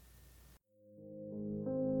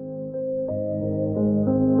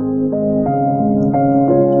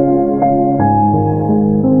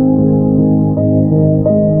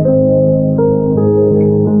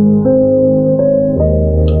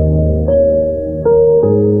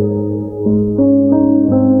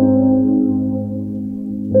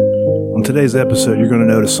today's episode, you're going to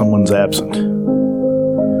notice someone's absent.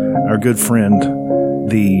 Our good friend,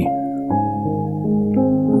 the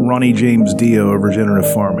Ronnie James Dio of Regenerative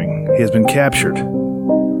Farming. He has been captured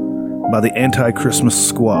by the Anti-Christmas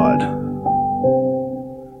Squad.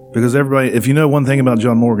 Because everybody, if you know one thing about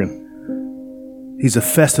John Morgan, he's a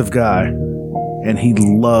festive guy, and he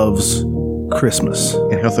loves Christmas.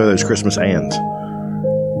 And he'll throw those Christmas ands.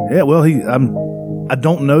 Yeah, well, I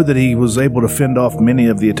don't know that he was able to fend off many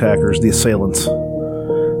of the attackers, the assailants,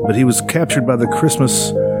 but he was captured by the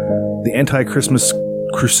Anti-Christmas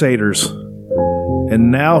Crusaders,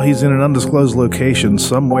 and now he's in an undisclosed location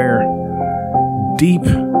somewhere deep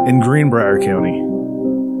in Greenbrier County,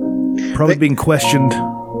 probably being questioned.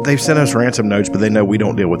 They've sent us ransom notes, but they know we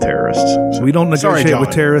don't deal with terrorists. So. We don't negotiate Sorry,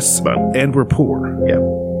 with terrorists, and we're poor. Yeah.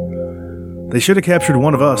 They should have captured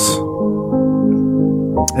one of us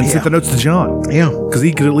and sent the notes to John. Yeah. Because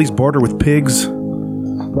he could at least barter with pigs,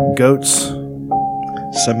 goats,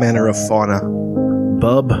 some manner of fauna.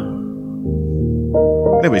 Bub.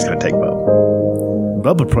 Nobody's going to take Bub.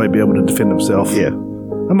 Bub would probably be able to defend himself. Yeah.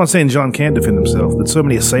 I'm not saying John can't defend himself, but so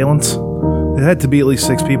many assailants. There had to be at least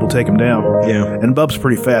 6 people take him down. Yeah. And Bub's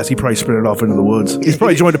pretty fast. He probably sprinted off into the woods. He's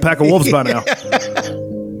probably joined a pack of wolves by now.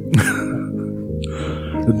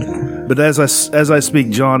 But as I speak,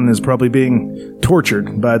 John is probably being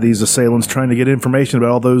tortured by these assailants trying to get information about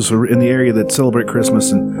all those who are in the area that celebrate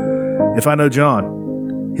Christmas. And if I know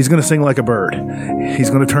John, he's going to sing like a bird. He's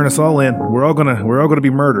going to turn us all in. We're all going to be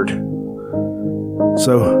murdered.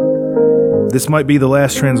 So this might be the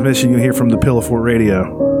last transmission you'll hear from the Pillow Fort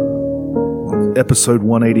Radio. Episode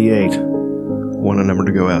 188. What a number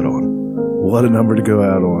to go out on. What a number to go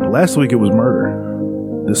out on. Last week it was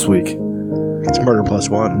murder. This week it's murder plus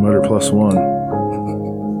one. Murder plus one.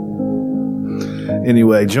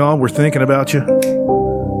 Anyway, John, we're thinking about you.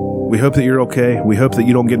 We hope that you're okay. We hope that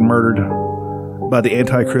you don't get murdered by the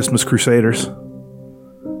Anti-Christmas Crusaders.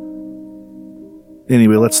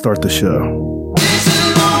 Anyway, let's start the show.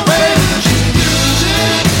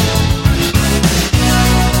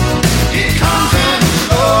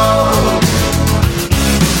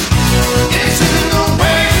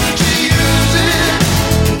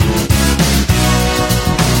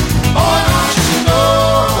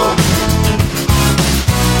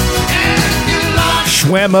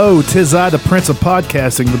 Whammo, 'tis I, the prince of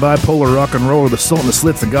podcasting, the bipolar rock and roller, the sultan of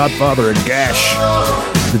slits, the godfather of gash,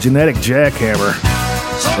 the genetic jackhammer.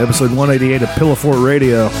 Episode 188 of Pillow Fort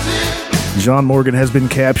Radio. John Morgan has been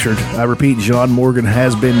captured. I repeat, John Morgan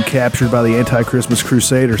has been captured by the Anti-Christmas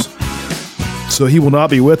Crusaders. So he will not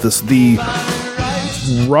be with us. The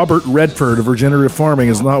Robert Redford of Regenerative Farming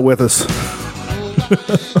is not with us.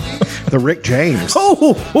 The Rick James.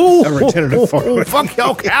 Of Regenerative Farming. Fuck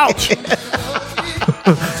your couch.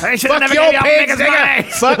 They should Fuck never your gave pigs, y'all niggas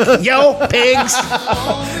money. Fuck your pigs.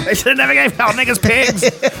 They should have never gave y'all niggas pigs.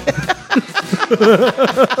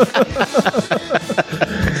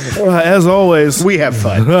 As always, We have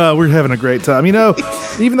fun. we're having a great time. You know,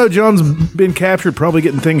 even though John's been captured, probably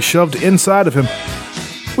getting things shoved inside of him,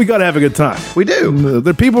 we got to have a good time. We do.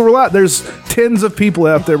 The people there's tens of people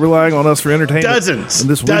out there relying on us for entertainment. Dozens. On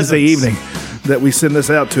this Wednesday evening that we send this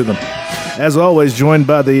out to them. As always, joined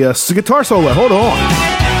by the guitar solo. Hold on.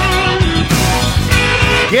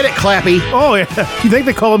 Get it, Clappy. Oh, yeah. You think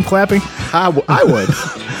they call him clapping? I would.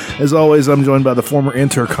 As always, I'm joined by the former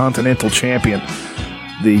Intercontinental Champion,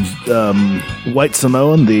 the White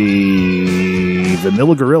Samoan, the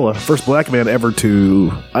Vanilla Gorilla, first black man ever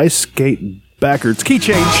to ice skate backwards. Key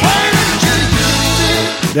change.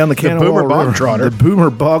 Down the Kanawha Boomer Bog River. Trotter. The Boomer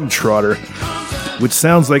Bog Trotter, which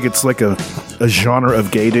sounds like it's like a genre of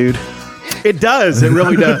gay dude. It does. It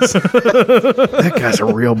really does. That guy's a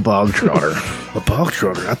real bog trotter. A bog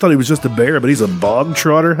trotter? I thought he was just a bear, but he's a bog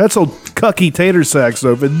trotter? That's old Cucky Tater Sacks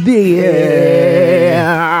over there.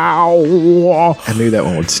 I knew that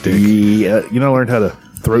one would stick. Yeah. You know, I learned how to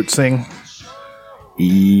throat sing?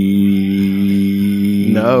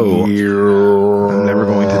 No. I'm never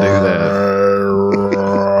going to do that.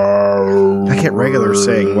 I can't regular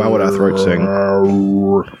sing. Why would I throat sing?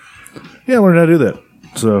 Yeah, I learned how to do that.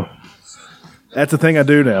 So, that's the thing I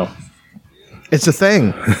do now. It's a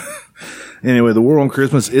thing. Anyway, the war on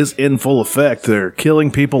Christmas is in full effect. They're killing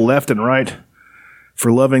people left and right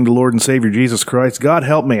for loving the Lord and Savior Jesus Christ. God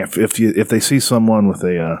help me if they see someone with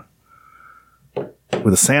a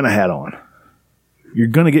Santa hat on. You're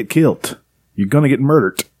going to get killed. You're going to get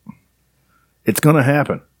murdered. It's going to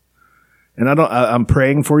happen. And I'm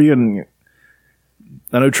praying for you, and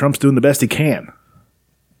I know Trump's doing the best he can.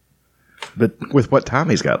 But With what time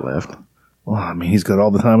he's got left. well, I mean, he's got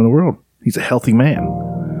all the time in the world. He's a healthy man.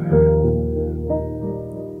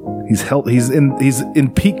 He's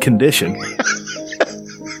in peak condition.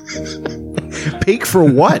 Peak for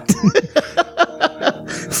what?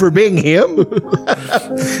 For being him?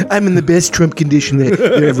 I'm in the best Trump condition that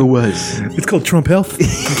there ever was. It's called Trump health.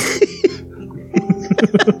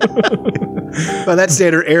 By that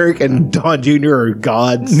standard, Eric and Don Jr. are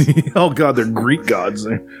gods. Oh God, they're Greek gods.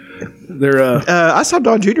 They're I saw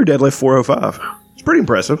Don Jr. deadlift 405. It's pretty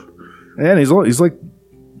impressive. and he's like,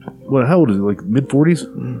 what? How old is he? Like mid-40s?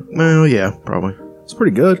 Well, yeah, probably. It's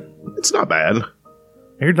pretty good. It's not bad.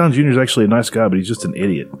 Aaron Don Jr. is actually a nice guy, but he's just an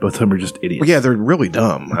idiot. Both of them are just idiots. Well, yeah, they're really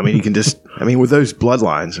dumb. I mean, you can just, with those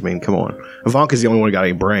bloodlines, come on. Ivanka's the only one who got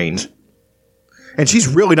any brains. And she's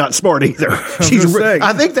really not smart either.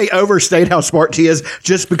 I think they overstate how smart she is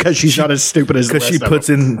just because she's not as stupid as the rest because she puts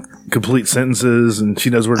in complete sentences and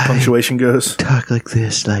she knows where the punctuation goes. Talk like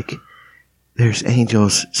this, like there's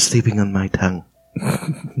angels sleeping on my tongue.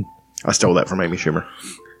 I stole that from Amy Schumer.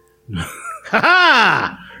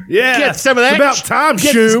 Ha-ha! Yeah, Get some of that. It's about time,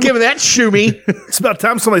 Shoom. Give me that, Shoomy. It's about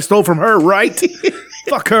time somebody stole from her, right?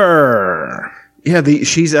 Fuck her. Yeah,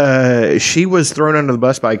 she was thrown under the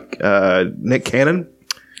bus by Nick Cannon.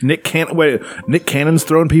 Nick Cannon's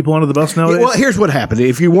throwing people under the bus nowadays? Well, here's what happened.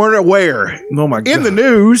 If you weren't aware, oh my God. in the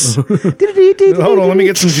news. Hold on, let me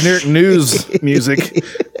get some generic news music.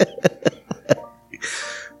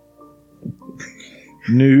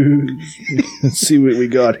 News. Let's see what we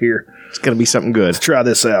got here. It's going to be something good. Let's try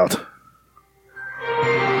this out.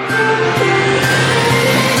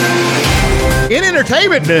 In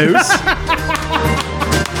entertainment news,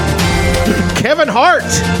 Kevin Hart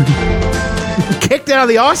kicked out of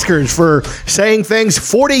the Oscars for saying things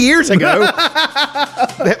 40 years ago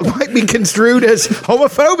that might be construed as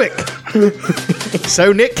homophobic.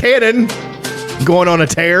 So Nick Cannon, going on a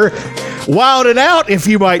tear, wilding out, if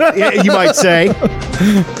you might say,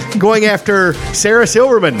 going after Sarah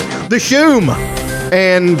Silverman, the Shoom,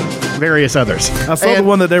 and various others. I saw the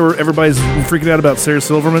one that everybody's freaking out about Sarah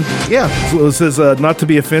Silverman. Yeah. So it says, not to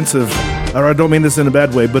be offensive, or I don't mean this in a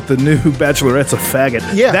bad way, but the new Bachelorette's a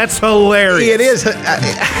faggot. Yeah. That's hilarious. It is.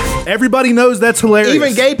 Everybody knows that's hilarious.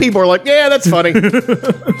 Even gay people are like, yeah, that's funny.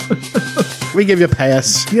 We give you a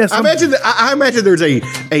pass. Yes. I imagine there's a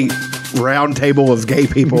round table of gay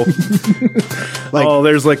people.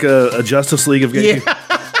 There's like a Justice League of gay people.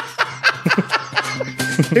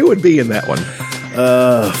 Who would be in that one?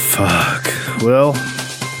 Fuck. Well,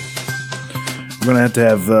 we're going to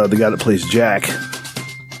have the guy that plays Jack.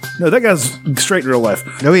 No, that guy's straight in real life.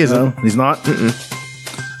 No, he isn't. No, he's not?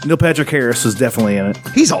 Mm-mm. Neil Patrick Harris is definitely in it.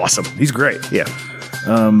 He's awesome. He's great. Yeah.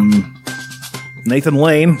 Nathan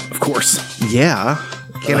Lane, of course. Yeah.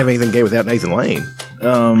 Can't have anything gay without Nathan Lane.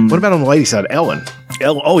 What about on the lady side? Ellen.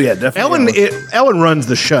 Oh, yeah, definitely. Ellen runs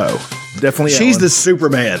the show. Definitely She's Ellen. the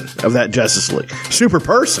Superman of that Justice League. Super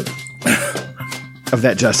person of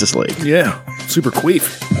that Justice League. Yeah. Super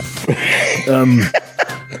queef.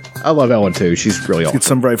 I love Ellen, too. She's really awesome. Get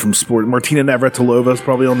somebody from sport. Martina Navratilova is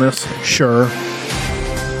probably on this. Sure.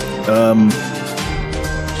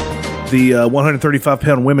 The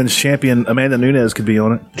 135-pound women's champion, Amanda Nunes, could be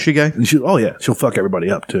on it. She gay? And she'll fuck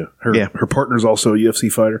everybody up, too. Her partner's also a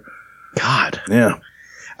UFC fighter. God. Yeah.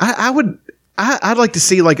 I'd like to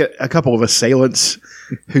see like a couple of assailants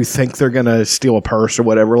who think they're going to steal a purse or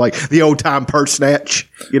whatever, like the old time purse snatch,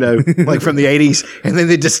 like from the 80s. And then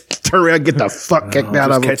they just turn around and get the fuck kicked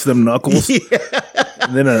out of them. Catch them knuckles. Yeah.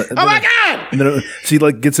 And then oh my God! And then she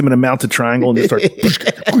gets him in a mounted triangle and just starts.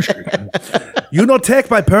 You not take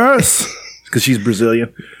my purse. Because she's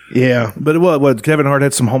Brazilian. Yeah. But what Kevin Hart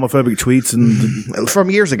had some homophobic tweets and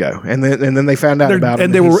from years ago. And then they found out about it.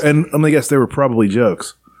 And I'm going to guess they were probably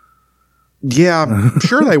jokes. Yeah, I'm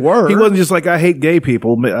sure they were. He wasn't just like, I hate gay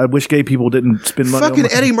people. I wish gay people didn't spend money. Fucking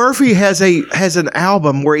Eddie Murphy has an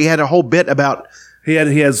album where he had a whole bit about. He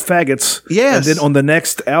has faggots. Yes. And then on the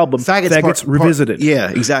next album, Faggots Revisited. Yeah,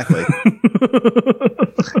 exactly.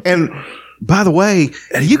 And by the way,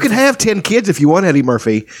 you can have 10 kids if you want, Eddie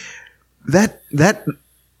Murphy. That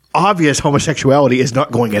obvious homosexuality is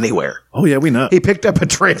not going anywhere. Oh, yeah, we know. He picked up a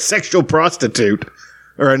transsexual prostitute,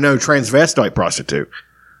 or transvestite prostitute.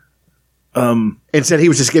 And said he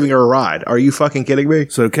was just giving her a ride. Are you fucking kidding me?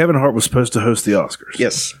 So Kevin Hart was supposed to host the Oscars.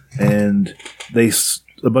 Yes. And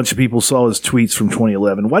a bunch of people saw his tweets from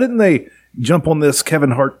 2011. Why didn't they jump on this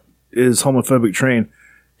Kevin Hart is homophobic train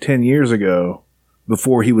 10 years ago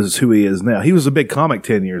before he was who he is now? He was a big comic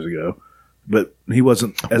 10 years ago, but he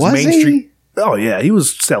wasn't as mainstream. He? Oh, yeah. He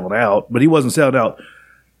was selling out, but he wasn't selling out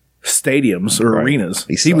stadiums or arenas.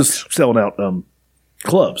 He was selling out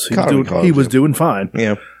clubs. He was doing fine.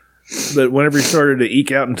 Yeah. But whenever he started to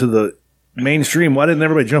eke out into the mainstream, why didn't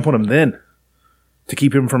everybody jump on him then? to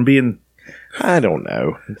keep him from being. I don't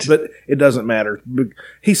know, but it doesn't matter.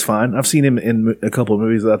 He's fine. I've seen him in a couple of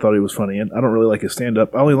movies that I thought he was funny in. I don't really like his stand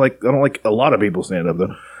up. I don't like a lot of people stand up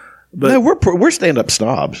though. But no, we're stand up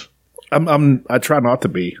snobs. I try not to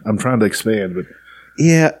be. I'm trying to expand, but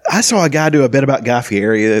yeah, I saw a guy do a bit about Guy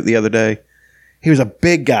Fieri the other day. He was a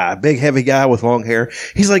big guy, big heavy guy with long hair.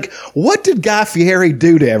 He's like, what did Guy Fieri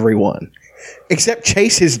do to everyone except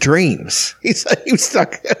chase his dreams? He was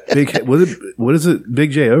stuck. What is it?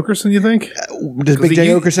 Big J Okerson? You think? Does Big J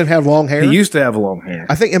Okerson have long hair? He used to have long hair.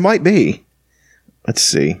 I think it might be. Let's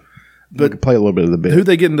see. But we can play a little bit of the bit. Who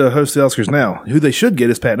they getting to host the Oscars now? Who they should get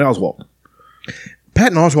is Patton Oswalt.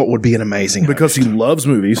 Patton Oswalt would be an amazing because host. he loves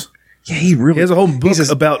movies. Yeah, he has a whole book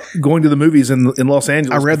about going to the movies in Los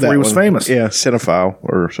Angeles. I read before that he was famous. Yeah, cinephile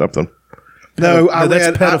or something. No,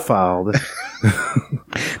 that's pedophile.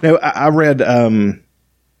 I read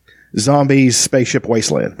Zombies Spaceship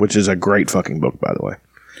Wasteland, which is a great fucking book, by the way.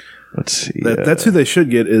 Let's see. That's who they should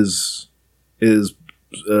get is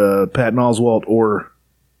Patton Oswalt or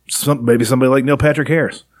maybe somebody like Neil Patrick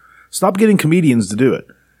Harris. Stop getting comedians to do it.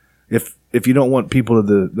 If you don't want people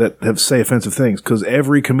that have say offensive things, because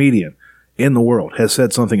every comedian in the world has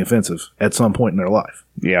said something offensive at some point in their life.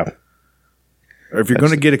 Yeah. Or if you're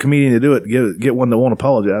going to get a comedian to do it, get one that won't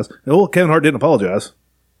apologize. Well, Kevin Hart didn't apologize.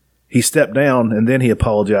 He stepped down and then he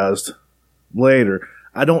apologized later.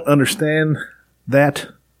 I don't understand that,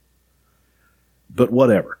 but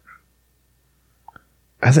whatever.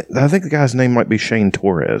 I think the guy's name might be Shane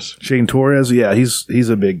Torres. Shane Torres, yeah, he's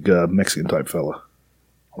a big Mexican type fella.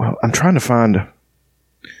 Well, I'm trying to find.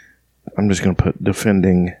 I'm just going to put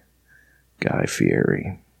defending Guy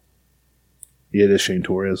Fieri. Yeah, it is Shane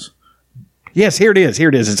Torres. Yes, here it is.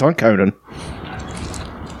 It's on Conan.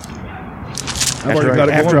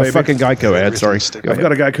 After a fucking Geico ad. Sorry, I've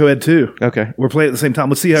got a Geico ad too. Okay, we're playing at the same time.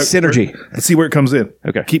 Let's see how synergy. Let's see where it comes in.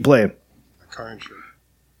 Okay, keep playing. Car insurance.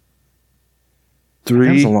 3,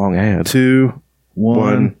 that was a long ad. 2,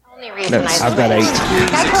 1. No, I've got 8.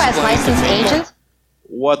 Geico has licensed agents.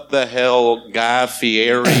 What the hell Guy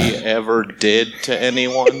Fieri ever did to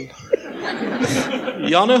anyone?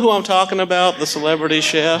 Y'all know who I'm talking about? The celebrity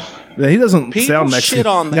chef? Yeah, he doesn't People sound Mexican. shit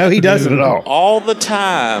on that. No, he doesn't at all The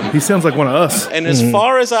time. He sounds like one of us. And as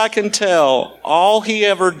far as I can tell, all he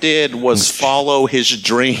ever did was follow his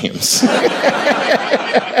dreams.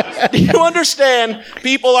 Do you understand?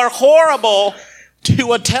 People are horrible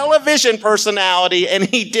to a television personality, and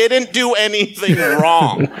he didn't do anything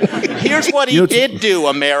wrong. Here's what he did do,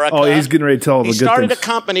 America. Oh, he's getting ready to tell all the good things. He started a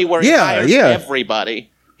company where he hires everybody.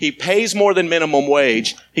 He pays more than minimum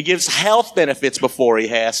wage. He gives health benefits before he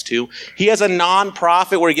has to. He has a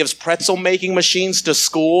non-profit where he gives pretzel making machines to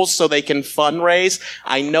schools so they can fundraise.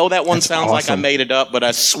 I know that one sounds like I made it up, but I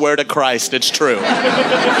swear to Christ, it's true.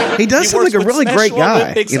 He does sound like a really great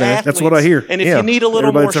guy. You know, that's what I hear. And if you need a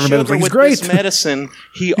little more sugar with this medicine,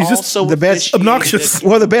 he's also the best obnoxious.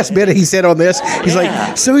 Well, the best bit he said on this, he's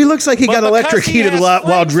like, so he looks like he got electrocuted a lot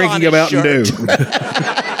while drinking a Mountain Dew.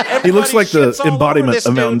 He looks like the embodiment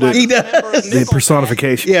of Mountain Dew. He does. The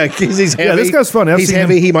personification. Yeah, because he's heavy. Yeah, this guy's funny. He's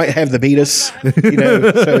heavy. He might have the beatus. You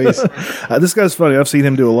know, so he's, this guy's funny. I've seen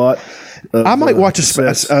him do a lot. I might watch a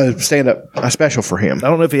stand-up a special for him. I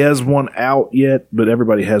don't know if he has one out yet, but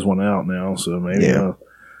everybody has one out now. So maybe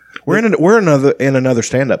we're in another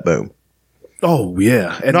stand-up boom. Oh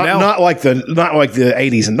yeah, and not like the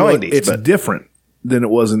 80s and 90s. It's different than it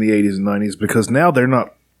was in the 80s and 90s because now they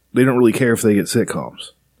don't really care if they get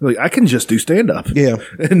sitcoms. Like I can just do stand up,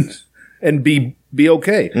 and be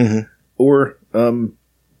okay, or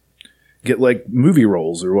get like movie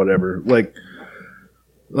roles or whatever. Like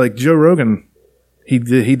Joe Rogan, he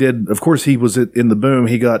did. Of course, he was in the boom.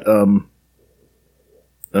 He got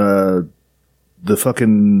the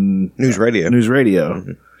fucking News Radio.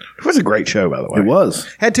 It was a great show, by the way. It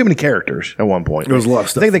was. Had too many characters at one point. There was a lot of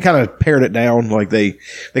stuff. I think they kind of pared it down. Like they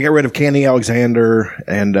got rid of Candy Alexander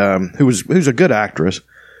and who's a good actress.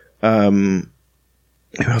 Who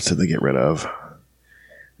else did they get rid of?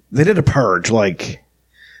 They did a purge. Like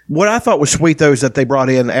what I thought was sweet though is that they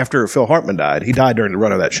brought in after Phil Hartman died. He died during the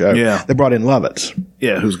run of that show. Yeah, they brought in Lovitz.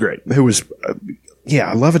 Yeah, who's great. Who was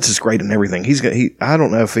Lovitz is great and everything. I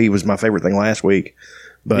don't know if he was my favorite thing last week,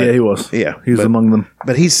 but yeah, he was. Yeah, he was among them.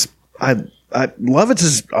 But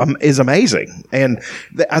Lovitz is amazing, and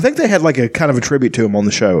I think they had like a kind of a tribute to him on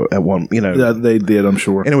the show at one. You know, yeah, they did. I'm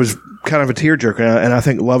sure, and it was kind of a tearjerker. And I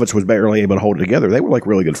think Lovitz was barely able to hold it together. They were like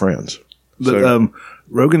really good friends. But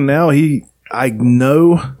Rogan now, I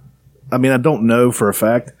don't know for a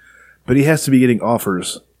fact, but he has to be getting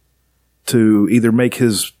offers to either make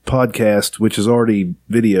his podcast, which is already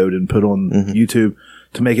videoed and put on YouTube,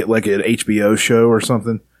 to make it like an HBO show or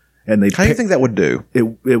something. And they How do you think that would do?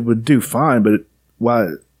 it would do fine, but why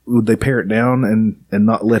would they pare it down and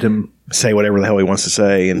not let him Say whatever the hell he wants to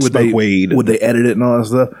say and would smoke they, weed. Would they edit it and all that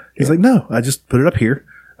stuff? He's like, no, I just put it up here.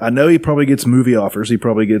 I know he probably gets movie offers. He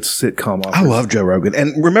probably gets sitcom offers. I love Joe Rogan.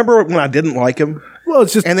 And remember when I didn't like him? Well,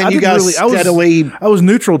 it's just, And then I you didn't guys steadily. I was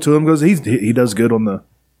neutral to him because he does good on the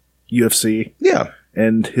UFC. Yeah.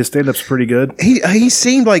 And his stand-up's pretty good. He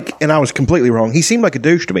seemed like, and I was completely wrong, he seemed like a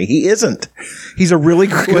douche to me. He isn't. He's a really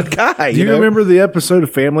good guy. Do you know? remember the episode of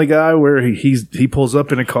Family Guy where he pulls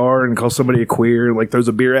up in a car and calls somebody a queer and like throws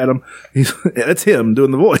a beer at him? That's him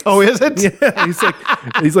doing the voice. Oh, is it? Yeah.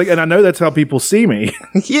 He's like, and I know that's how people see me.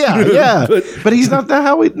 Yeah. but he's not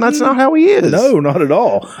that's not how he is. No, not at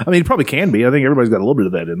all. I mean, he probably can be. I think everybody's got a little bit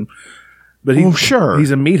of that in him. But Well, sure.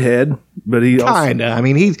 he's a meathead. But he also, Kinda. I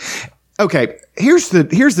mean, okay. Here's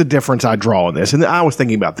the difference I draw in this, and I was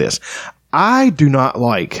thinking about this. I do not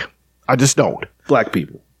like. I just don't. black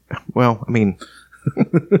people. Well, I mean,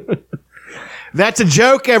 that's a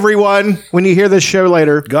joke, everyone. When you hear this show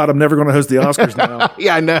later, God, I'm never going to host the Oscars now.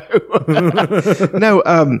 yeah, I know.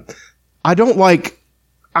 No, I don't like.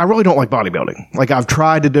 I really don't like bodybuilding. Like I've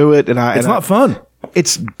tried to do it, and It's not fun.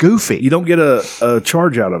 It's goofy. You don't get a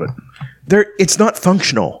charge out of it. It's not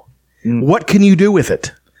functional. What can you do with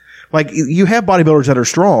it? Like you have bodybuilders that are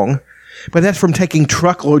strong, but that's from taking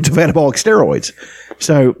truckloads of anabolic steroids.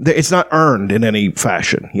 So it's not earned in any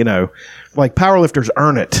fashion, you know. Like powerlifters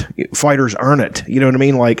earn it, fighters earn it. You know what I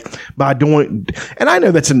mean? Like by doing, and I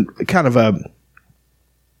know that's kind of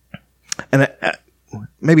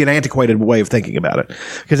maybe an antiquated way of thinking about it,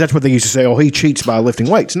 because that's what they used to say. Oh, he cheats by lifting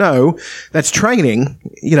weights. No, that's training.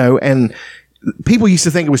 You know, and people used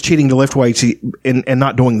to think it was cheating to lift weights and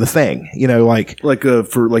not doing the thing. You know, like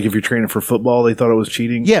if you're training for football, they thought it was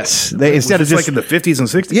cheating. yes, they instead of just like in the 50s and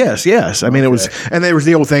 60s. yes. I mean, it was, and there was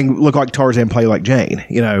the old thing: look like Tarzan, play like Jane.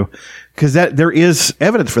 You know, because there is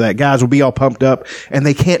evidence for that. Guys will be all pumped up and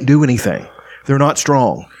they can't do anything. They're not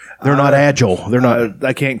strong. They're not agile. They're not.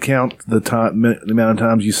 I can't count the amount of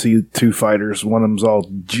times you see two fighters. One of them's all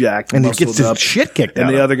jacked And he gets muscled his up, shit kicked out and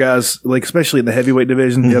of the him. other guys, like especially in the heavyweight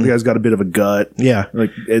division, the other guy's got a bit of a gut. Yeah.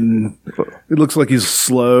 like and it looks like he's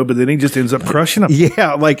slow, but then he just ends up crushing them.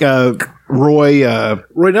 Yeah, like Roy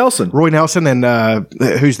Nelson, and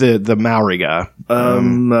who's the Maori guy?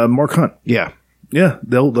 Mark Hunt. Yeah, Yeah,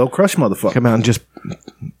 they'll crush motherfuckers. come out and just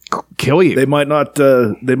kill you. They might not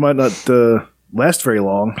last very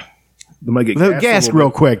long. They might get They'll gassed gas a little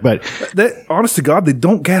real quick, but bit. That, honest to God, they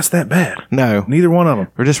don't gas that bad. no, Neither one of them.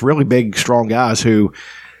 they're just really big, strong guys who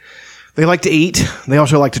they like to eat. They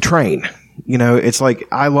also like to train. You know, it's like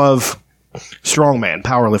I love strongman,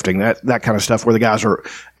 powerlifting, that kind of stuff where the guys are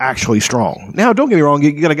actually strong. Now, don't get me wrong,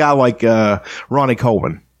 you got a guy like Ronnie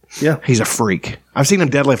Coleman. Yeah. He's a freak. I've seen him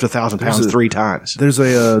deadlift 1,000 pounds 3 times. There's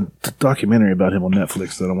a documentary about him on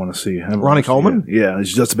Netflix that I want to see. I haven't Ronnie watched it Coleman? yet. Yeah,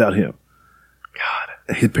 it's just about him. God.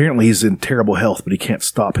 Apparently he's in terrible health, but he can't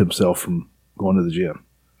stop himself from going to the gym.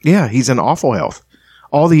 Yeah, he's in awful health.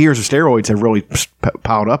 All the years of steroids have really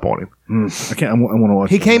piled up on him. I want to watch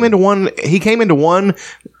He it. came into one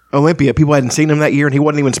Olympia. People hadn't seen him that year, and he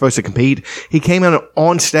wasn't even supposed to compete. He came in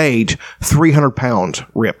on stage 300 pounds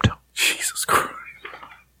ripped. Jesus Christ.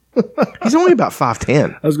 He's only about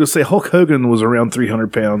 5'10". I was going to say Hulk Hogan was around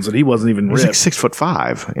 300 pounds, and he wasn't even He's like ripped.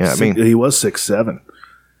 6'5". Yeah, I mean, he was 6'7".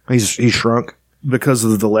 he's shrunk. Because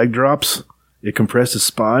of the leg drops, it compressed his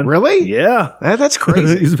spine. Really? Yeah. That's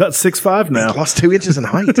crazy. He's about 6'5" now. Lost 2 inches in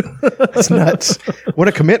height. That's nuts. What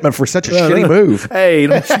a commitment for such a shitty move. Hey,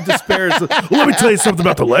 don't you disparage let me tell you something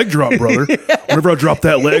about the leg drop, brother. Whenever I dropped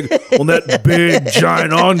that leg on that big,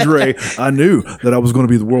 giant Andre, I knew that I was going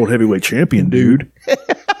to be the world heavyweight champion, dude.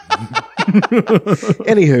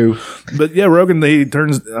 Anywho, But yeah, Rogan, he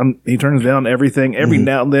turns down everything. Every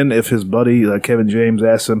now and then, if his buddy, Kevin James,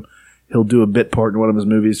 asks him, he'll do a bit part in one of his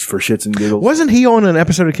movies for shits and giggles. wasn't he on an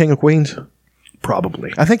episode of King of Queens?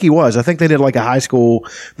 Probably. I think he was. I think they did like a high school.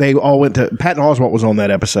 They all went to. Patton Oswalt was on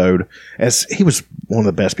that episode, as he was one of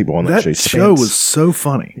the best people on that, That show. show was so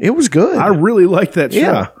funny. It was good. I really liked that show.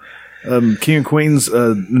 Yeah. King of Queens,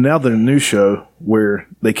 now the new show where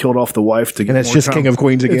they killed off the wife to get And it's more just time. King of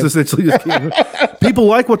Queens again. It's essentially just King of People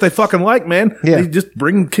like what they fucking like, man. Yeah. They just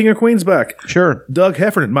bring King of Queens back. Sure. Doug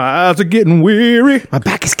Heffernan, my eyes are getting weary. My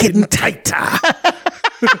back is getting tighter.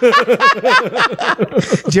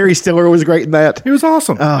 Jerry Stiller was great in that. He was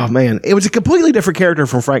awesome. Oh man, it was a completely different character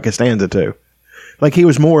from Frank Costanza too. Like he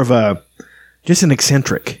was more of just an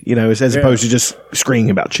eccentric, you know, as opposed to just screaming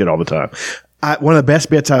about shit all the time. One of the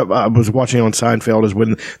best bits I was watching on Seinfeld is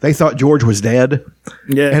when they thought George was dead.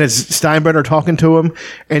 Yeah. And it's Steinbrenner talking to him,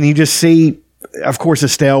 and you just see of course,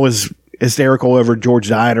 Estelle was hysterical over George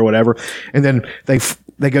dying or whatever. And then they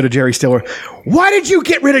go to Jerry Stiller. Why did you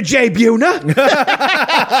get rid of Jay Buhner?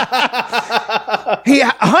 He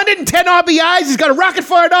 110 RBIs. He's got a rocket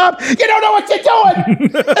fired up. You don't know what you're doing.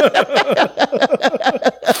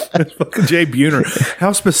 Fucking Jay Buhner.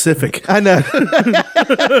 How specific. I know.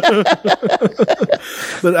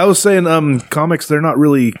 But I was saying, comics, they're not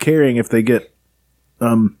really caring if they get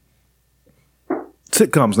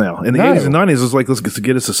sitcoms now. In the 80s and 90s, it's like, let's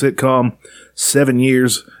get us a sitcom, 7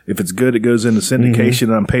 years. If it's good, it goes into syndication,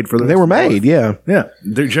 and I'm paid for them. They were made, yeah. Yeah.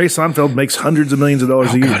 Jerry Seinfeld makes hundreds of millions of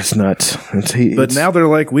dollars a year. God, it's nuts. But now they're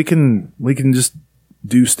like, we can just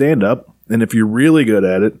do stand-up, and if you're really good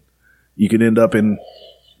at it, you can end up in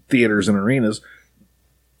theaters and arenas.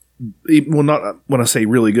 Well, not when I say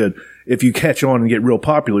really good. If you catch on and get real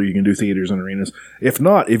popular, you can do theaters and arenas. If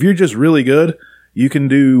not, if you're just really good, you can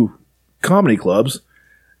do comedy clubs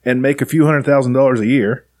and make a few $100,000 a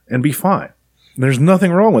year and be fine. There's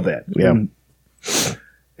nothing wrong with that. Yeah.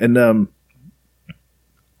 And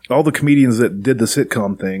all the comedians that did the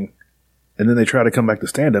sitcom thing and then they try to come back to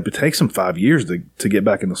stand up, it takes them 5 years to get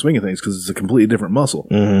back in the swing of things because it's a completely different muscle.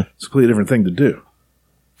 Mm-hmm. It's a completely different thing to do.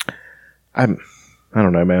 I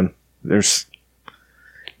don't know, man. I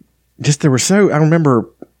remember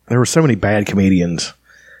there were so many bad comedians,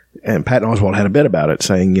 and Patton Oswalt had a bit about it,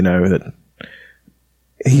 saying, that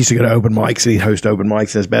he used to go to open mics and he'd host open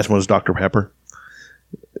mics, and his best one was Dr. Pepper.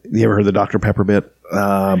 You ever heard the Dr. Pepper bit?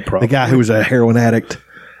 Probably. The guy who was a heroin addict.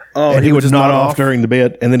 Oh, and he would nod off during the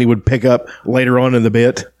bit, and then he would pick up later on in the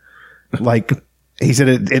bit. Like, he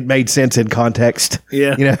said it made sense in context.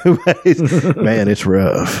 Yeah. Man, it's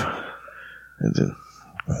rough.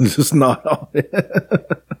 Just not on it.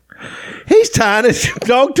 He's tying his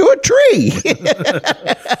dog to a tree.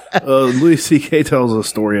 Louis C.K. tells a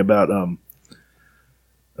story about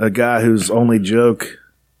a guy whose only joke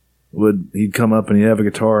he'd come up and he'd have a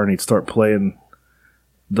guitar and he'd start playing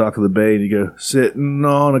Dock of the Bay and he'd go, sitting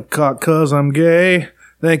on a cot 'cause I'm gay.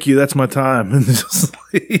 Thank you, that's my time. And just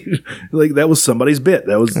like that was somebody's bit.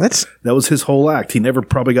 That was his whole act. He never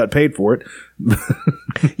probably got paid for it.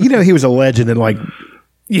 He was a legend in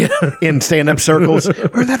stand-up circles.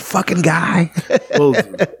 Where's that fucking guy? Well,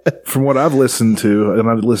 from what I've listened to, and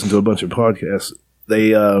I've listened to a bunch of podcasts,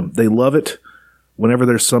 they love it whenever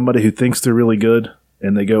there's somebody who thinks they're really good,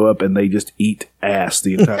 and they go up and they just eat ass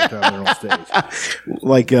the entire time they're on stage.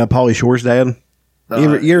 Like Pauly Shore's dad.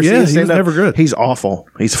 You ever see him he's never good. He's awful.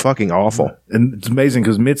 He's fucking awful. And it's amazing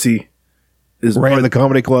because Mitzi is ran the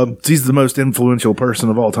comedy club. She's the most influential person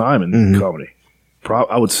of all time in comedy.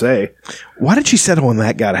 I would say. Why did she settle on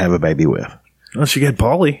that guy to have a baby with? Well, she had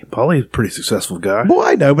Pauly. Pauly's a pretty successful guy. Well,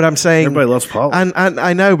 I know, but I'm saying everybody loves Pauly.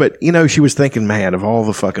 I know, but she was thinking, man, of all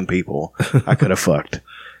the fucking people I could have fucked,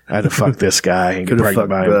 I'd have fucked this guy and could have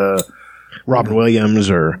fucked Robin Williams,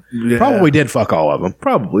 or probably did fuck all of them.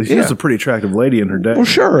 Probably. She was a pretty attractive lady in her day. Well,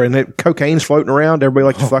 sure. And cocaine's floating around. Everybody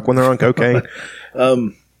likes to fuck when they're on cocaine.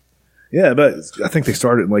 Yeah, but I think they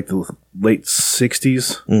started in like the late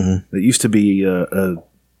 60s. Mm-hmm. It used to be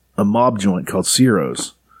a mob joint called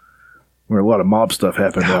Ciro's, where a lot of mob stuff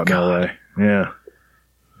happened out in L.A. Yeah.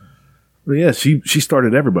 But yeah, she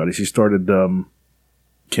started everybody. She started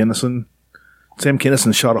Kinison. Sam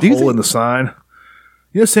Kinison shot a hole in the sign.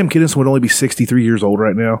 Sam Kinison would only be 63 years old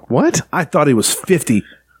right now. What? I thought he was 50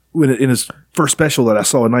 in his first special that I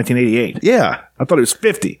saw in 1988. Yeah. I thought he was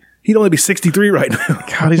 50. He'd only be 63 right now.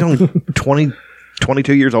 God, he's only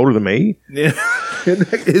 22 years older than me. Yeah.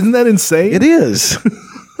 Isn't that insane? It is.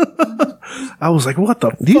 I was like, what the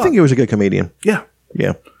fuck? Do you think he was a good comedian? Yeah.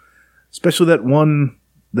 Yeah. Especially that one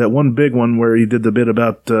big one where he did the bit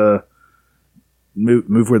about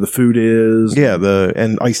move where the food is. Yeah,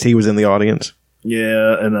 and Ice-T was in the audience.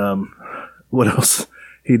 Yeah, and what else?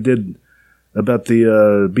 He did about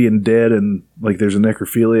the being dead and like there's a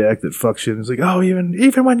necrophiliac that fucks shit. He's like, oh,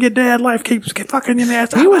 even when you're dead, life keeps fucking in the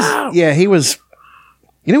ass. He was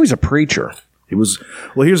he's a preacher. He was.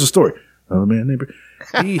 Well, here's the story. Oh man,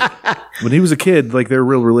 when he was a kid, like they're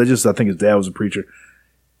real religious. I think his dad was a preacher,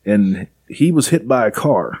 and he was hit by a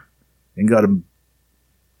car and got a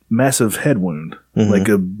massive head wound, like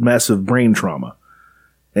a massive brain trauma,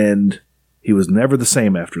 and he was never the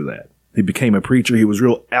same after that. He became a preacher. He was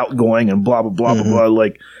real outgoing and blah, blah, blah, blah, blah.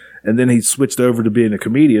 Like, and then he switched over to being a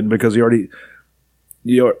comedian because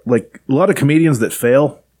like a lot of comedians that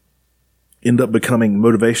fail end up becoming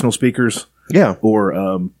motivational speakers. Yeah.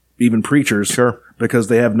 Or even preachers. Sure. Because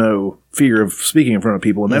they have no fear of speaking in front of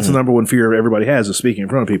people. And that's the number one fear everybody has is speaking in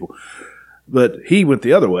front of people. But he went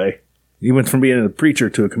the other way. He went from being a preacher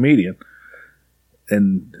to a comedian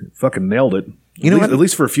and fucking nailed it. You know, at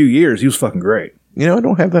least for a few years, he was fucking great. I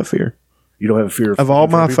don't have that fear. You don't have a fear Of all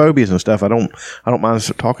my phobias and stuff, I don't mind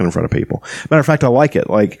talking in front of people. Matter of fact, I like it.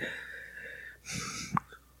 Like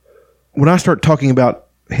when I start talking about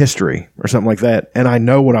history or something like that, and I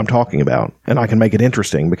know what I'm talking about, and I can make it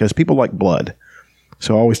interesting because people like blood.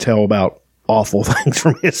 So I always tell about awful things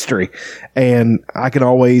from history, and I can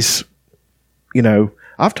always,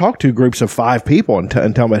 I've talked to groups of 5 people and tell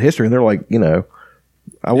them about history, and they're like,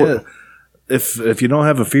 I would. Yeah. If you don't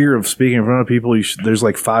have a fear of speaking in front of people, there's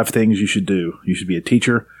like 5 things you should do. You should be a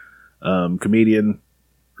teacher, comedian,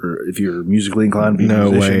 or if you're musically inclined, be a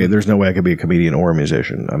No musician. way. There's no way I could be a comedian or a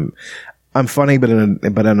musician. I'm funny, but I'm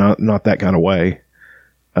not that kind of way.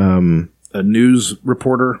 A news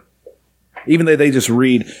reporter. Even though they just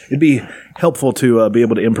read, it'd be helpful to be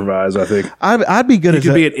able to improvise. I think I'd be good you as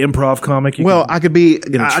could be an improv comic. I could be. a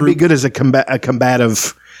I'd be troupe. good as a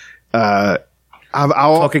combative.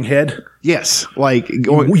 I'll talking head. yes, like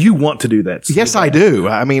going. You want to do that? Yes, I do.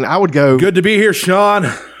 I mean, I would go. Good to be here, Sean.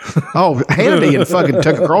 Oh, Hannity and fucking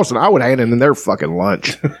Tucker Carlson. I would hand them their fucking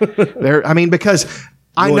lunch. Because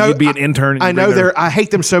I Well, know you'd be an intern and I you'd know bring their- I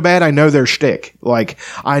hate them so bad. I know their shtick. Like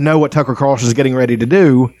I know what Tucker Carlson is getting ready to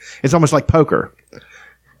do. It's almost like poker.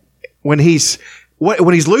 When he's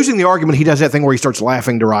losing the argument, he does that thing where he starts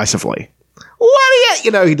laughing derisively. What are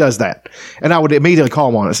you? He does that, and I would immediately call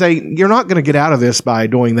him on it. Say, you're not going to get out of this by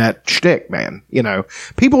doing that shtick, man.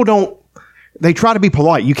 People don't. They try to be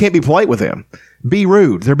polite. You can't be polite with them. Be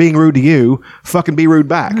rude. They're being rude to you. Fucking be rude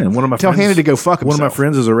back. And one of my Tell friends, Hannity to go fuck himself. One of my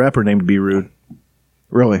friends is a rapper named Be Rude.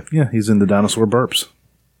 Really? Yeah, he's into dinosaur burps.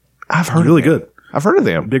 I've heard. Really of them. good. I've heard of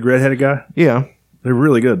them. Big redheaded guy. Yeah. They're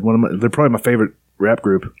really good. They're probably my favorite rap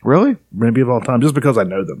group, Really? maybe of all time, just because I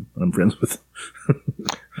know them and I'm friends with.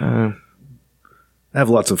 I have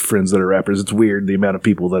lots of friends that are rappers. It's weird the amount of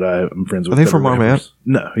people that I'm friends with. Are they that from rappers.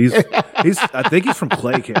 No, he's. I think he's from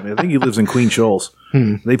Clay County. I think he lives in Queen Shoals.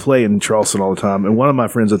 They play in Charleston all the time, and one of my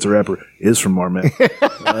friends that's a rapper is from Marmet.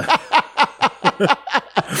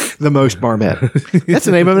 The most Marmet. That's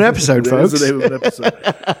the name of an episode, folks. That's the name of an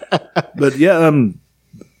episode. But yeah,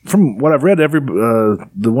 from what I've read,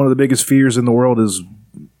 one of the biggest fears in the world is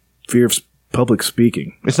fear of public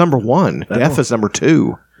speaking. It's number 1. Death is number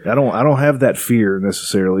 2. I don't have that fear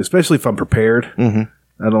necessarily, especially if I'm prepared.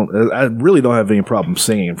 Mm-hmm. I really don't have any problem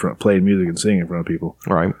playing music and singing in front of people.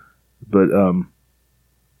 Right. But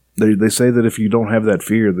they say that if you don't have that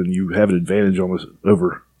fear, then you have an advantage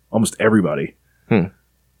over almost everybody.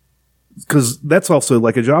 Because that's also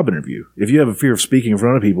like a job interview. If you have a fear of speaking in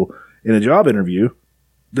front of people in a job interview,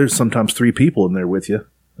 there's sometimes 3 people in there with you.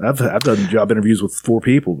 I've done job interviews with 4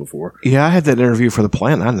 people before. Yeah, I had that interview for the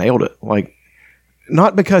plant. And I nailed it. Like,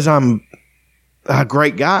 not because I'm a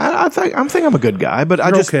great guy. I think I'm a good guy, but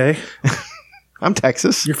You're okay. I'm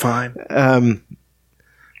Texas. You're fine.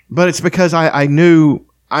 But it's because I knew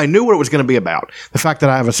what it was going to be about. The fact that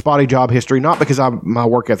I have a spotty job history, not because my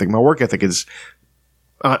work ethic. My work ethic is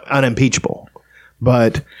unimpeachable.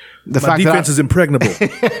 But the My fact defense that is impregnable.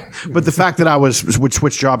 but the fact that I would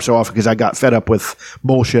switch jobs so often because I got fed up with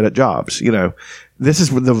bullshit at jobs. This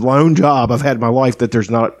is the lone job I've had in my life that there's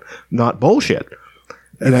not bullshit.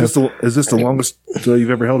 Is this the longest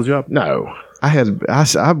you've ever held a job? No,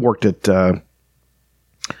 I worked at the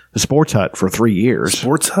Sports Hut for 3 years.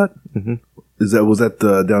 Sports Hut? Mm-hmm. Was that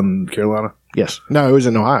down in Carolina? Yes. No, it was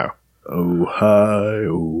in Ohio.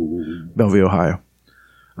 Ohio. Bellevue, Ohio.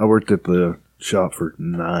 I worked at the shop for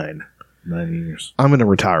 9 years. I'm going to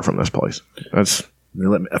retire from this place. I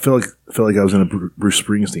feel like I was in a Bruce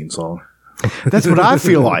Springsteen song. That's what I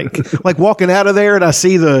feel like. Like walking out of there and I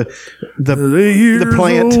see the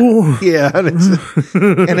plant. Old. Yeah.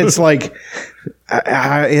 And it's like,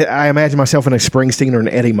 I imagine myself in a Springsteen or an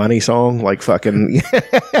Eddie Money song, like fucking.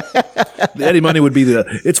 The Eddie Money would be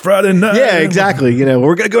it's Friday night. Yeah, exactly.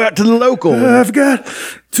 We're going to go out to the local. I've got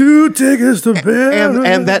 2 tickets to bed.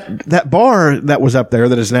 And that bar that was up there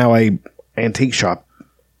that is now a antique shop,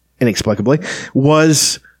 inexplicably,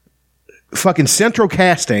 was fucking Central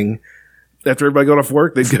Casting. After everybody got off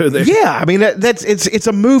work, they'd go there. Yeah, I mean it's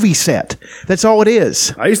a movie set. That's all it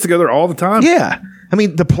is. I used to go there all the time. Yeah, I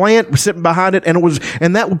mean the plant was sitting behind it,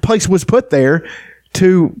 and that place was put there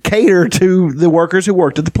to cater to the workers who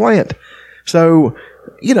worked at the plant. So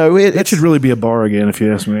It should really be a bar again, if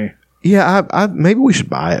you ask me. Yeah, I maybe we should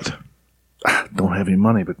buy it. I don't have any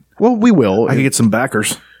money, but Well, we will. I can get some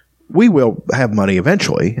backers. We will have money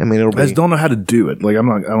eventually. I mean, it'll be. I just don't know how to do it. Like I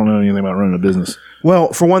don't know anything about running a business.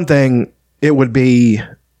 Well, for one thing, it would be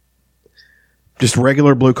just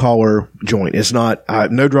regular blue collar joint. It's not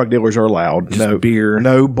no drug dealers are allowed. No beer.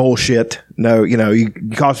 No bullshit. No, you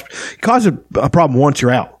cause a problem once you're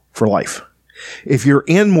out for life. if you're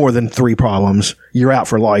in more than 3 problems, you're out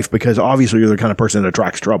for life because obviously you're the kind of person that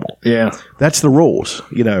attracts trouble. Yeah. That's the rules,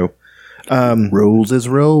 you know. Rules is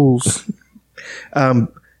rules.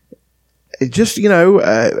 Just, you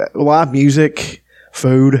know, live music,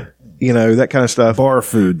 food, you know, that kind of stuff. Bar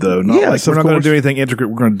food, though. Not Yes, we're of not going to course. do anything intricate.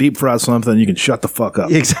 We're going to deep fry something. You can shut the fuck up.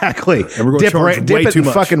 Exactly. And we're going to charge dip way it too in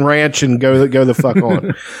much. fucking ranch and go the fuck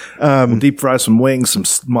on. We'll deep fry some wings, some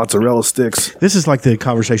mozzarella sticks. This is like the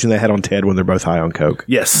conversation they had on TED when they're both high on coke.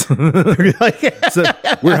 Yes. So,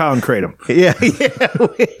 we're high on kratom. Yeah.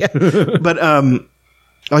 But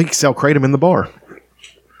I can sell kratom in the bar.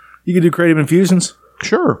 You can do kratom infusions,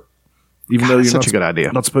 Sure. even though that's you're such a good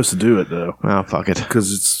idea. not supposed to do it, though, Oh, fuck it.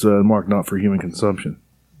 because it's marked not for human consumption.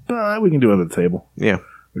 But we can do it at the table. Yeah.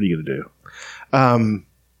 What are you going to do?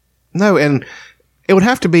 No, and it would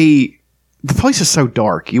have to be, the place is so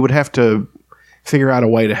dark. You would have to figure out a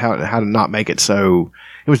way to how to not make it so,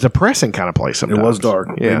 it was a depressing kind of place sometimes. It was dark.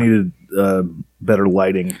 Yeah. They needed better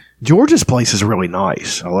lighting. George's place is really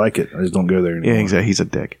nice. I like it. I just don't go there anymore. Yeah, exactly. He's a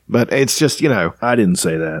dick. But it's just, you know, I didn't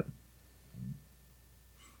say that.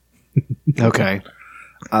 okay.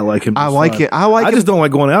 I like him. I just like fine. it. I like I him. just don't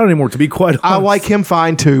like going out anymore, to be quite honest. I like him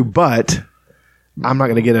fine too, but I'm not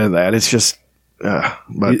going to get into that. It's just,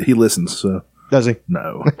 but He listens, so does he?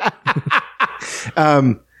 no.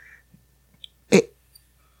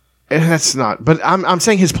 That's not. But I'm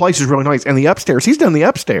saying his place is really nice, and the upstairs. He's done the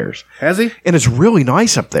upstairs, Has he? and it's really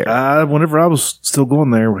nice up there. Whenever I was still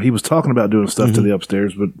going there, he was talking about doing stuff to the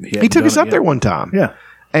upstairs, but he took us up there one time. Yeah.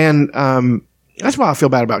 And that's why I feel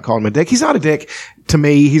bad about calling him a dick. He's not a dick to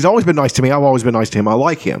me. He's always been nice to me. I've always been nice to him. I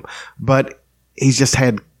like him. But he's just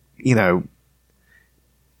had, you know,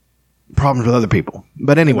 problems with other people.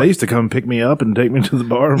 But They anyway. used to come pick me up and take me to the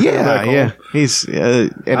bar. and bring me Yeah, back home. yeah. He's,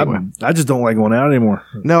 anyway. I just don't like going out anymore.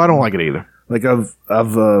 No, I don't like it either. Like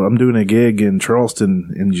I'm doing a gig in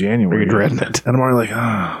Charleston in January. You're dreading it. And I'm already like,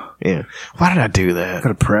 oh, Yeah. Why did I do that?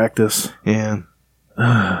 gotta practice. Yeah.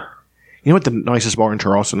 You know what the nicest bar in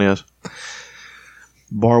Charleston is?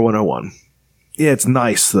 Bar 101. Yeah, it's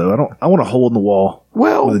nice though. I want a hole in the wall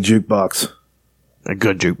Well, with a jukebox. a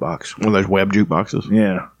good jukebox. One of those web jukeboxes.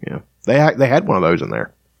 Yeah. Yeah. They had one of those in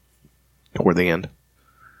there toward the end.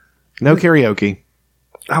 No karaoke.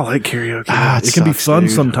 I like karaoke. It it can be sucks, fun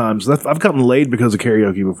dude. sometimes. I've gotten laid because of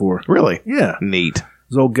karaoke before. Really? Yeah. Neat.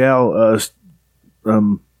 This old gal,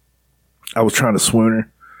 I was trying to swoon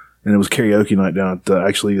her, and it was karaoke night down at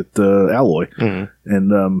the Alloy. Mm-hmm.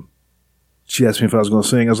 And she asked me if I was going to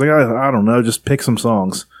sing. I was like, I don't know, just pick some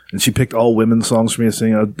songs. And she picked all women's songs for me to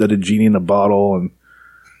sing. I did Genie in a Bottle and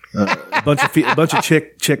a bunch of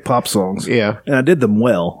chick pop songs. Yeah. And I did them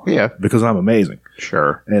well. Yeah. Because I'm amazing.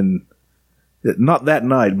 Sure. And not that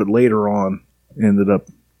night, but later on, ended up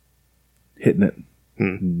hitting it,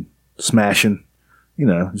 and smashing. You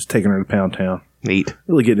know, just taking her to Pound Town. Neat.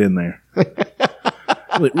 Really getting in there.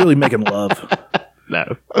 really making love.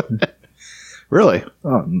 No. Really?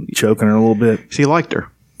 Choking her a little bit. So you liked her?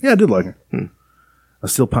 Yeah, I did like her. I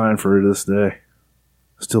still pine for her to this day.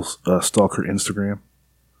 I still stalk her Instagram.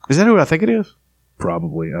 Is that who I think it is?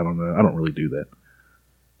 Probably. I don't know. I don't really do that.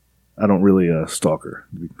 I don't really stalk her,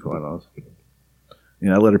 to be quite honest.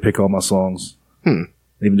 Yeah, I let her pick all my songs. I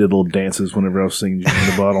even did little dances whenever I was singing Genie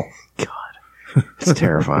in the Bottle. God. It's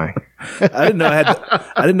terrifying. I didn't know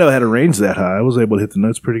I had to range that high. I was able to hit the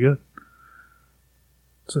notes pretty good.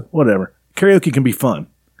 So whatever. Karaoke can be fun.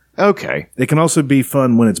 Okay. It can also be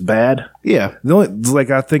fun when it's bad. Yeah.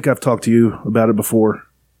 I think I've talked to you about it before.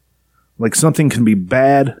 Like something can be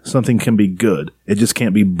bad, something can be good. It just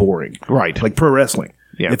can't be boring. Right. Like pro wrestling.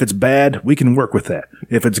 Yeah. If it's bad, we can work with that.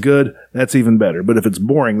 If it's good, that's even better. But if it's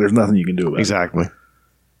boring, there's nothing you can do about Exactly.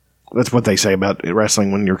 That's what they say about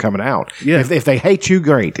wrestling when you're coming out. Yeah. If they hate you,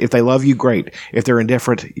 great. If they love you, great. If they're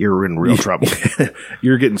indifferent, you're in real trouble. it.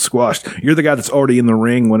 You're getting squashed. You're the guy that's already in the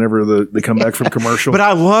ring whenever they come back from commercial. But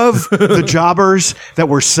I love the jobbers that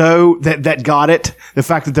were that got it. The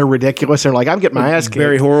fact that they're ridiculous. They're like, I'm getting my ass kicked.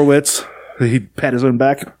 Barry Horowitz, he pat his own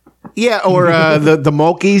back. Yeah, or the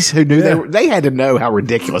Mulkeys who knew they had to know how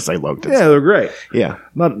ridiculous they looked. Yeah, they're great. Yeah.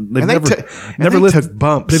 They've And they lifted took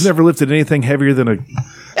bumps. They've never lifted anything heavier than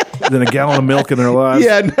a gallon of milk in their lives.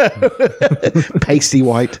 Yeah, no. Pasty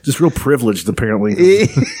white. Just real privileged, apparently.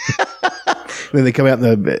 Then they come out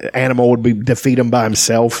and the animal would defeat him by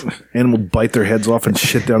himself. Animal bite their heads off and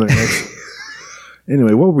shit down their necks.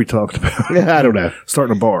 Anyway, what were we talking about? Yeah, I don't know.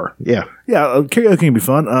 Starting a bar. Yeah. Yeah, karaoke can be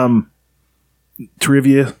fun.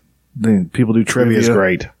 Trivia. People do trivia. Trivia is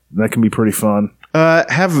great. That can be pretty fun.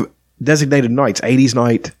 Have designated nights, 80s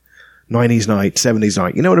night, 90s night, 70s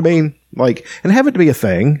night. You know what I mean? Like, and have it to be a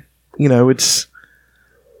thing. You know, it's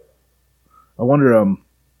I wonder.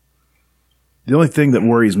 The only thing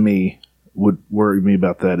that would worry me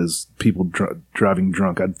about that is people driving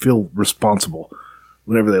drunk. I'd feel responsible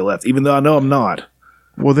whenever they left, even though I know I'm not.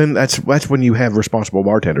 Well, then that's when you have responsible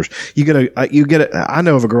bartenders. You get a. I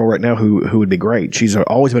know of a girl right now who would be great. She's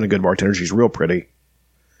always been a good bartender. She's real pretty.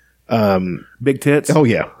 Big tits. Oh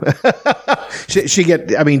yeah.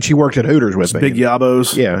 She worked at Hooters with me. Big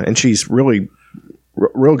yabos. Yeah, and she's really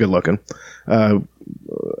real good looking.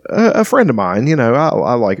 A friend of mine, you know,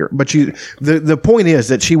 I like her. But the point is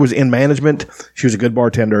that she was in management. She was a good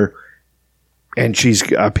bartender, and she's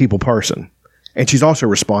a people person. And she's also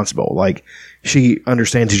responsible. Like, she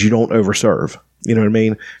understands that you don't overserve. You know what I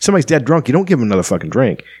mean? Somebody's dead drunk, you don't give them another fucking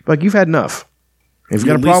drink. Like, you've had enough. If you've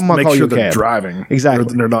got a problem, I'll call you a cab. They're driving.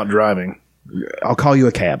 Exactly. They're not driving. I'll call you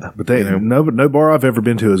a cab. But no bar I've ever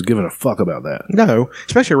been to has given a fuck about that. No,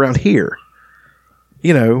 especially around here.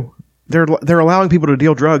 You know, they're allowing people to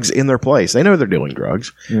deal drugs in their place. They know they're dealing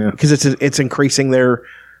drugs because it's increasing their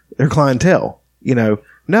clientele. You know,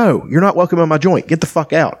 no, you're not welcome in my joint. Get the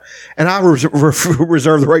fuck out. And I reserve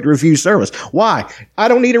the right to refuse service. Why? I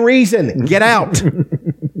don't need a reason. Get out.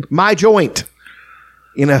 My joint.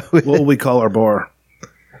 You know, what will we call our bar?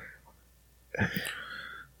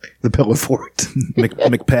 The Pillow Fort.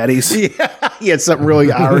 McPatty's. Yeah, it's something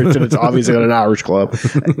really Irish, and it's obviously an Irish club.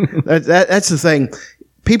 That's the thing.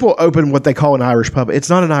 People open what they call an Irish pub. It's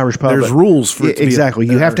not an Irish pub. There's rules for it to exactly.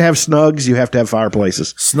 You have to have snugs. You have to have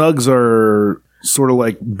fireplaces. Snugs are sort of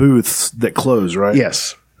like booths that close, right?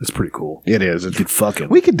 Yes. It's pretty cool. It is. It's fucking.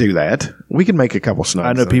 We could do that. We could make a couple snugs.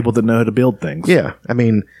 I know people that know how to build things. Yeah. I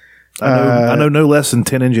mean, I know no less than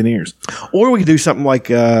 10 engineers. Or we could do something like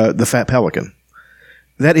the Fat Pelican.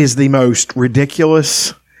 That is the most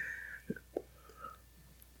ridiculous.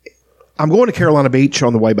 I'm going to Carolina Beach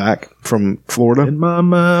on the way back from Florida. In my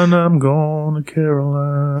mind, I'm going to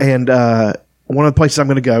Carolina. And one of the places I'm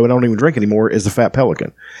going to go, and I don't even drink anymore, is the Fat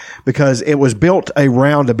Pelican. Because it was built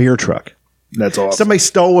around a beer truck. That's awesome. Somebody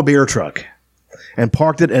stole a beer truck and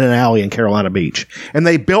parked it in an alley in Carolina Beach. And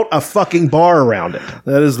they built a fucking bar around it.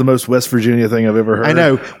 That is the most West Virginia thing I've ever heard. I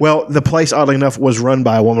know. Well, the place, oddly enough, was run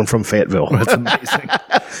by a woman from Fayetteville. That's amazing.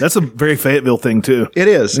 That's a very Fayetteville thing, too. It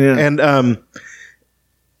is. Yeah. And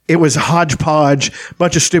it was hodgepodge,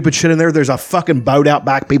 bunch of stupid shit in there. There's a fucking boat out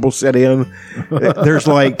back people sit in. There's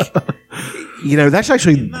like, you know, that's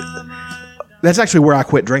actually where I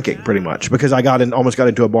quit drinking pretty much because I almost got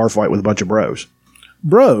into a bar fight with a bunch of bros.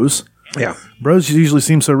 Bros? Yeah. Bros usually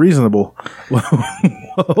seem so reasonable.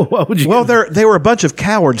 Why would you? Well, they were a bunch of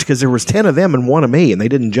cowards because there was 10 of them and 1 of me, and they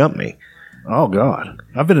didn't jump me. Oh, God.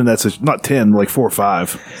 I've been in that situation. Not 10, like 4 or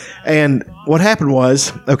 5. And what happened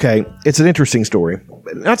was, okay, it's an interesting story.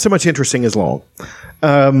 Not so much interesting as long.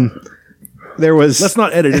 There was... Let's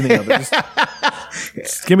not edit any of it.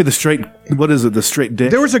 Just give me the straight... What is it? The straight dick?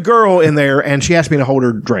 There was a girl in there, and she asked me to hold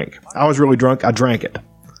her drink. I was really drunk. I drank it.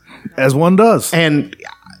 As one does. And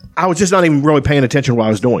I was just not even really paying attention to what I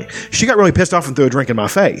was doing. She got really pissed off and threw a drink in my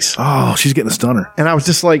face. Oh, she's getting a stunner. And I was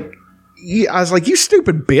just like... I was like, you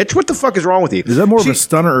stupid bitch. What the fuck is wrong with you? Is that more of a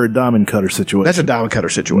stunner or a diamond cutter situation? That's a diamond cutter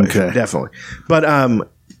situation. Okay. Definitely. But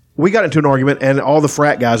we got into an argument, and all the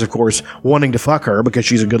frat guys, of course, wanting to fuck her because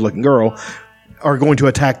she's a good-looking girl, are going to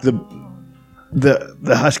attack the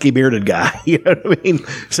husky bearded guy. You know what I mean?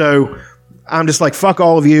 So I'm just like, fuck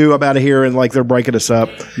all of you. I'm out of here, and like they're breaking us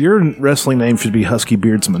up. Your wrestling name should be Husky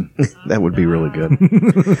Beardsman. That would be really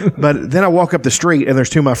good. But then I walk up the street, and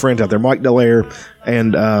there's 2 of my friends out there, Mike Dallaire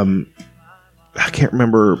and I can't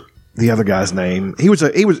remember the other guy's name. He was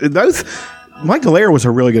both. Mike Dallaire was a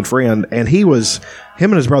really good friend, and him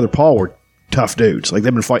and his brother Paul were tough dudes. Like,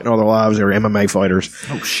 they've been fighting all their lives. They were MMA fighters.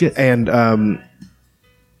 Oh shit! And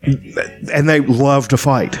they love to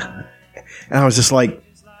fight. And I was just like,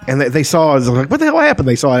 and they saw. I was like, what the hell happened?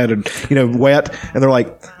 They saw I had wet, and they're like,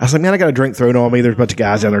 I was like, man, I got a drink thrown on me. There's a bunch of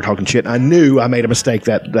guys down there talking shit. And I knew I made a mistake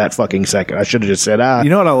that fucking second. I should have just said, You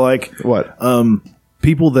know what I like? What?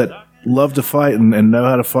 People that love to fight and know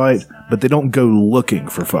how to fight, but they don't go looking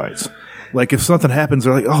for fights. Like, if something happens,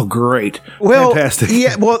 they're like, oh, great. Well, fantastic.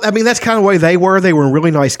 Yeah, well, I mean, that's kind of the way they were. They were really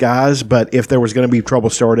nice guys, but if there was going to be trouble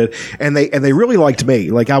started, and they really liked me.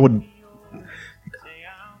 Like,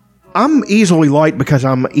 I'm easily liked because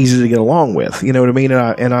I'm easy to get along with. You know what I mean?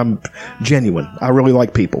 And I'm genuine. I really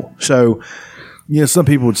like people. So, yeah, some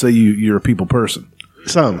people would say you're a people person.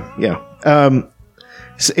 Some, yeah.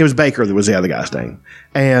 It was Baker that was the other guy's name.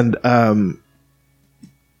 And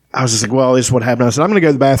I was just like, well, this is what happened. I said, I'm going to go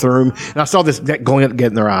to the bathroom. And I saw this glint get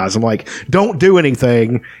in their eyes. I'm like, don't do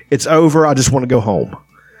anything. It's over. I just want to go home.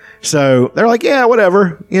 So they're like, yeah,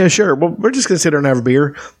 whatever. Yeah, sure. Well, we're just going to sit there and have a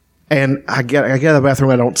beer. And I get out of the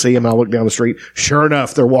bathroom, I don't see him, and I look down the street. Sure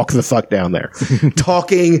enough, they're walking the fuck down there.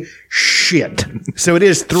 Talking shit. So it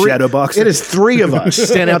is three. Shadowboxing. It is three of us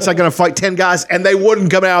standing outside going to fight 10 guys, and they wouldn't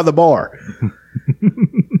come out of the bar.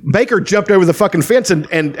 Baker jumped over the fucking fence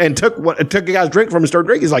and took a guy's drink from him and started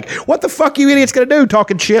drinking. He's like, what the fuck you idiots gonna do?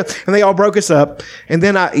 Talking shit. And they all broke us up. And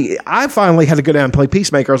then I finally had to go down and play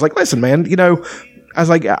peacemaker. I was like, listen, man, I was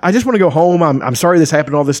like, I just want to go home. I'm sorry this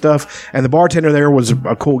happened, all this stuff. And the bartender there was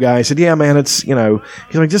a cool guy. He said, yeah, man, it's, he's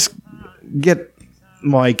like, just get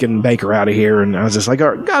Mike and Baker out of here. And I was just like,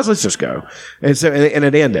 all right, guys, let's just go. And so, and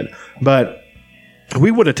it ended. But we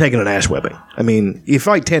would have taken an ass whipping. I mean, you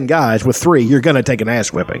fight 10 guys with 3, you're going to take an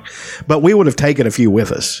ass whipping. But we would have taken a few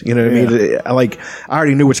with us. You know what I mean? Like, I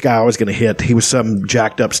already knew which guy I was going to hit. He was some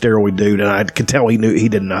jacked up steroid dude, and I could tell he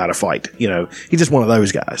didn't know how to fight. He's just one of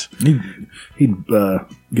those guys. He'd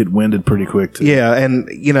get winded pretty quick, too. Yeah, and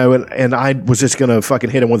and I was just going to fucking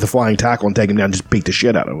hit him with a flying tackle and take him down and just beat the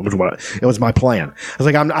shit out of him. It was my plan. I was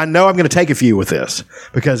like, I know I'm going to take a few with this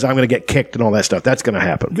because I'm going to get kicked and all that stuff. That's going to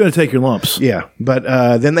happen. You're going to take your lumps. Yeah, but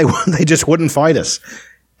then they just wouldn't fight us.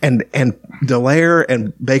 And Dallaire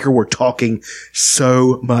and Baker were talking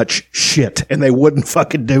so much shit, and they wouldn't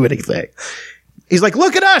fucking do anything. He's like,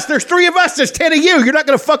 look at us. There's 3 of us. There's 10 of you. You're not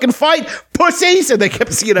going to fucking fight, pussies. And they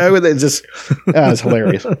kept, and then just, it was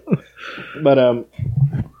hilarious. But,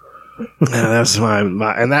 that's my,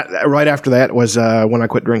 and that right after that was, when I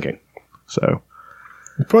quit drinking. So.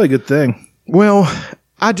 Probably a good thing. Well,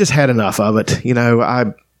 I just had enough of it.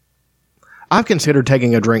 I've considered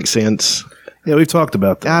taking a drink since. Yeah, we've talked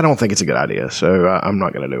about that. I don't think it's a good idea, so I'm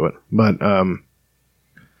not going to do it. But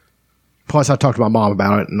plus, I talked to my mom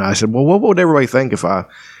about it, and I said, well, what would everybody think if I,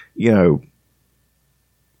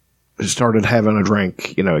 started having a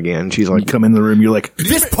drink, again? She's like, you come in the room, you're like,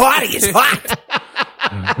 this party is hot.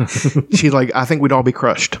 She's like, I think we'd all be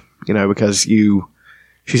crushed, because she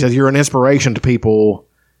says, you're an inspiration to people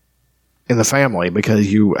in the family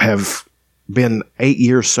because you have been 8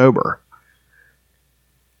 years sober.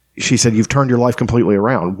 She said, you've turned your life completely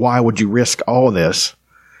around. Why would you risk all of this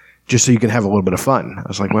just so you can have a little bit of fun? I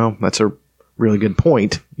was like, well, that's a really good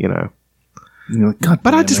point, You're like, God,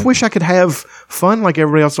 but I just wish I could have fun like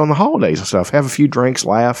everybody else on the holidays and stuff. Have a few drinks,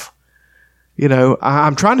 laugh.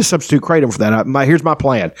 I'm trying to substitute Kratom for that. Here's my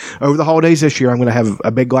plan. Over the holidays this year, I'm going to have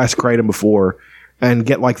a big glass of Kratom before and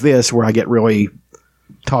get like this where I get really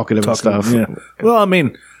talkative and stuff. Yeah. Well, I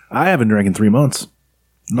mean, I haven't drank in 3 months.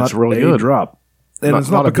 That's really a good. Drop. And it's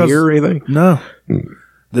not because a beer or anything? No.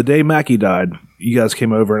 The day Mackie died, you guys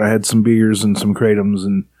came over and I had some beers and some Kratoms,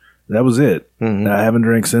 and that was it. Mm-hmm. I haven't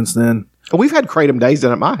drank since then. We've had Kratom days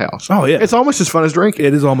done at my house. Oh, yeah. It's almost as fun as drinking.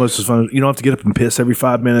 It is almost as fun. You don't have to get up and piss every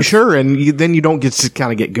 5 minutes. Sure, and then you don't get to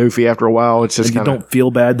kind of get goofy after a while. It's just you don't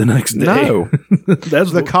feel bad the next day. No.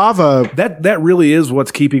 That's the kava. That really is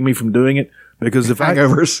what's keeping me from doing it, because if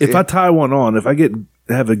hangovers, I tie one on, if I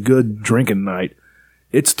have a good drinking night,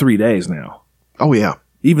 it's 3 days now. Oh, yeah.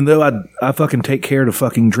 Even though I fucking take care to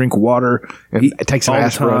fucking drink water, and take some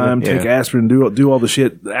aspirin, take aspirin, do all the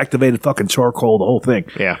shit, activated fucking charcoal, the whole thing.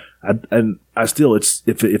 Yeah, I still, it's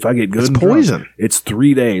if I get good, it's poison. Drunk, it's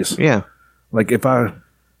 3 days. Yeah, like if the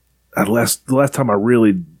last time I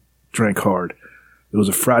really drank hard, it was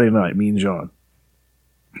a Friday night. Me and John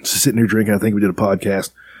just sitting here drinking. I think we did a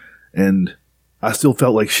podcast, and I still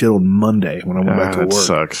felt like shit on Monday when I went back to work. That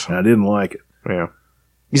sucks. And I didn't like it. Yeah.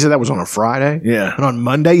 You said that was on a Friday? Yeah. And on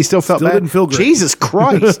Monday you still felt bad? Didn't feel great. Jesus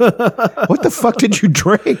Christ. What the fuck did you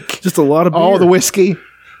drink? Just a lot of beer. All the whiskey?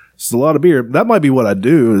 Just a lot of beer. That might be what I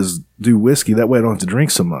do, is do whiskey. That way I don't have to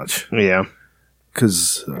drink so much. Yeah.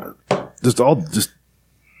 Because just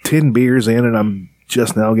 10 beers in and I'm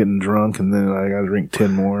just now getting drunk, and then I got to drink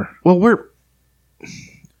 10 more. Well,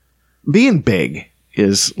 being big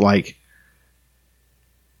is like,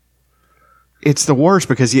 it's the worst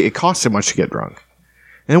because it costs so much to get drunk.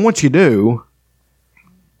 And once you do,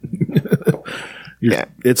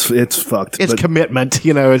 it's fucked. It's commitment,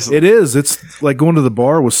 It is. It's like going to the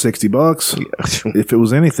bar was $60 if it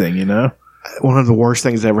was anything, One of the worst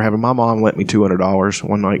things that ever happened. My mom lent me $200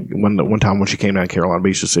 one night, one time when she came down to Carolina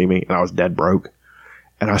Beach to see me, and I was dead broke,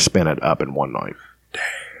 and I spent it up in one night. Damn.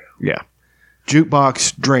 Yeah.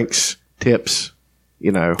 Jukebox, drinks, tips,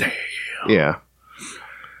 Damn. Yeah.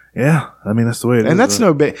 Yeah, I mean, that's the way it is. And that's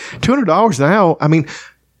no big. $200 now. I mean,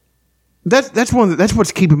 that's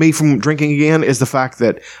what's keeping me from drinking again, is the fact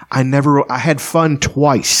that I had fun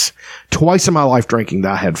twice in my life drinking.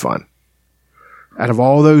 That I had fun out of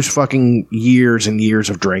all those fucking years and years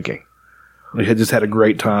of drinking. We had just had a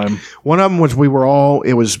great time. One of them was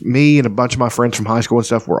it was me and a bunch of my friends from high school and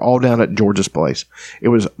stuff. We're all down at George's place. It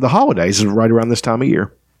was the holidays, right around this time of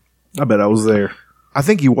year. I bet I was there. I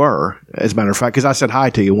think you were, as a matter of fact, because I said hi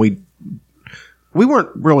to you, and we weren't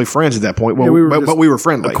really friends at that point. Well, we were but we were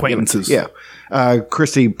friendly. acquaintances. You know? Yeah.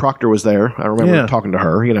 Christy Proctor was there. I remember talking to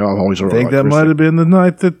her. You know, I've always I think that might have been the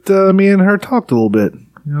night that me and her talked a little bit.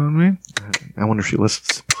 You know what I mean? I wonder if she listens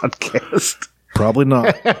to the podcast. Probably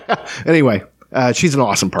not. Anyway, she's an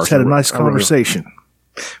awesome person. Just had a nice conversation.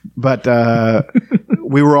 But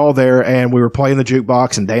we were all there, and we were playing the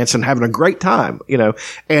jukebox and dancing, having a great time, you know,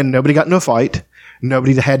 and nobody got into a fight.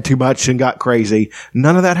 Nobody had too much and got crazy.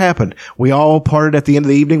 None of that happened. We all parted at the end of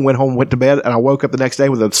the evening, went home, went to bed, and I woke up the next day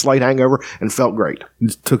with a slight hangover and felt great.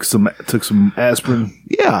 Just took some aspirin.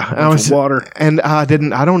 Yeah, I was water, and I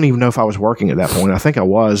don't even know if I was working at that point. I think I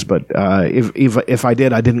was, but if I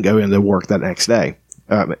did, I didn't go into work that next day.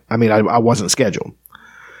 I mean, I wasn't scheduled,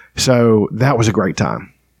 so that was a great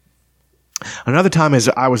time. Another time is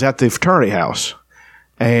I was at the fraternity house,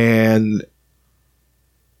 and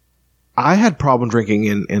I had problem drinking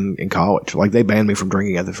in college. Like, they banned me from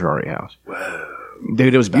drinking at the fraternity house. Whoa.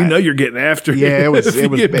 Dude, it was bad. You know you're getting after. Yeah, it was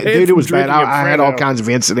bad. Dude, it was bad. I had all of kinds of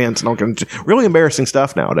incidents and all kinds of really embarrassing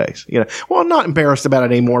stuff nowadays. You know, well, I'm not embarrassed about it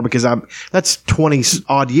anymore because that's 20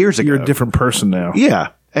 odd years ago. You're a different person now. Yeah.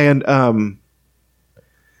 And,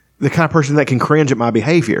 the kind of person that can cringe at my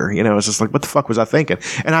behavior, you know, it's just like, what the fuck was I thinking?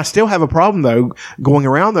 And I still have a problem though, going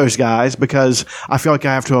around those guys because I feel like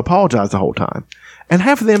I have to apologize the whole time. And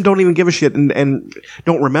half of them don't even give a shit and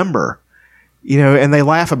don't remember, you know, and they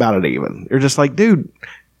laugh about it even. They're just like, dude,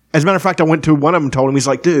 as a matter of fact, I went to one of them and told him, he's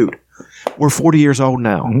like, dude, we're 40 years old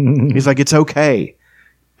now. He's like, it's okay.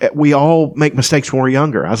 We all make mistakes when we're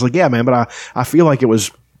younger. I was like, yeah, man, but I feel like it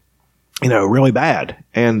was, you know, really bad.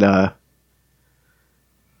 And,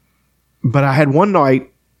 but I had one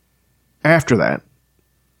night after that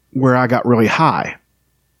where I got really high.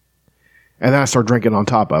 And then I started drinking on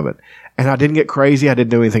top of it. And I didn't get crazy. I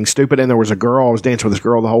didn't do anything stupid. And there was a girl. I was dancing with this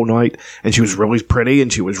girl the whole night. And she was really pretty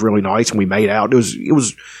and she was really nice. And we made out. It was,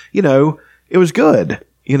 you know, it was good.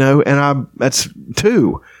 You know, and that's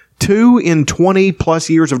two in 20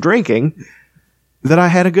 plus years of drinking that I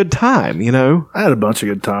had a good time, you know. I had a bunch of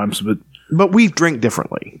good times, but we drink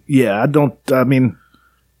differently. Yeah, I mean,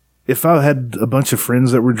 if I had a bunch of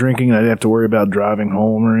friends that were drinking and I didn't have to worry about driving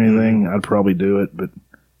home or anything, I'd probably do it. But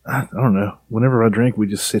I don't know. Whenever I drink, we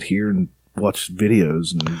just sit here and watch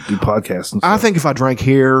videos and do podcasts and stuff. I think if I drank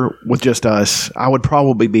here with just us, I would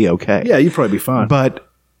probably be okay. Yeah, you'd probably be fine. But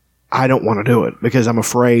I don't want to do it because I'm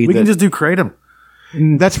afraid we can just do Kratom.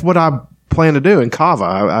 That's what I plan to do in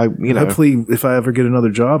Kava. You know, hopefully, if I ever get another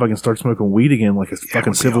job, I can start smoking weed again like a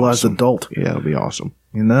fucking civilized adult. Yeah, it'll be awesome.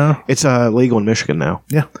 You know, it's legal in Michigan now.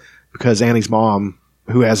 Yeah, because Annie's mom,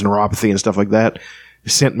 who has neuropathy and stuff like that,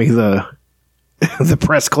 sent me the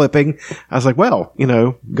press clipping. I was like, well, you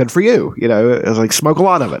know, good for you. You know, I was like, smoke a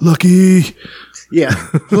lot of it. Lucky. Yeah,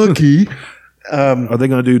 lucky. Are they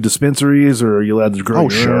going to do dispensaries, or are you allowed to grow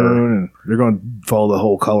your own? And they're going to follow the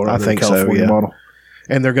whole Colorado, California model.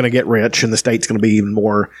 And they're going to get rich, and the state's going to be even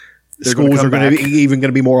more. Schools are going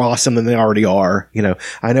to be more awesome than they already are. You know,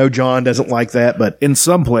 I know John doesn't like that, but in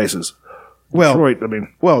some places, well, Detroit. I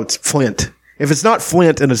mean, well, it's Flint. If it's not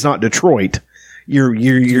Flint and it's not Detroit, you're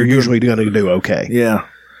usually going to do okay. Yeah,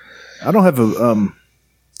 I don't have a.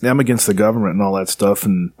 I'm against the government and all that stuff,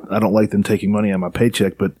 and I don't like them taking money out of my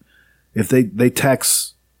paycheck. But if they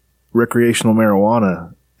tax recreational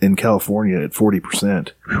marijuana in California at 40%,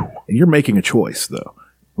 and you're making a choice though.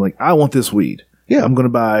 Like, I want this weed. Yeah, I'm going to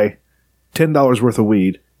buy $10 worth of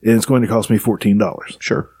weed, and it's going to cost me $14.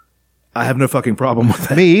 Sure. I have no fucking problem with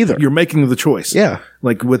that. Me either. You're making the choice. Yeah.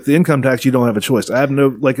 Like with the income tax, you don't have a choice. I have no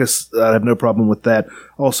problem with that.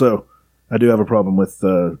 Also, I do have a problem with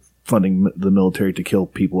funding the military to kill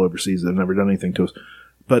people overseas that have never done anything to us.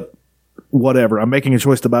 But whatever. I'm making a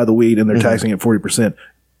choice to buy the weed, and they're taxing it 40%.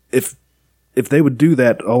 If they would do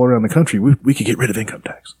that all around the country, we could get rid of income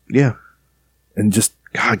tax. Yeah. And just,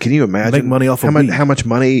 God, can you imagine make money off of weed? How much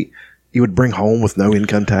money you would bring home with no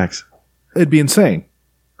income tax? It'd be insane.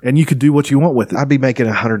 And you could do what you want with it. I'd be making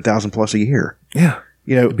 $100,000 plus a year. Yeah.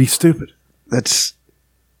 You know, it'd be stupid. That's,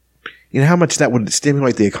 you know, how much that would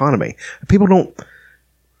stimulate the economy. People don't,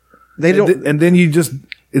 and then you just,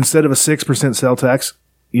 instead of a 6% sales tax,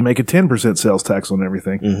 you make a 10% sales tax on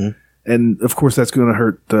everything. Mm-hmm. And of course that's going to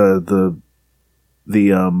hurt the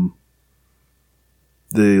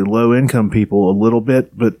low income people a little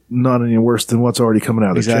bit, but not any worse than what's already coming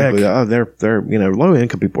out of the check. Oh, they're you know, low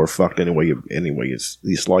income people are fucked anyway you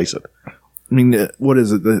slice it. I mean, what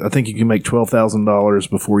is it? I think you can make $12,000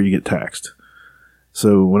 before you get taxed.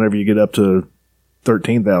 So whenever you get up to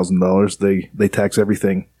 $13,000, they tax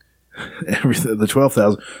everything, the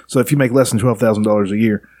 $12,000. So if you make less than $12,000 a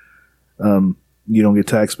year, you don't get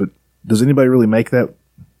taxed. But does anybody really make that?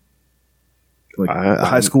 Like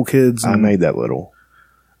high school kids? I made that little.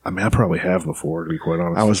 I mean, I probably have before, to be quite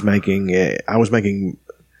honest. I was making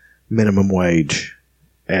minimum wage.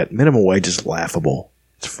 Minimum wage is laughable.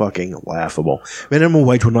 It's fucking laughable. Minimum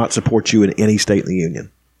wage will not support you in any state in the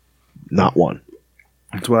union. Not one.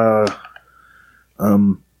 That's why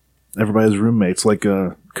everybody has roommates, like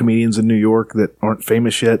comedians in New York that aren't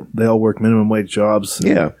famous yet. They all work minimum wage jobs. And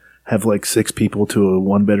Yeah. have like 6 people to a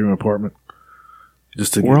 1-bedroom apartment.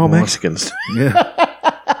 Just to We're get all more. Mexicans. Yeah.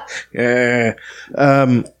 Yeah.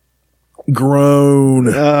 Grown.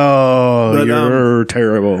 Oh, But, you're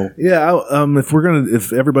terrible. Yeah.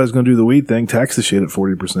 If everybody's gonna do the weed thing, tax the shit at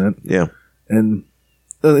 40%. Yeah. And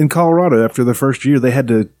in Colorado, after the first year, they had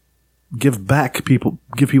to give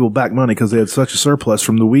people back money because they had such a surplus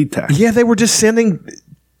from the weed tax. Yeah, they were just sending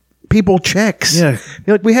people checks. Yeah.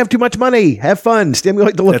 You're like, we have too much money. Have fun.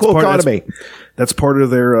 Stimulate the local economy. That's part of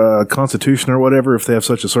their constitution or whatever. If they have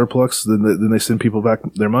such a surplus, then they send people back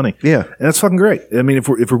their money. Yeah. And that's fucking great. I mean, if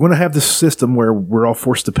we're going to have this system where we're all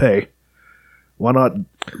forced to pay, why not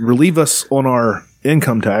relieve us on our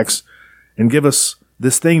income tax and give us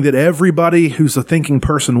this thing that everybody who's a thinking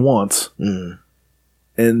person wants,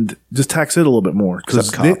 and just tax it a little bit more? Because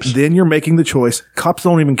Except cops. then you're making the choice. Cops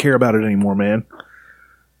don't even care about it anymore, man.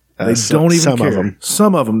 They don't even some care. of them.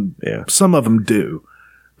 Some of them, Yeah. Some of them do,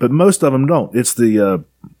 but most of them don't. It's the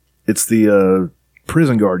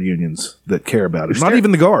prison guard unions that care about it. Not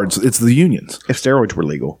even the guards. It's the unions. If steroids were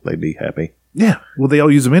legal, they'd be happy. Yeah. Well, they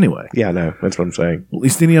all use them anyway. Yeah, I know. That's what I'm saying. At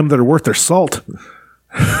least any of them that are worth their salt.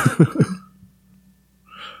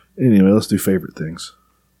 Anyway, let's do favorite things.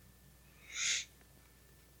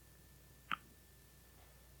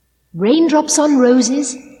 Raindrops on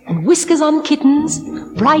roses and whiskers on kittens,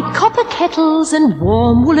 bright copper kettles and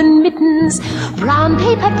warm woolen mittens, brown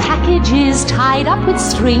paper packages tied up with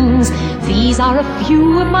strings. These are a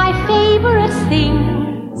few of my favorite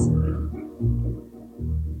things.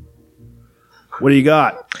 What do you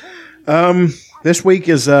got? This week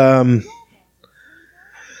is I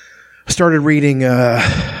started reading I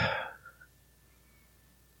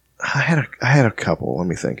had a couple. Let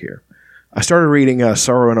me think here. I started reading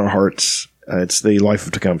Sorrow in Our Hearts. It's the life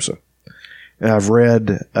of Tecumseh. And I've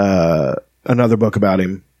read another book about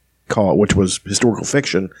him which was historical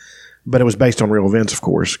fiction, but it was based on real events, of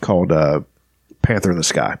course, called Panther in the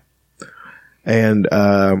Sky. And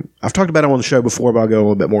I've talked about him on the show before, but I'll go a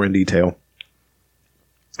little bit more in detail.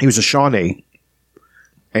 He was a Shawnee,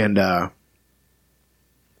 and they're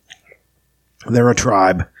a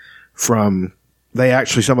tribe from...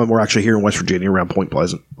 some of them were actually here in West Virginia, around Point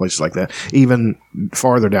Pleasant, places like that, even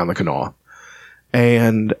farther down the Kanawha.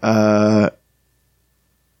 And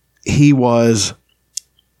he was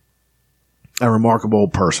a remarkable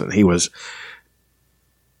person. He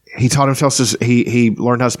taught himself, he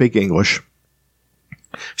learned how to speak English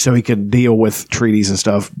so he could deal with treaties and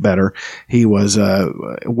stuff better. He was not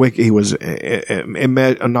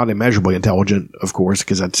immeasurably intelligent, of course,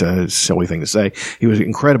 because that's a silly thing to say. He was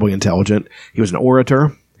incredibly intelligent. He was an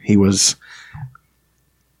orator. He was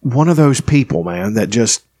one of those people, man, that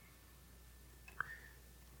just...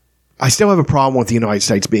 I still have a problem with the United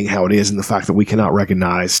States being how it is, and the fact that we cannot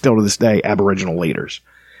recognize, still to this day, Aboriginal leaders.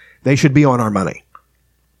 They should be on our money.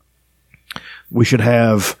 We should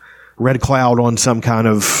have Red Cloud on some kind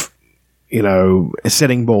of, a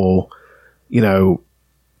Sitting Bull,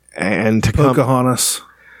 and to come... Pocahontas.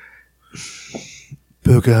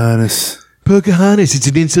 Pocahontas, it's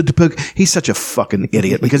an insult to Pocahontas. He's such a fucking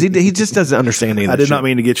idiot because he just doesn't understand any of that I did shit. not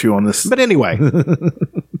mean to get you on this. But anyway,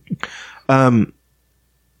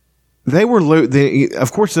 they were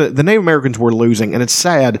of course the Native Americans were losing, and it's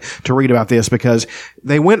sad to read about this because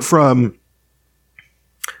they went from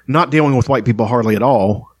not dealing with white people hardly at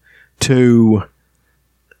all to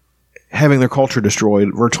having their culture destroyed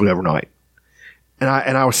virtually overnight. And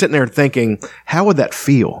I was sitting there thinking, how would that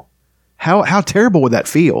feel? How terrible would that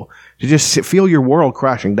feel to just feel your world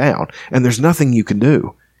crashing down and there's nothing you can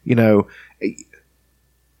do,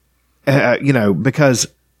 because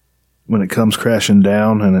When it comes crashing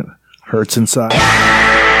down and it hurts inside.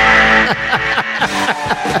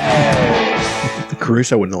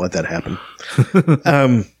 Caruso wouldn't let that happen.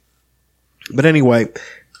 But anyway,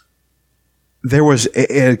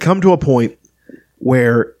 it had come to a point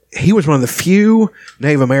where he was one of the few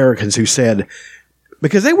Native Americans who said,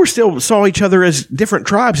 because they saw each other as different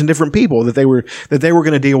tribes and different people, that they were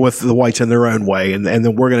going to deal with the whites in their own way, and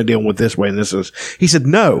then we're going to deal with this way, and this is. He said,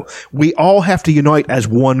 no, we all have to unite as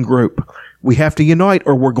one group. We have to unite,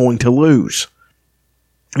 or we're going to lose.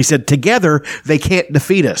 He said, together they can't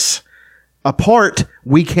defeat us. apart,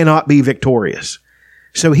 we cannot be victorious.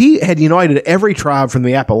 So he had united every tribe from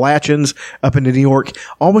the Appalachians up into New York,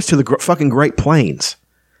 almost to the fucking Great Plains.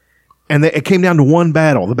 And it came down to one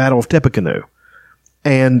battle, the Battle of Tippecanoe.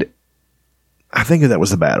 And I think that was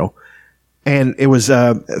the battle. And it was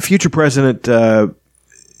future President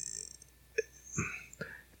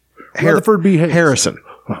Rutherford B. Hayes. Harrison.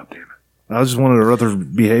 Oh, damn it. I was just wanted a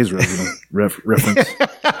Rutherford B. Hayes reference.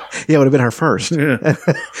 Yeah, it would have been her first. Yeah.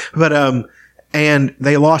 But and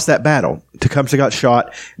they lost that battle. Tecumseh got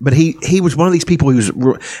shot, but he was one of these people who's.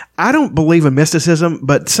 I don't believe in mysticism,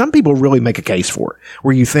 but some people really make a case for it,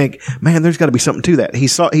 where you think, man, there's got to be something to that.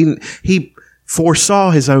 He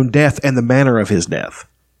foresaw his own death and the manner of his death,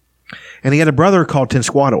 and he had a brother called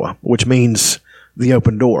Tenskwatawa, which means the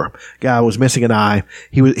open door. Guy was missing an eye.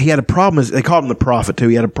 He had a problem. They called him the prophet too.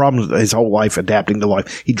 He had a problem his whole life adapting to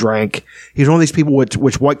life. He drank. He was one of these people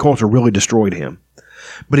which white culture really destroyed him.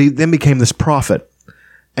 But he then became this prophet,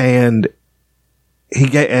 and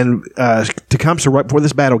Tecumseh right before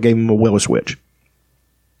this battle gave him a willow switch,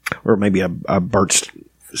 or maybe a birch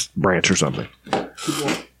branch or something.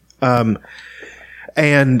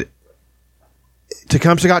 And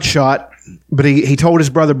Tecumseh got shot, but he told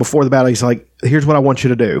his brother before the battle, he's like, "Here's what I want you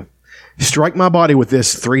to do: strike my body with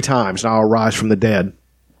this 3 times, and I'll rise from the dead,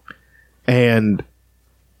 and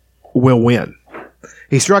we'll win."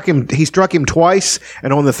 He struck him twice,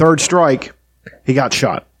 and on the third strike, he got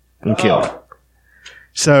shot and killed.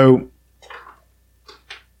 So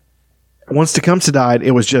once Tecumseh died,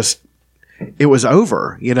 it was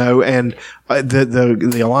over, and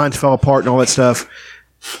the alliance fell apart and all that stuff.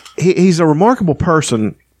 He's a remarkable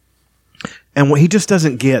person, and he just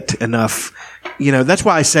doesn't get enough. That's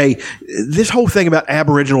why I say this whole thing about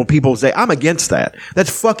Aboriginal Peoples Day, I'm against that.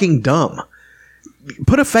 That's fucking dumb.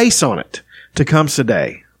 Put a face on it. Tecumseh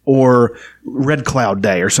Day or Red Cloud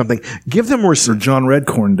Day or something. Give them Or John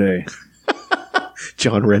Redcorn Day.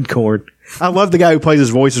 John Redcorn. I love the guy who plays his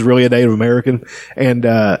voice is really a Native American, and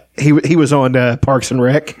he was on Parks and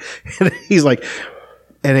Rec, and he's like,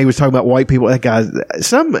 and he was talking about white people. That guy,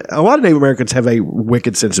 a lot of Native Americans have a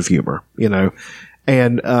wicked sense of humor,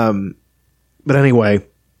 and but anyway,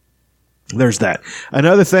 there's that.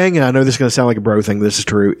 Another thing, and I know this is going to sound like a bro thing, but this is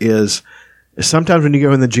true, is sometimes when you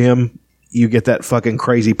go in the gym, you get that fucking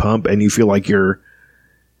crazy pump and you feel like you're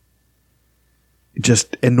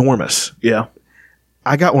just enormous. Yeah.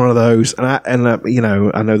 I got one of those, and I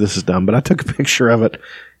know this is dumb, but I took a picture of it,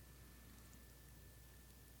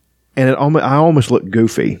 and I almost looked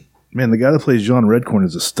goofy. Man, the guy that plays John Redcorn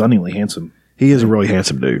is a stunningly handsome. He is a really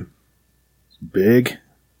handsome dude. Big.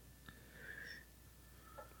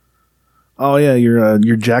 Oh yeah,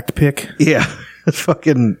 your jacked pick. Yeah, it's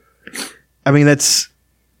fucking. I mean,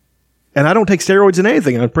 and I don't take steroids in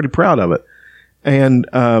anything. I'm pretty proud of it. And,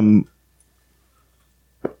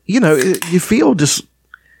 you feel just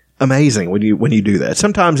amazing when you do that.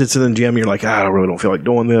 Sometimes it's in the gym, you're like, I really don't feel like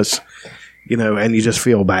doing this, and you just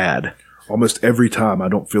feel bad. Almost every time I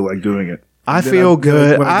don't feel like doing it. I feel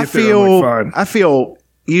good. I feel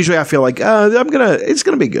usually I feel like, it's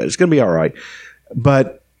going to be good. It's going to be all right.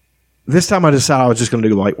 But this time I decided I was just going to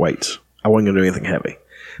do light weights. I wasn't going to do anything heavy.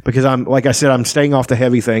 Because I'm staying off the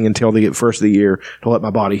heavy thing until the first of the year to let my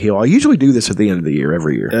body heal. I usually do this at the end of the year,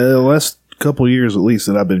 every year. The last couple of years, at least,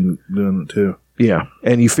 that I've been doing it too. Yeah,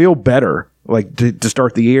 and you feel better, like to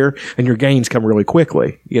start the year, and your gains come really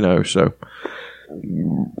quickly. So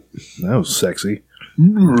that was sexy.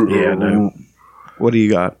 Yeah, no. What do you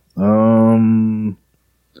got? Well,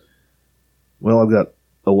 I've got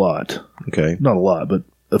a lot. Okay, not a lot, but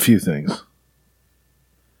a few things.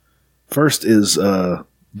 First is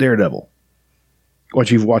Daredevil. What,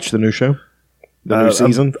 you've watched the new show? The new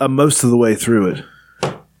season? I'm most of the way through it.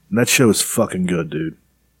 And that show is fucking good, dude.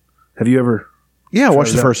 Have you ever? Yeah, I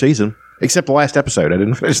watched the first season. Except the last episode. I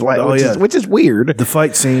didn't finish the last, which is weird. The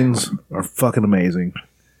fight scenes are fucking amazing.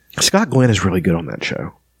 Scott Glenn is really good on that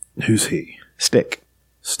show. Who's he? Stick.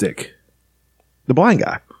 The blind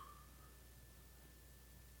guy.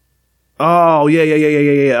 Oh,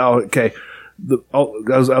 yeah. Oh, okay.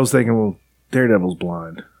 I was thinking, well, Daredevil's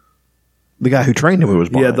blind. The guy who trained him who was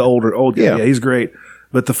blind. Yeah, the old guy. Yeah, he's great.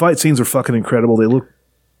 But the fight scenes are fucking incredible. They look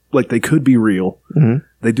like they could be real. Mm-hmm.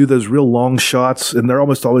 They do those real long shots, and they're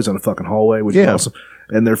almost always on a fucking hallway, which is awesome.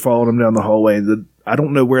 And they're following them down the hallway. I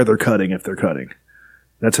don't know where they're cutting, if they're cutting.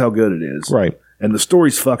 That's how good it is. Right. And the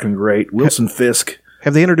story's fucking great. Wilson Fisk.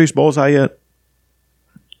 Have they introduced Bullseye yet?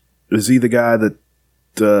 Is he the guy that...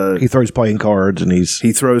 he throws playing cards, and he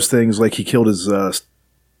throws things like he killed his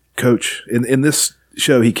coach. In this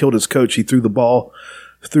show, he killed his coach. He threw a ball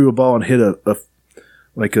and hit a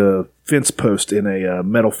fence post in a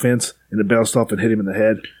metal fence, and it bounced off and hit him in the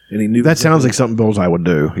head, and he knew That sounds like something Bullseye would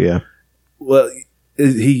do. Yeah. Well,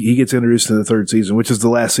 he gets introduced in the third season, which is the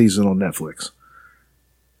last season on Netflix.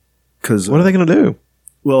 Because What are they going to do?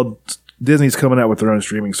 well, Disney's coming out with their own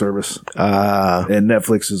streaming service, and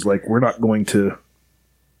Netflix is like, we're not going to,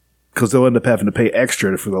 because they'll end up having to pay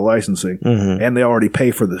extra for the licensing, and they already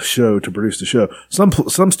pay for the show to produce the show.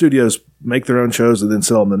 Some studios make their own shows and then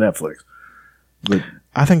sell them to Netflix. But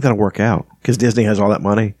I think that'll work out because Disney has all that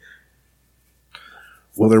money.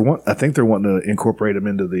 well, I think they're wanting to incorporate them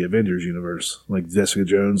into the Avengers universe, like Jessica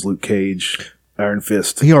Jones, Luke Cage, Iron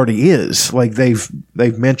Fist. He already is. Like they've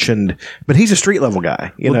mentioned, but he's a street level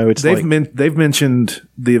guy. You know, it's they've like they've mentioned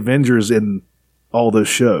the Avengers in all those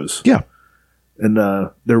shows. yeah. And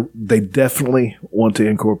they definitely want to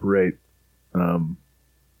incorporate fucking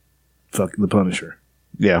the Punisher.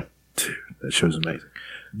 Yeah. Dude, that show's amazing.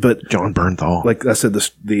 But John Bernthal. like I said,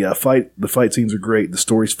 the fight scenes are great. The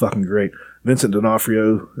story's fucking great. Vincent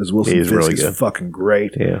D'Onofrio as Wilson He's Fisk really is good. fucking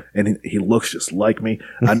great. Yeah. And he looks just like me.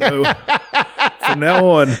 I know from now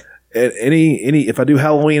on, at any if I do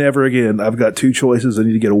Halloween ever again, I've got two choices. I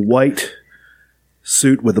need to get a white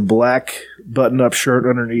suit with a black button-up shirt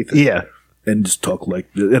underneath it. Yeah. And just talk like,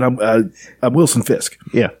 and I'm Wilson Fisk,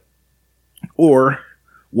 Yeah. or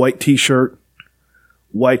white T-shirt,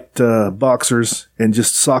 white boxers, and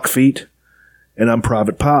just sock feet, and I'm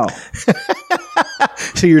Private Powell.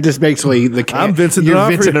 So you're just basically the I'm Vincent you're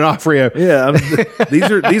D'Onofrio. Vincent D'Onofrio. Yeah,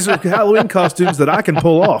 these are Halloween costumes that I can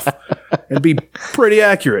pull off and be pretty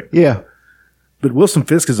accurate. Yeah. But Wilson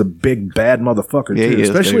Fisk is a big bad motherfucker Yeah, too, he is,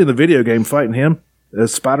 especially dude. in the video game. Fighting him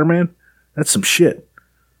as Spider-Man, that's some shit.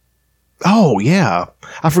 Oh yeah,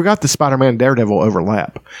 I forgot the Spider-Man Daredevil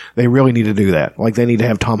overlap. They really need to do that. Like they need to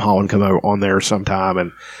have Tom Holland come over on there sometime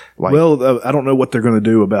and like. Well, I don't know what they're going to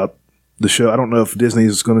do about the show. I don't know if Disney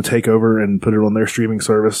is going to take over and put it on their streaming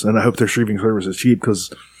service, and I hope their streaming service is cheap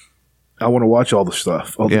because I want to watch all the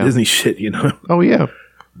stuff, all the Yeah. Disney shit, you know. oh yeah,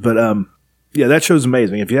 But yeah, that show's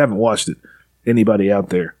amazing. If you haven't watched it, anybody out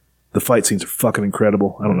there, the fight scenes are fucking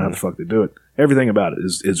incredible. I don't know how the fuck they do it. Everything about it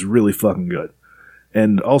is really fucking good.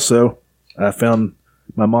 And also,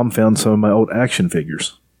 my mom found some of my old action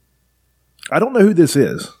figures. I don't know who this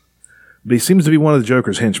is, but he seems to be one of the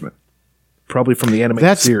Joker's henchmen. Probably from the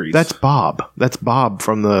animated series. That's Bob. That's Bob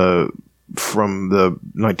from the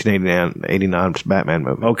 1989 Batman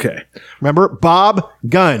movie. Okay. Remember Bob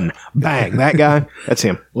Gunn? Bang, that guy. That's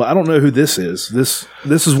him. Well, I don't know who this is. This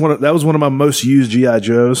is that was one of my most used GI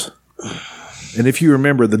Joes. And if you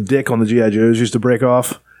remember, the dick on the GI Joes used to break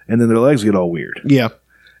off, and then their legs get all weird. Yeah.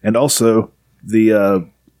 And also the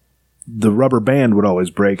rubber band would always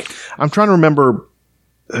break. I'm trying to remember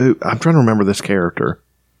this character.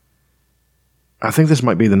 I think this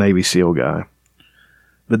might be the Navy SEAL guy.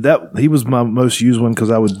 But he was my most used one because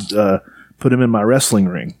I would put him in my wrestling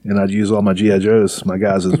ring, and I'd use all my GI Joes, my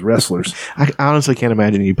guys, as wrestlers. I honestly can't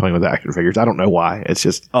imagine you playing with action figures. I don't know why. It's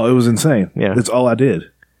just Oh, it was insane. Yeah. That's all I did.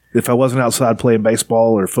 If I wasn't outside playing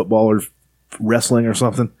baseball or football or wrestling or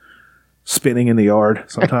something, spinning in the yard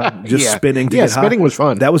sometimes, just Yeah. spinning to Yeah, get high. spinning was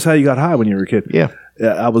fun. That was how you got high when you were a kid. Yeah.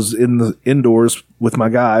 I was in the indoors with my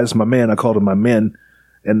guys, my men, I called them my men,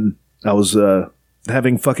 and I was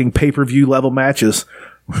having fucking pay-per-view level matches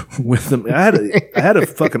with them. I had a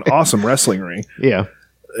fucking awesome wrestling ring. yeah.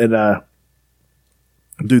 And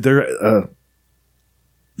dude, they're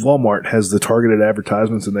Walmart has the targeted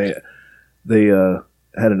advertisements, and they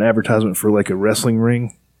had an advertisement for like a wrestling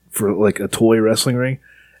ring, for like a toy wrestling ring,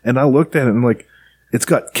 and I looked at it and like it's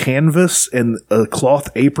got canvas and a cloth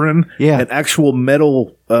apron, Yeah. and actual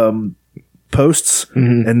metal posts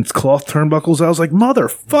and cloth turnbuckles. I was like,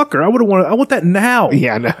 motherfucker, I want that now.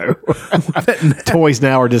 Yeah, I know. Toys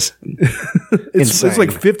now are just It's insane. like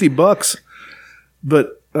 $50,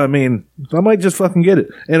 but I mean, I might just fucking get it.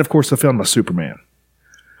 And of course, I found my Superman.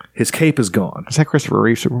 His cape is gone. Is that Christopher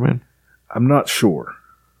Reeve Superman? I'm not sure,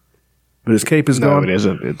 but his cape is No, gone. it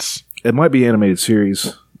isn't. It's It might be animated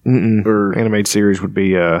series, or animated series would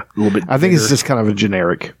be a little bit I think it's bigger. just kind of a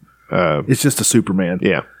generic. it's just a Superman.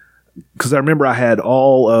 Yeah. Because I remember I had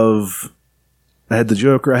the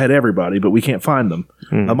Joker, I had everybody, but we can't find them.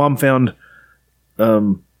 My mom found a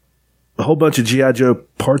whole bunch of G.I. Joe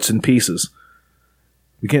parts and pieces.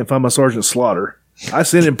 We can't find my Sergeant Slaughter. I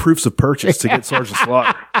sent in proofs of purchase to get Sergeant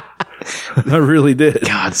Slaughter. I really did.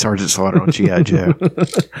 God, Sergeant Slaughter on G.I. Joe.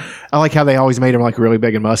 I like how they always made him like really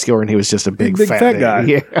big and muscular, and he was just a big fat guy.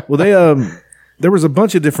 Yeah. Well, they there was a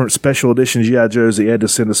bunch of different special edition G.I. Joes that you had to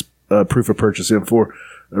send us proof of purchase in for.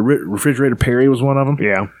 Refrigerator Perry was one of them.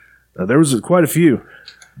 Yeah. There was quite a few,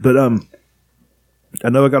 but I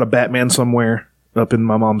know I got a Batman somewhere up in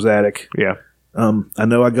my mom's attic. Yeah. I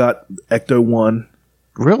know I got Ecto 1.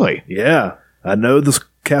 Really? Yeah. I know the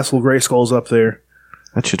Castle Grayskull's up there.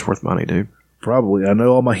 That shit's worth money, dude. Probably. I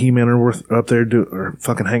know all my He-Men are up there are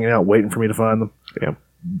fucking hanging out waiting for me to find them. Yeah.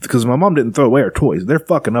 Because my mom didn't throw away her toys. They're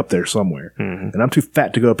fucking up there somewhere. And I'm too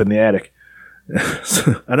fat to go up in the attic.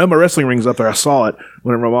 So, I know my wrestling ring's up there. I saw it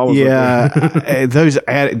when my mom was up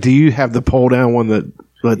there. Do you have the pull down one that...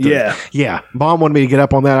 Yeah. Yeah. Mom wanted me to get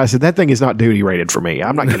up on that. I said, that thing is not duty rated for me.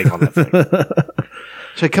 I'm not getting on that thing.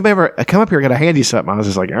 So come up here, I got to hand you something. I was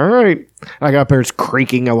just like, all right. And I got up there, it's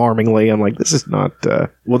creaking alarmingly. I'm like, this is not...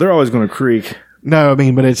 Well, they're always going to creak. No, I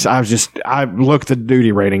mean, but I looked at the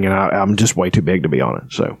duty rating and I'm just way too big to be on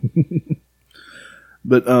it. So,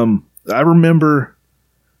 but I remember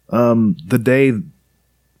the day,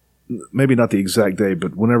 maybe not the exact day,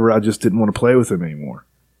 but whenever I just didn't want to play with him anymore,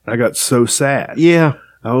 I got so sad. yeah.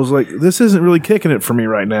 I was like, this isn't really kicking it for me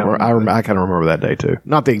right now. Or I kind of remember that day too.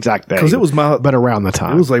 Not the exact day, 'Cause it was but around the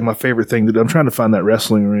time. It was like my favorite thing to do. I'm trying to find that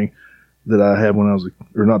wrestling ring that I had when I was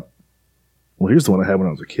well, here's the one I had when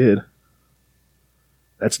I was a kid.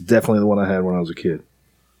 That's definitely the one I had when I was a kid.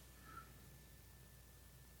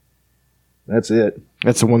 That's it.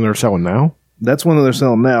 That's the one they're selling now? That's one that they're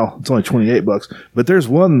selling now. It's only $28. But there's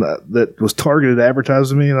one that was targeted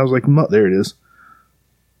advertised to me, and I was like, there it is.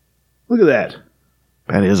 Look at that.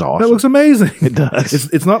 That is awesome. That looks amazing. It does.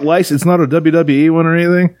 It's not licensed. It's not a WWE one or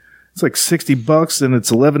anything. It's like $60 and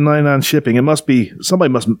it's $11.99 shipping. It must be,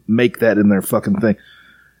 somebody must make that in their fucking thing.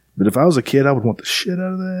 But if I was a kid, I would want the shit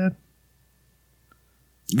out of that.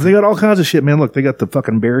 They got all kinds of shit, man. Look, they got the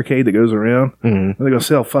fucking barricade that goes around. Mm-hmm. They're going to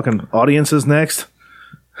sell fucking audiences next.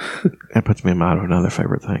 That puts me in mind of another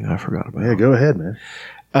favorite thing I forgot about. Yeah, go ahead,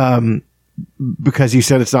 man. Because you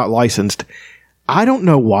said it's not licensed. I don't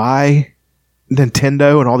know why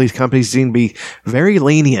Nintendo and all these companies seem to be very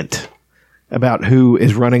lenient about who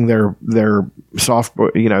is running their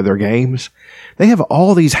software, their games. They have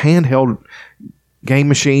all these handheld game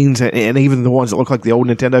machines and even the ones that look like the old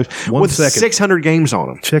Nintendos with 600 games on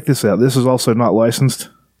them. Check this out. This is also not licensed.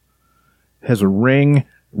 It has a ring,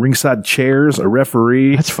 ringside chairs, a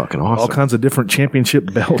referee. That's fucking awesome. All kinds of different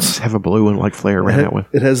championship belts. Have a blue one like Flair ran out with.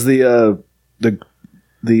 It has the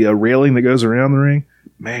railing that goes around the ring.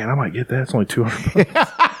 Man, I might get that. It's only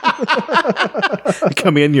 $200. You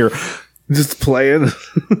come in, you're just playing.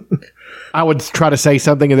 I would try to say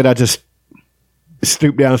something and then I just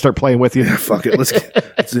stoop down and start playing with you. Yeah, fuck it. Let's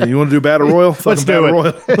you want to do Battle Royal? Let's do Battle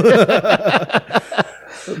Royal.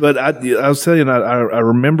 But I was telling you, I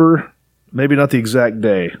remember, maybe not the exact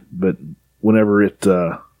day, but whenever it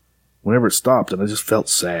stopped, and I just felt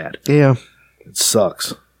sad. Yeah. It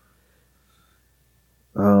sucks.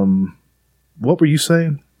 What were you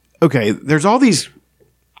saying? Okay, there's all these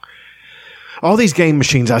game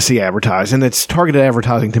machines I see advertised, and it's targeted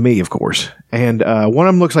advertising to me, of course. And one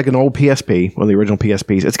of them looks like an old PSP, one of the original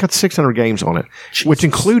PSPs. It's got 600 games on it, Jesus. Which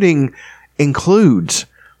includes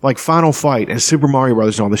like Final Fight and Super Mario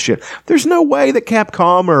Brothers and all this shit. There's no way that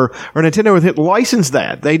Capcom or Nintendo would license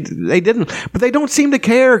that. They didn't, but they don't seem to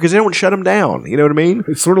care because they don't shut them down. You know what I mean?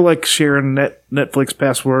 It's sort of like sharing Netflix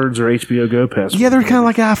passwords or HBO Go passwords. Yeah, they're kind of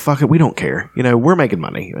like, fuck it, we don't care. We're making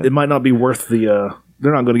money. It might not be worth the.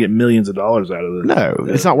 They're not going to get millions of dollars out of it. No,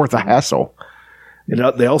 it's not worth the hassle.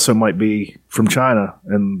 They also might be from China,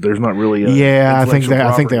 and there's not really. I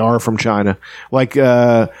think they are from China. Like,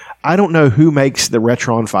 I don't know who makes the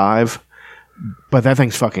Retron 5, but that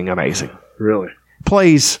thing's fucking amazing. Really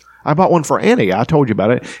plays. I bought one for Annie. I told you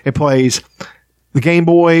about it. It plays the Game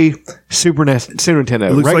Boy, Super Nintendo.